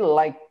still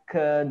like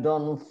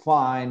don't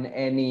find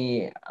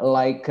any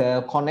like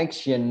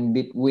connection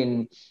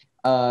between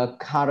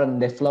current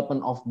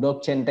development of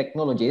blockchain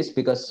technologies,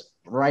 because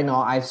right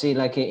now I see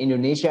like in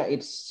Indonesia,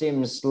 it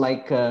seems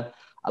like a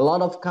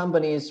lot of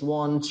companies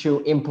want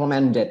to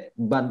implement it,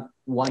 but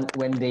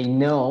when they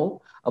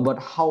know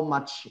about how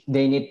much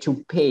they need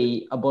to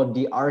pay about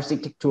the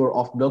architecture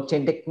of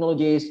blockchain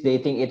technologies, they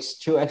think it's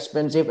too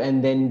expensive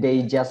and then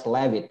they just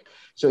leave it.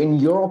 So in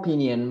your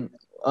opinion,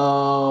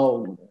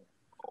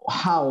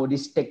 how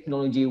this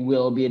technology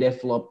will be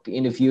developed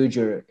in the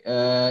future?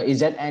 Is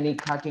that any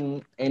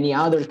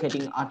other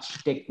cutting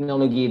edge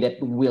technology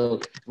that will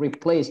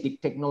replace the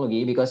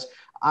technology? Because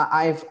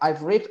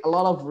I've read a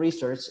lot of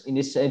research in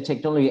this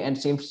technology, and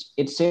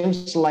it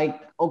seems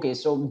like, okay,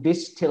 so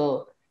this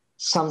still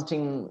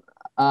something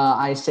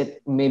I said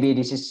maybe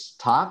this is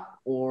stuck,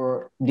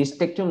 or this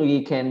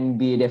technology can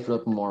be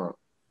developed more.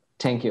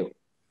 Thank you.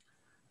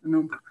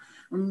 No.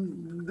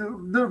 The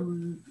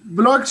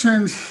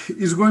blockchain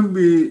is going to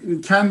be,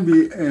 can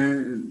be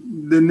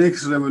the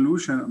next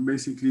revolution.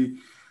 Basically,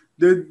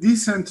 the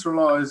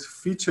decentralized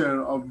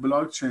feature of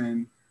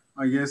blockchain,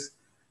 I guess,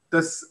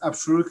 that's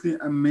absolutely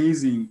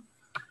amazing.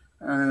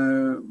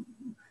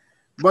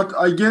 But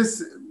I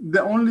guess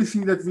the only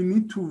thing that we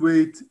need to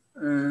wait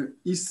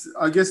is,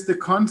 I guess the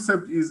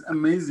concept is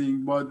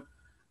amazing, but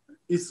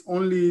it's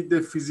only the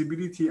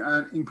feasibility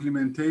and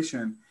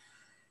implementation.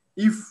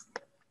 If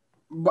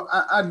But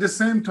at the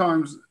same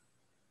time,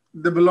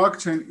 the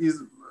blockchain is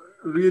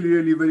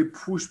really very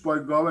pushed by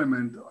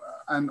government,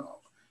 and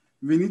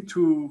we need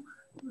to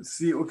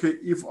see, okay,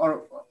 if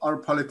our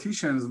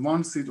politicians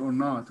want it or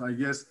not. I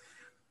guess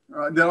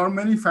there are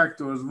many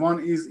factors. One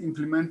is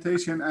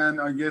implementation,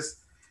 and I guess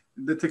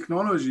the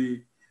technology.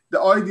 The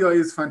idea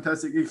is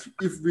fantastic.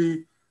 If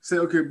we say,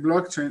 okay,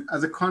 blockchain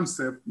as a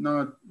concept,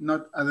 not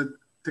as a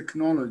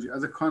technology,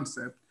 as a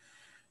concept,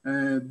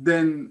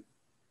 then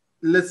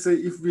let's say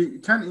if we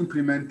can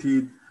implement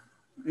it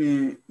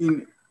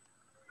in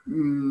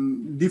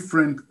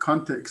different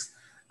contexts,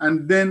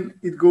 and then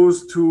it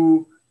goes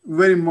to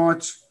very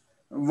much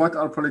what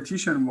our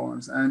politician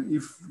wants. And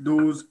if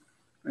those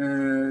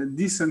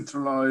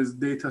decentralized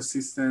data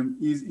system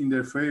is in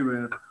their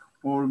favor,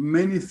 or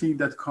many things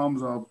that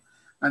comes up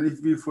And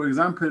if we, for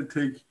example,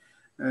 take,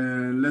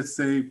 let's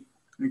say,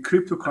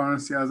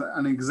 cryptocurrency as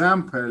an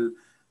example,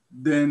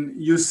 then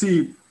you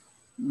see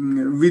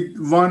with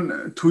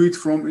one tweet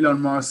from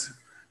Elon Musk,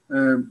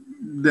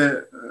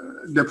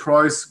 the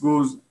price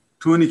goes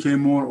 20K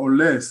more or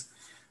less.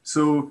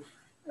 So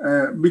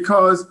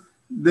because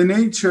the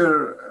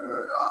nature,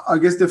 I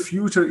guess the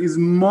future is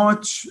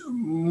much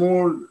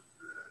more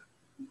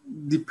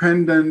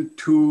dependent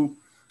to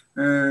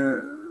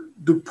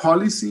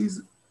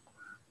policies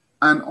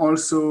and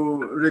also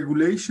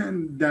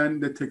regulation than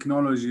the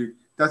technology.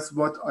 That's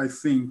what I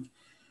think.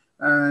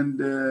 And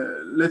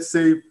let's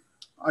say,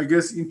 I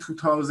guess in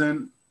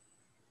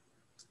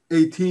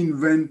 2018,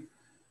 when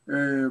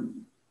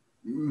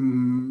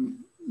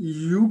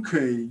UK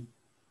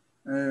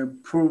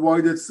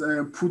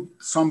put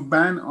some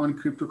ban on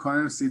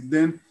cryptocurrency,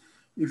 then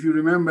if you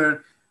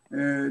remember,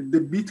 the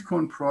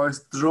Bitcoin price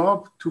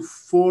dropped to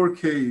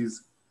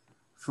 4Ks.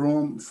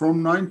 From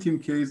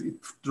 19Ks, it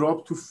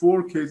dropped to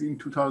 4Ks in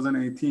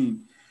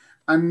 2018.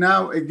 And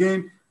now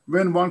again,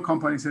 when one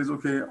company says,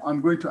 okay,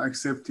 I'm going to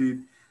accept it,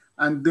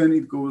 and then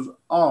it goes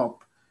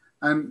up.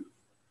 And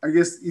I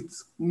guess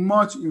it's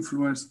much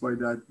influenced by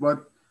that.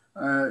 But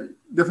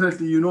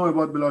definitely, you know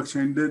about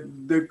blockchain,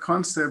 the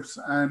concepts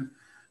and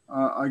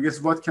I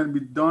guess what can be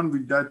done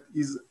with that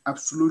is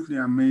absolutely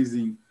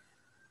amazing.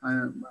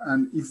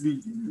 And if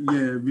we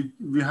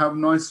have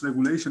nice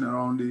regulation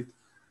around it,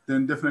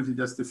 then definitely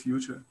that's the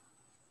future.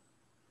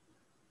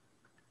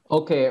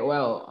 Okay,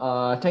 well,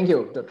 thank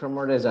you, Dr.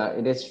 Morteza.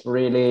 It is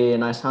really a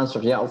nice answer.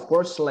 Yeah, of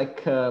course,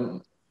 like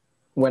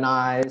when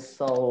I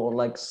saw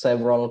like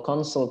several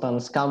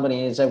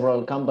companies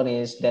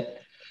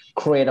that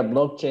create a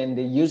blockchain,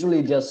 they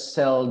usually just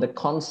sell the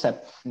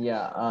concept.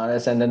 Yeah,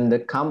 and then the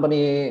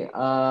company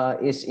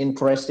is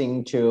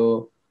interesting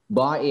to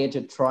buy it,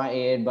 to try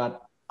it,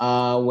 but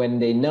when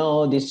they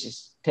know this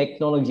is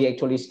technology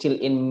actually still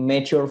in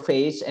mature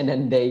phase, and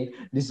then they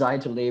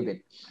decide to leave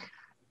it.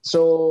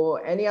 So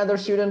any other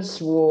students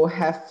who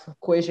have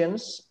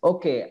questions?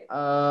 Okay,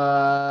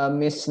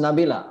 Miss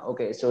Nabila.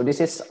 Okay, so this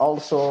is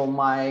also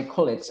my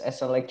college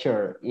as a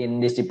lecturer in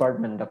this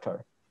department,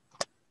 doctor.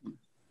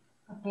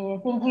 Okay,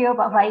 thank you,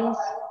 Pak Faiz,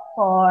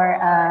 for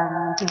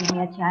giving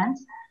me a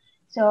chance.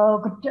 So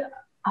good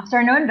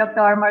afternoon,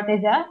 Dr.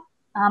 Morteza.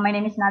 My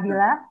name is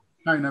Nabila.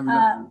 Hi,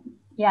 Nabila.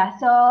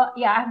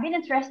 I've been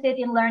interested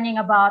in learning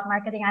about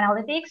marketing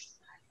analytics,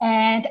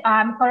 and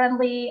I'm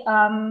currently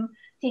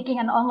taking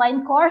an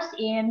online course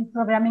in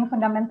programming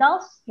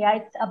fundamentals. Yeah,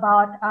 it's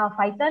about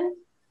Python.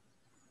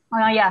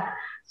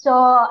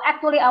 So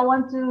actually, I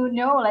want to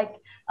know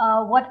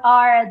what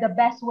are the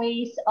best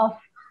ways of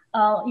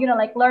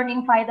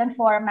learning Python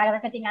for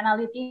marketing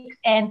analytics,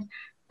 and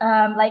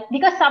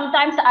because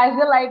sometimes I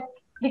feel like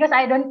because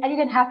I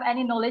didn't have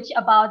any knowledge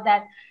about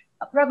that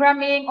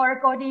programming or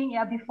coding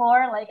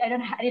before, like I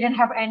didn't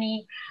have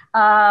any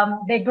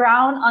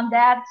background on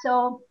that.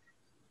 So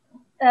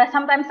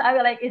sometimes I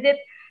feel like, is it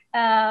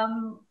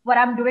what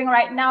I'm doing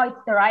right now, it's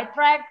the right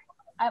track?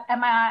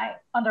 Am I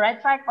on the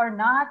right track or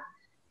not?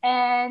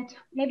 And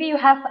maybe you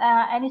have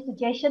any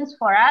suggestions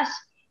for us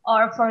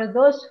or for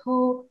those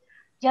who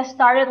just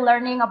started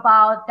learning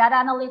about data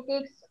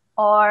analytics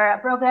or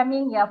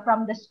programming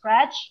from the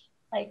scratch,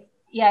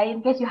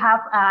 in case you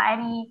have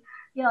any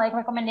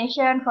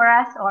recommendation for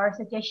us or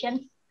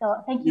suggestions. So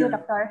thank you,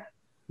 Doctor.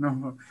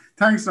 No,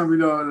 thanks,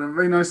 Nabila.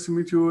 Very nice to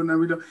meet you,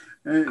 Nabila.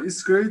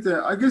 It's great.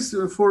 I guess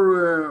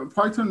for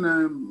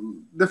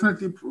Python,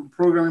 definitely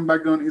programming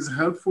background is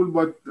helpful,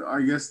 but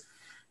I guess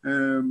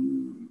there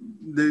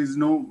is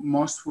no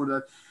must for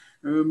that.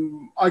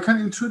 I can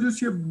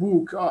introduce you a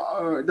book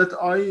that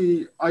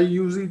I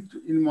use it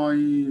in my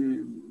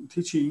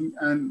teaching,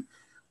 and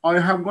I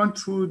have gone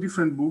through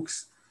different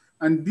books,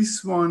 and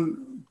this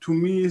one to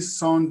me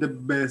sound the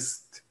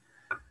best.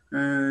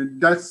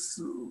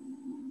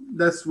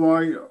 That's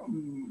why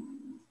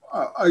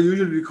I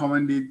usually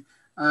recommend it,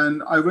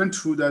 and I went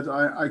through that.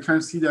 I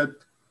can see that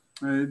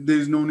there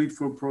is no need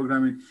for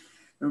programming.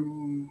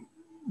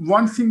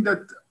 One thing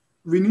that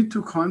we need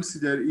to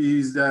consider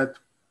is that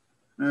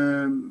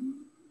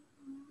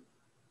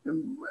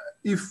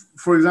if,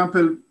 for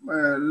example,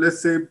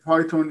 let's say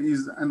Python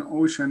is an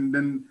ocean,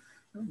 then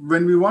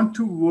when we want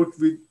to work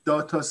with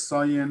data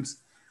science,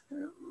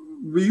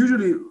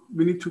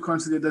 we need to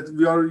consider that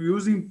we are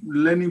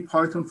learning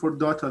Python for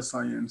data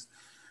science.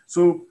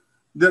 So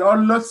there are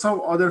lots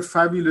of other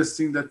fabulous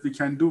things that we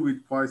can do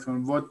with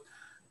Python,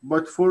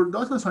 but for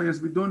data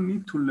science, we don't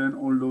need to learn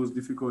all those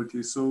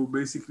difficulties. So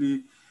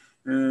basically,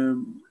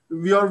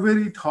 we are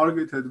very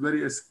targeted,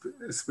 very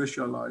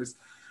specialized.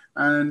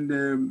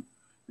 And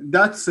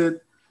that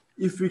said,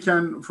 if we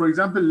can, for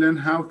example, learn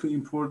how to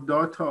import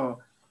data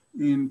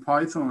in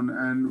Python,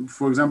 and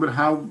for example,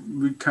 how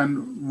we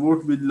can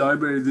work with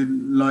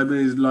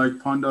libraries like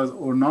Pandas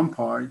or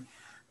NumPy,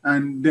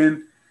 and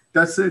then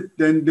that's it.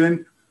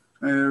 Then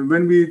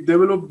when we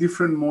develop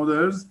different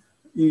models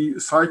in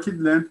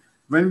scikit-learn,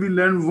 when we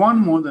learn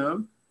one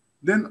model,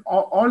 then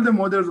all the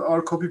models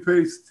are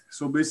copy-paste.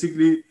 So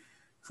basically,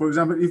 for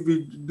example, if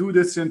we do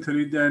the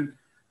century, then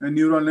a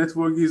neural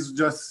network is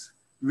just,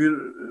 we'll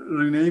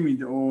rename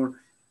it, or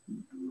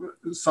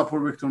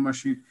support vector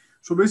machine.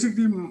 So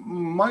basically,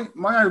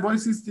 my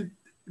advice is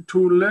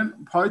to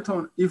learn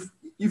Python if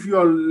you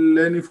are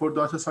learning for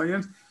data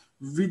science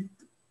with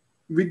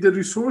the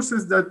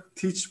resources that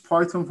teach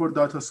Python for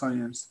data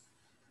science,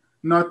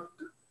 not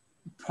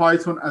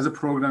Python as a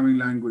programming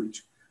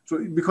language. So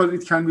because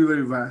it can be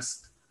very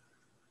vast.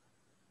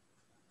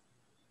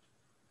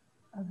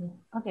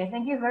 Okay.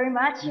 Thank you very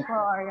much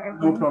for your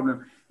No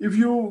problem. If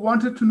you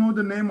wanted to know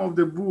the name of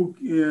the book,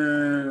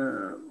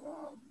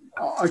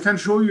 I can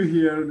show you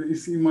here.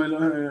 It's in my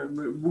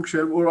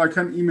bookshelf, or I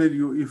can email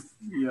you if.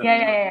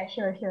 Yeah.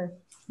 Sure.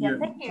 Yeah.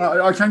 Thank you.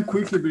 I can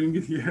quickly bring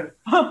it here.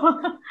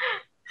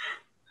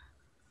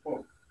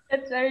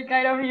 That's very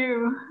kind of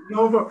you.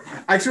 No, but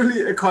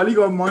actually, a colleague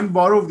of mine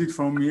borrowed it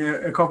from me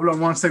a couple of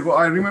months ago.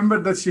 I remember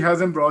that she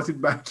hasn't brought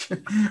it back.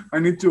 I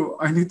need to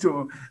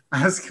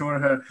ask for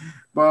her.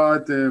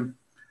 But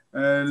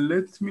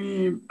let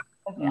me.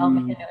 Okay, I'll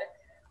make a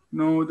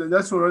note. No,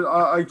 that's all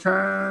right. I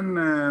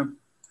can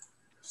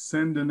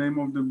send the name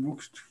of the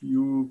books to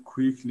you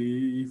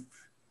quickly if.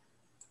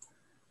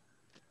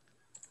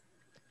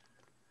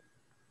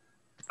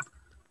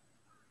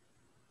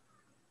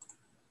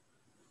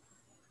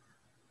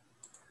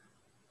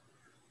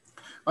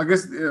 I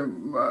guess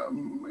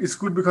it's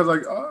good because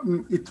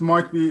it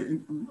might be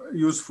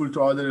useful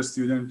to other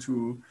students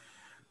too.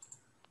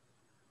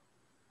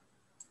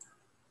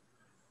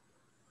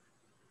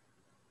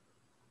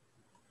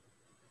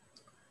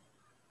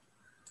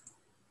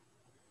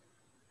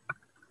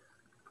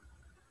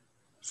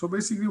 So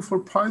basically, for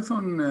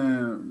Python,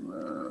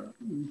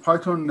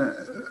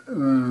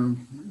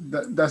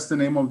 that's the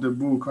name of the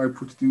book. I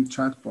put it in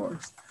chat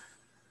box.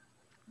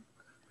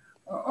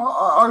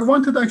 I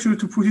wanted actually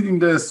to put it in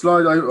the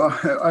slide.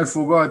 I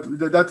forgot.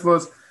 That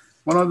was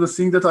one of the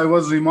things that I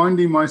was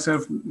reminding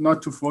myself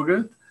not to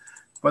forget,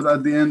 but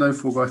at the end I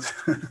forgot.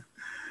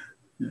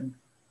 Yeah.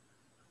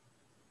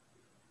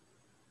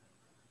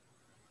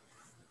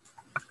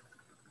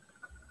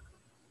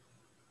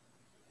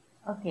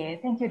 Okay,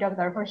 thank you,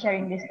 Doctor, for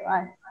sharing this to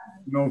us.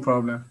 No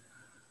problem.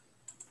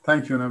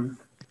 Thank you, Nabil.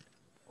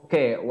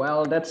 Okay,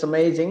 well, that's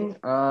amazing.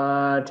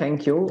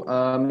 Thank you,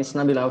 Ms.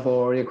 Nabila,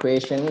 for your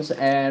questions.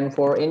 And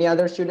for any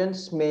other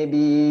students, maybe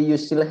you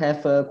still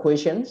have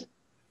questions?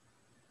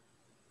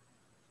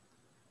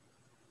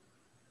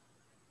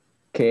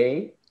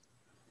 Okay.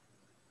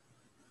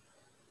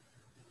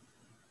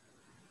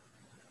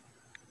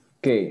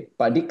 Okay,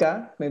 Pak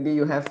Dika, maybe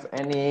you have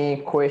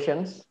any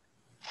questions?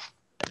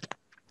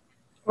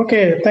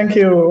 Okay, thank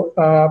you,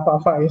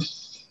 Pak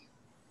Faiz,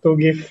 to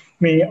give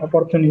me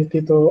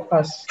opportunity to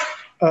ask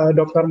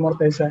Dr.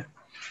 Morteza.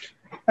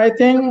 I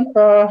think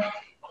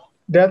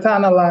data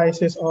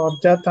analysis or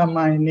data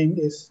mining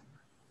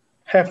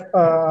have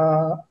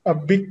a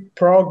big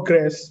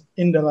progress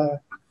in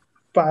the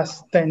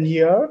past 10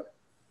 years.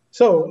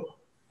 So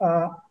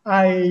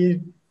I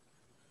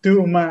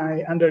do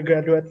my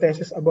undergraduate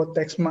thesis about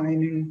text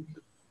mining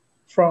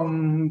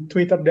from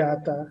Twitter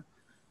data,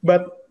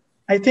 but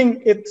I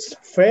think it's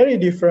very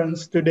different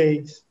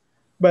today.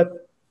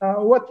 But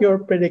what your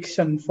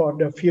prediction for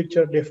the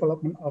future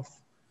development of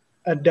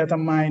data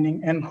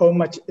mining and how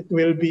much it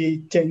will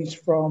be changed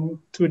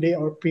from today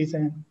or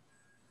present?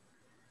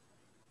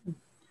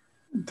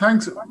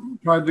 Thanks,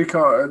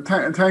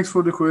 Pradrika. Thanks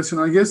for the question.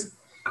 I guess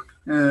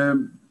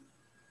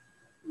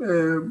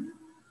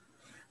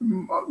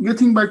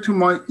getting back to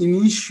my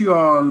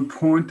initial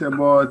point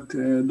about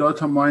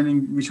data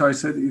mining, which I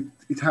said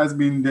it has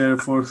been there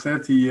for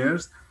 30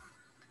 years.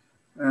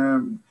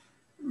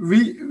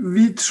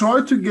 We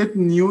try to get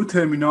new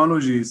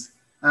terminologies,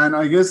 and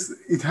I guess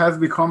it has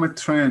become a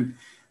trend.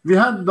 We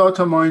had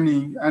data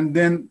mining, and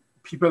then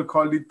people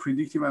called it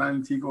predictive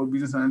analytics or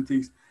business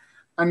analytics,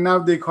 and now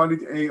they call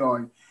it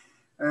AI.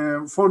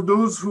 For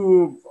those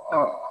who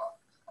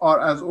are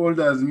as old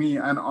as me,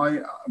 and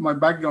my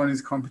background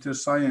is computer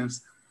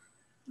science,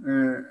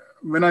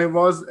 when I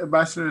was a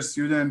bachelor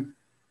student,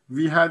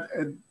 we had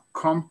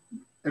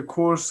a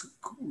course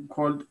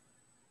called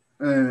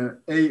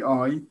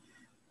AI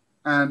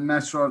and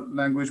natural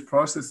language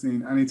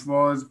processing, and it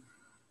was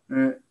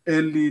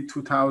early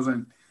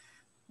 2000.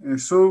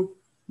 So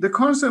the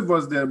concept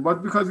was there,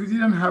 but because we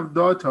didn't have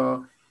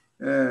data,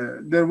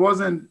 there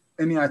wasn't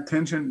any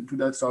attention to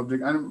that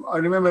subject. And I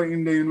remember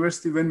in the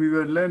university when we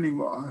were learning,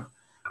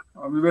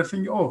 we were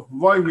thinking, oh,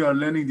 why we are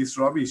learning this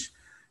rubbish?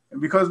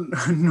 Because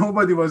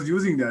nobody was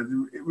using that.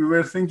 We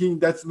were thinking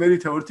that's very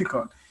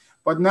theoretical,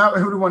 but now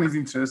everyone is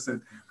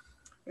interested.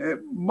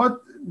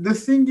 But the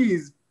thing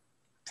is,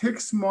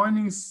 text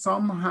mining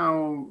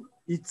somehow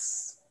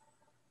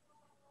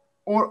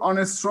or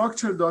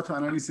unstructured data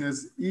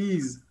analysis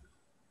is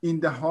in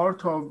the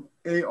heart of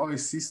AI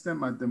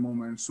system at the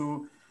moment.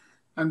 So,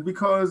 and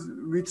because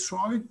we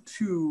try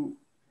to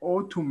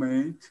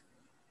automate,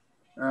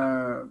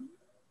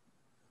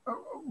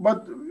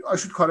 but I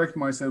should correct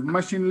myself,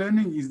 machine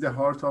learning is the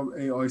heart of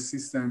AI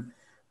system,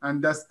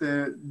 and that's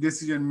the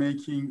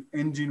decision-making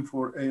engine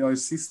for AI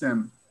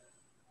system.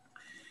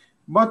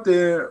 But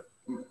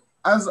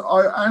as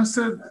I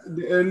answered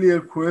the earlier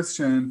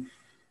question,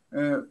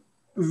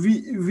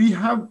 we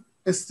have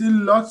still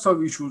lots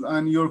of issues,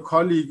 and your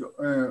colleague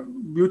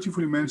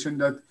beautifully mentioned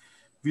that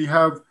we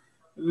have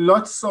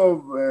lots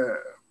of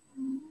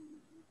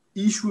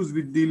issues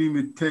with dealing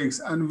with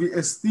text, and we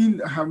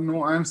still have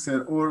no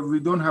answer, or we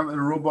don't have a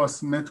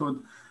robust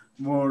method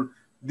for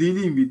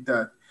dealing with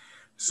that.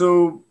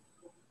 So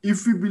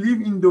if we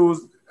believe in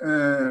those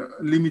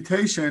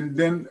limitations,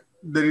 then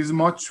there is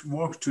much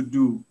work to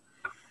do.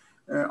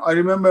 I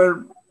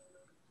remember,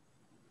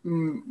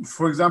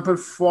 for example,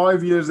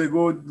 5 years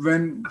ago,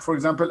 when, for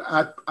example,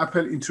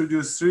 Apple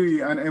introduced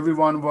Siri, and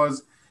everyone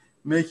was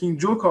making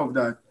joke of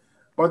that.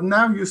 But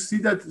now you see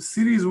that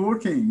Siri is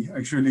working,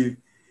 actually.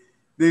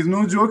 There's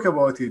no joke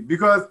about it,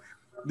 because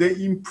they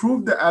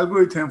improved the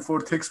algorithm for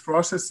text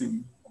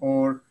processing,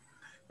 or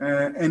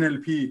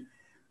NLP.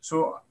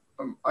 So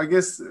I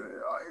guess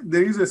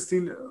there is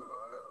still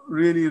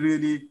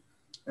really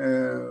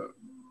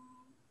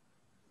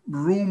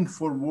room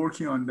for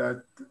working on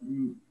that.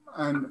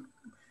 And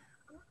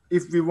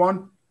if we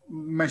want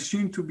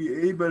machine to be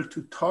able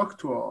to talk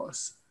to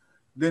us,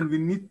 then we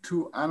need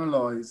to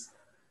analyze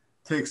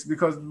text,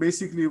 because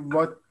basically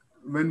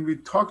when we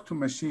talk to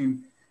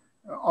machine,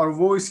 our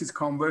voice is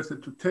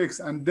converted to text,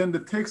 and then the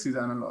text is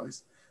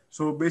analyzed.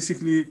 So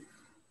basically,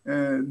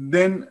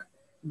 then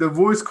the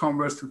voice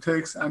converts to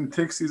text, and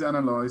text is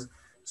analyzed.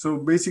 So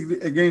basically,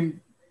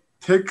 again,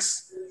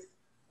 text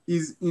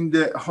is in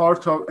the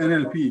heart of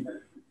NLP.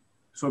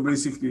 So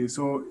basically,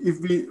 so if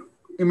we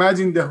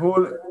imagine the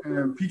whole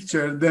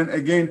picture, then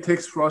again,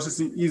 text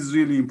processing is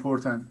really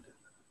important.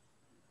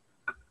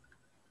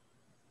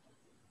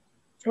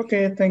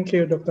 Okay, thank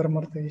you, Dr.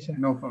 Morteza.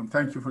 No problem.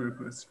 Thank you for your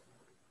question.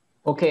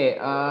 Okay,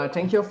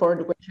 thank you for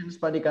the questions,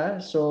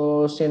 Padika.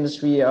 So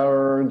since we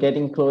are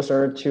getting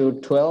closer to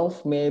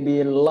 12,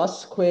 maybe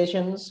last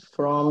questions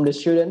from the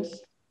students.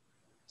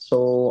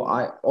 So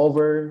I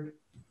offer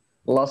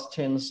last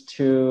chance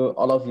to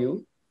all of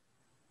you.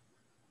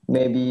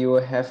 Maybe you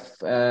have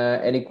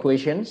any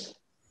questions?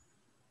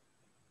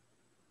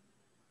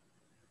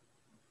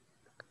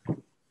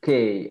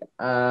 Okay,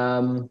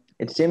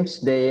 it seems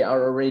they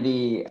are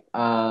already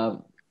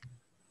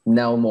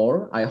know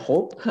more, I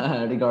hope,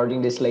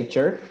 regarding this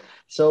lecture.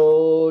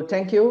 So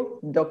thank you,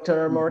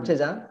 Dr.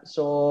 Morteza.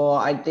 So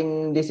I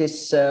think this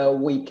is,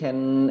 we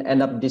can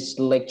end up this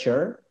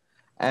lecture.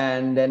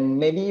 And then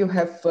maybe you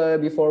have,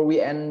 before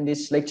we end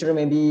this lecture,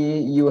 maybe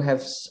you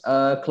have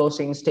a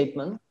closing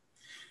statement.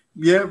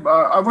 Yeah,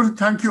 I want to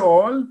thank you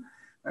all.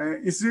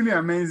 It's really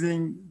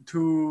amazing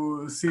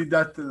to see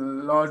that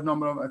large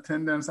number of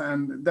attendance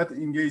and that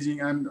engaging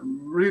and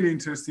really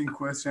interesting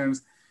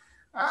questions.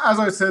 As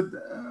I said,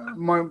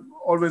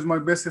 always my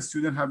best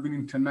students have been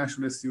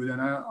international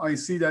students. I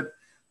see that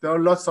there are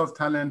lots of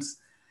talents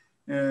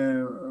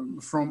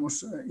from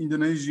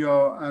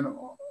Indonesia and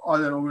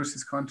other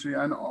overseas countries.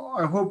 And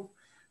I hope,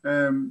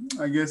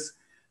 I guess,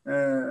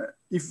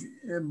 if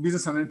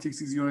business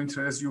analytics is your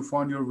interest, you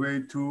found your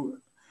way to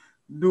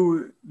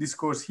do this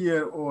course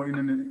here or in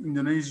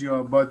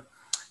Indonesia. But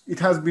it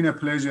has been a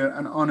pleasure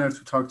and honor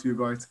to talk to you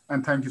guys.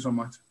 And thank you so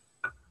much.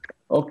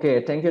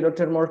 Okay, thank you,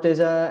 Dr.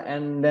 Morteza.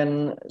 And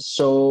then,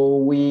 so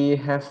we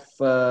have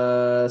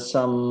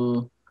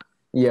some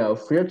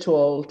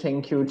virtual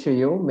thank you to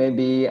you.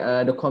 Maybe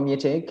the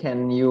community,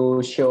 can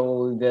you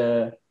show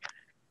the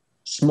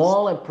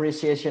small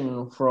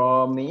appreciation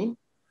from me,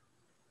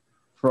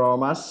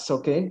 from us?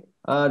 Okay.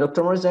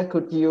 Dr. Morteza,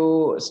 could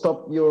you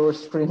stop your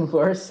screen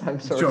first? I'm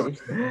sorry.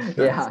 Sure.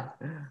 Yeah.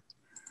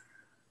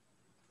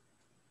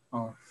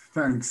 Oh,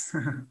 thanks.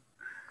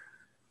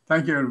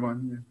 Thank you,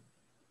 everyone. Yeah.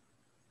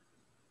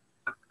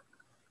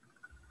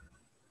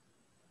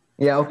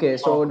 Yeah, okay,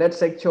 so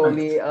that's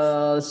actually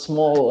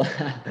small,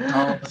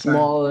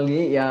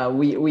 smallly, yeah,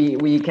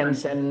 we can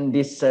send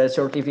this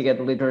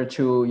certificate later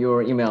to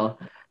your email.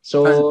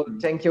 So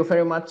thank you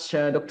very much,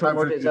 Dr.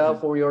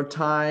 Morteza, for your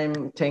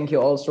time. Thank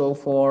you also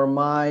for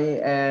Mai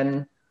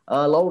and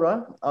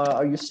Laura.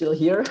 Are you still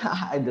here?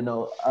 I don't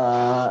know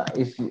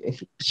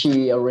if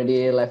she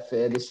already left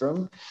this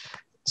room.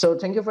 So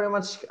thank you very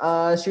much,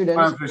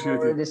 students,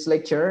 for this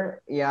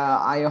lecture. Yeah,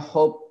 I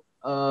hope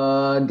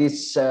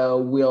this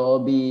will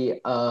be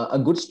a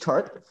good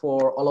start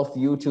for all of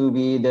you to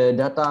be the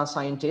data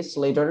scientists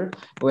later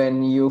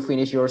when you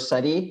finish your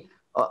study.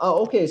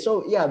 Okay,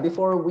 so yeah,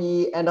 before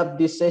we end up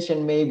this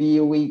session, maybe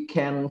we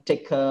can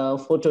take a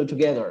photo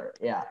together.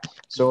 Yeah,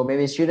 so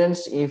maybe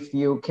students, if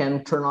you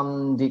can turn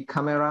on the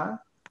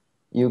camera,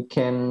 you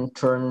can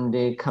turn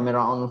the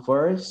camera on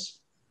first.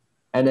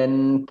 And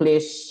then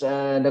please,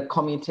 the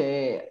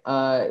committee,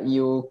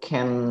 you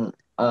can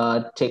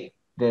take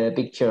the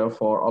picture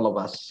for all of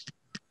us.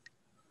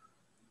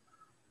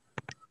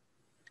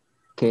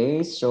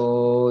 Okay,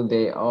 so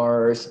they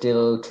are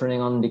still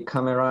turning on the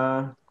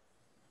camera.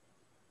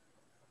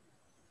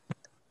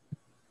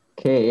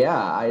 Okay,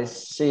 yeah, I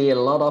see a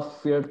lot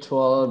of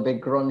virtual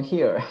background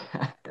here.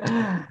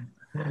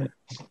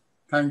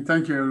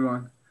 Thank you,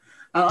 everyone.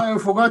 I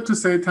forgot to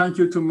say thank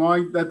you to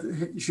Mike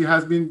that she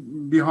has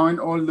been behind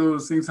all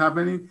those things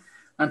happening.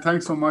 And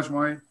thanks so much,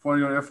 Mike, for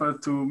your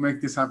effort to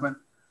make this happen.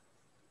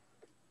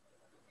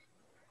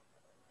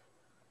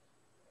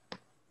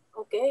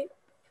 Okay,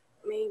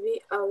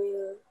 maybe I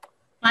will.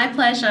 My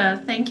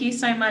pleasure. Thank you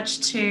so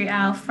much to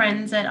our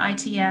friends at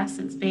ITS.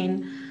 It's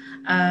been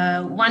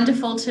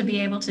wonderful to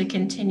be able to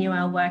continue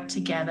our work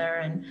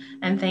together.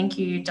 And thank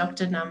you,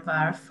 Dr.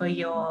 Namvar, for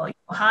your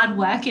hard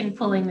work in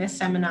pulling this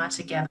seminar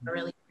together. I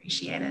really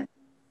appreciate it.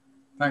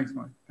 Thanks,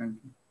 Mike. Thank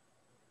you.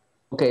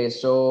 Okay,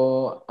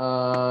 so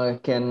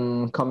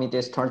can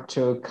committee start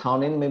to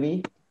count in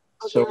maybe?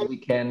 Okay. So we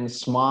can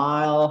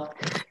smile.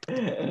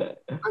 Okay,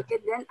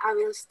 then I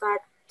will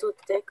start to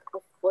take a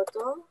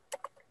photo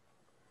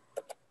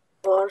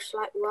for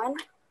slide 1.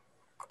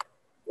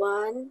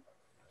 1,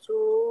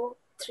 2,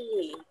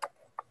 3.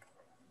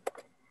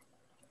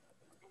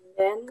 And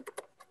then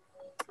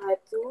slide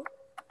 2.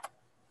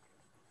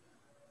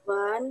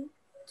 1,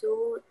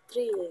 2,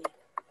 3.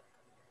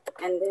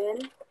 And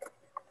then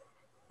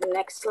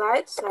next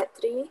slide, slide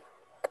 3.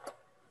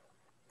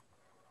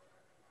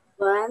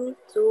 1,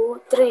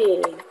 2,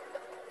 3.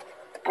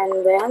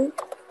 And then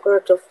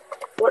for the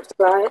fourth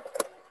slide.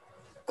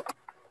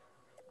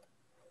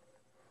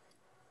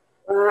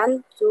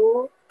 1,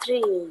 2,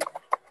 3.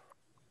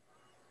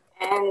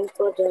 And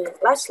for the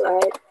last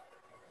slide.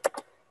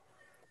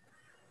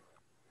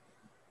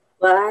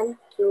 1,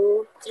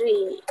 2,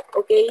 3.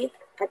 Okay,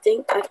 I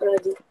think I've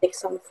already take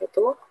some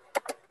photo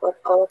for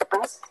all of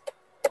us.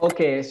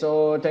 Okay,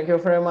 so thank you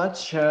very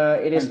much.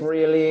 It is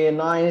really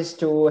nice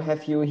to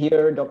have you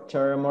here,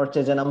 Dr.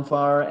 Morteza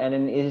Namvar, and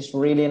it is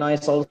really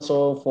nice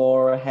also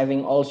for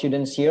having all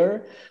students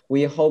here.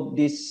 We hope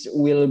this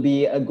will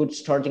be a good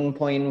starting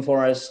point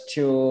for us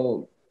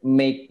to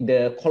make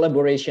the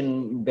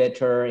collaboration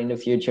better in the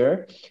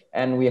future.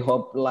 And we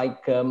hope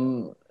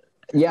in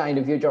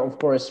the future, of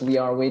course, we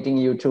are waiting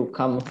you to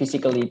come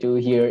physically to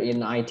here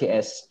in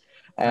ITS.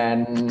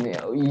 And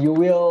you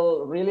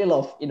will really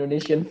love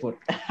Indonesian food.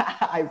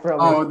 I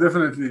promise. Oh,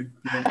 definitely.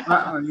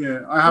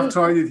 Yeah, I have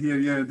tried it here.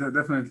 Yeah,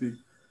 definitely.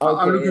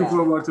 Okay, I'm looking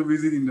forward to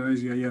visit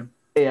Indonesia. Yeah.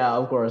 Yeah,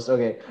 of course.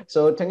 Okay.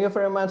 So thank you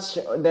very much.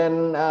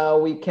 Then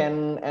we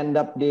can end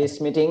up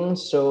this meeting.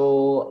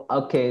 So,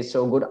 okay.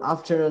 So good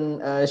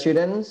afternoon,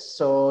 students.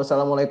 So,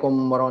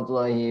 Assalamualaikum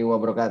warahmatullahi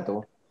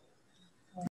wabarakatuh.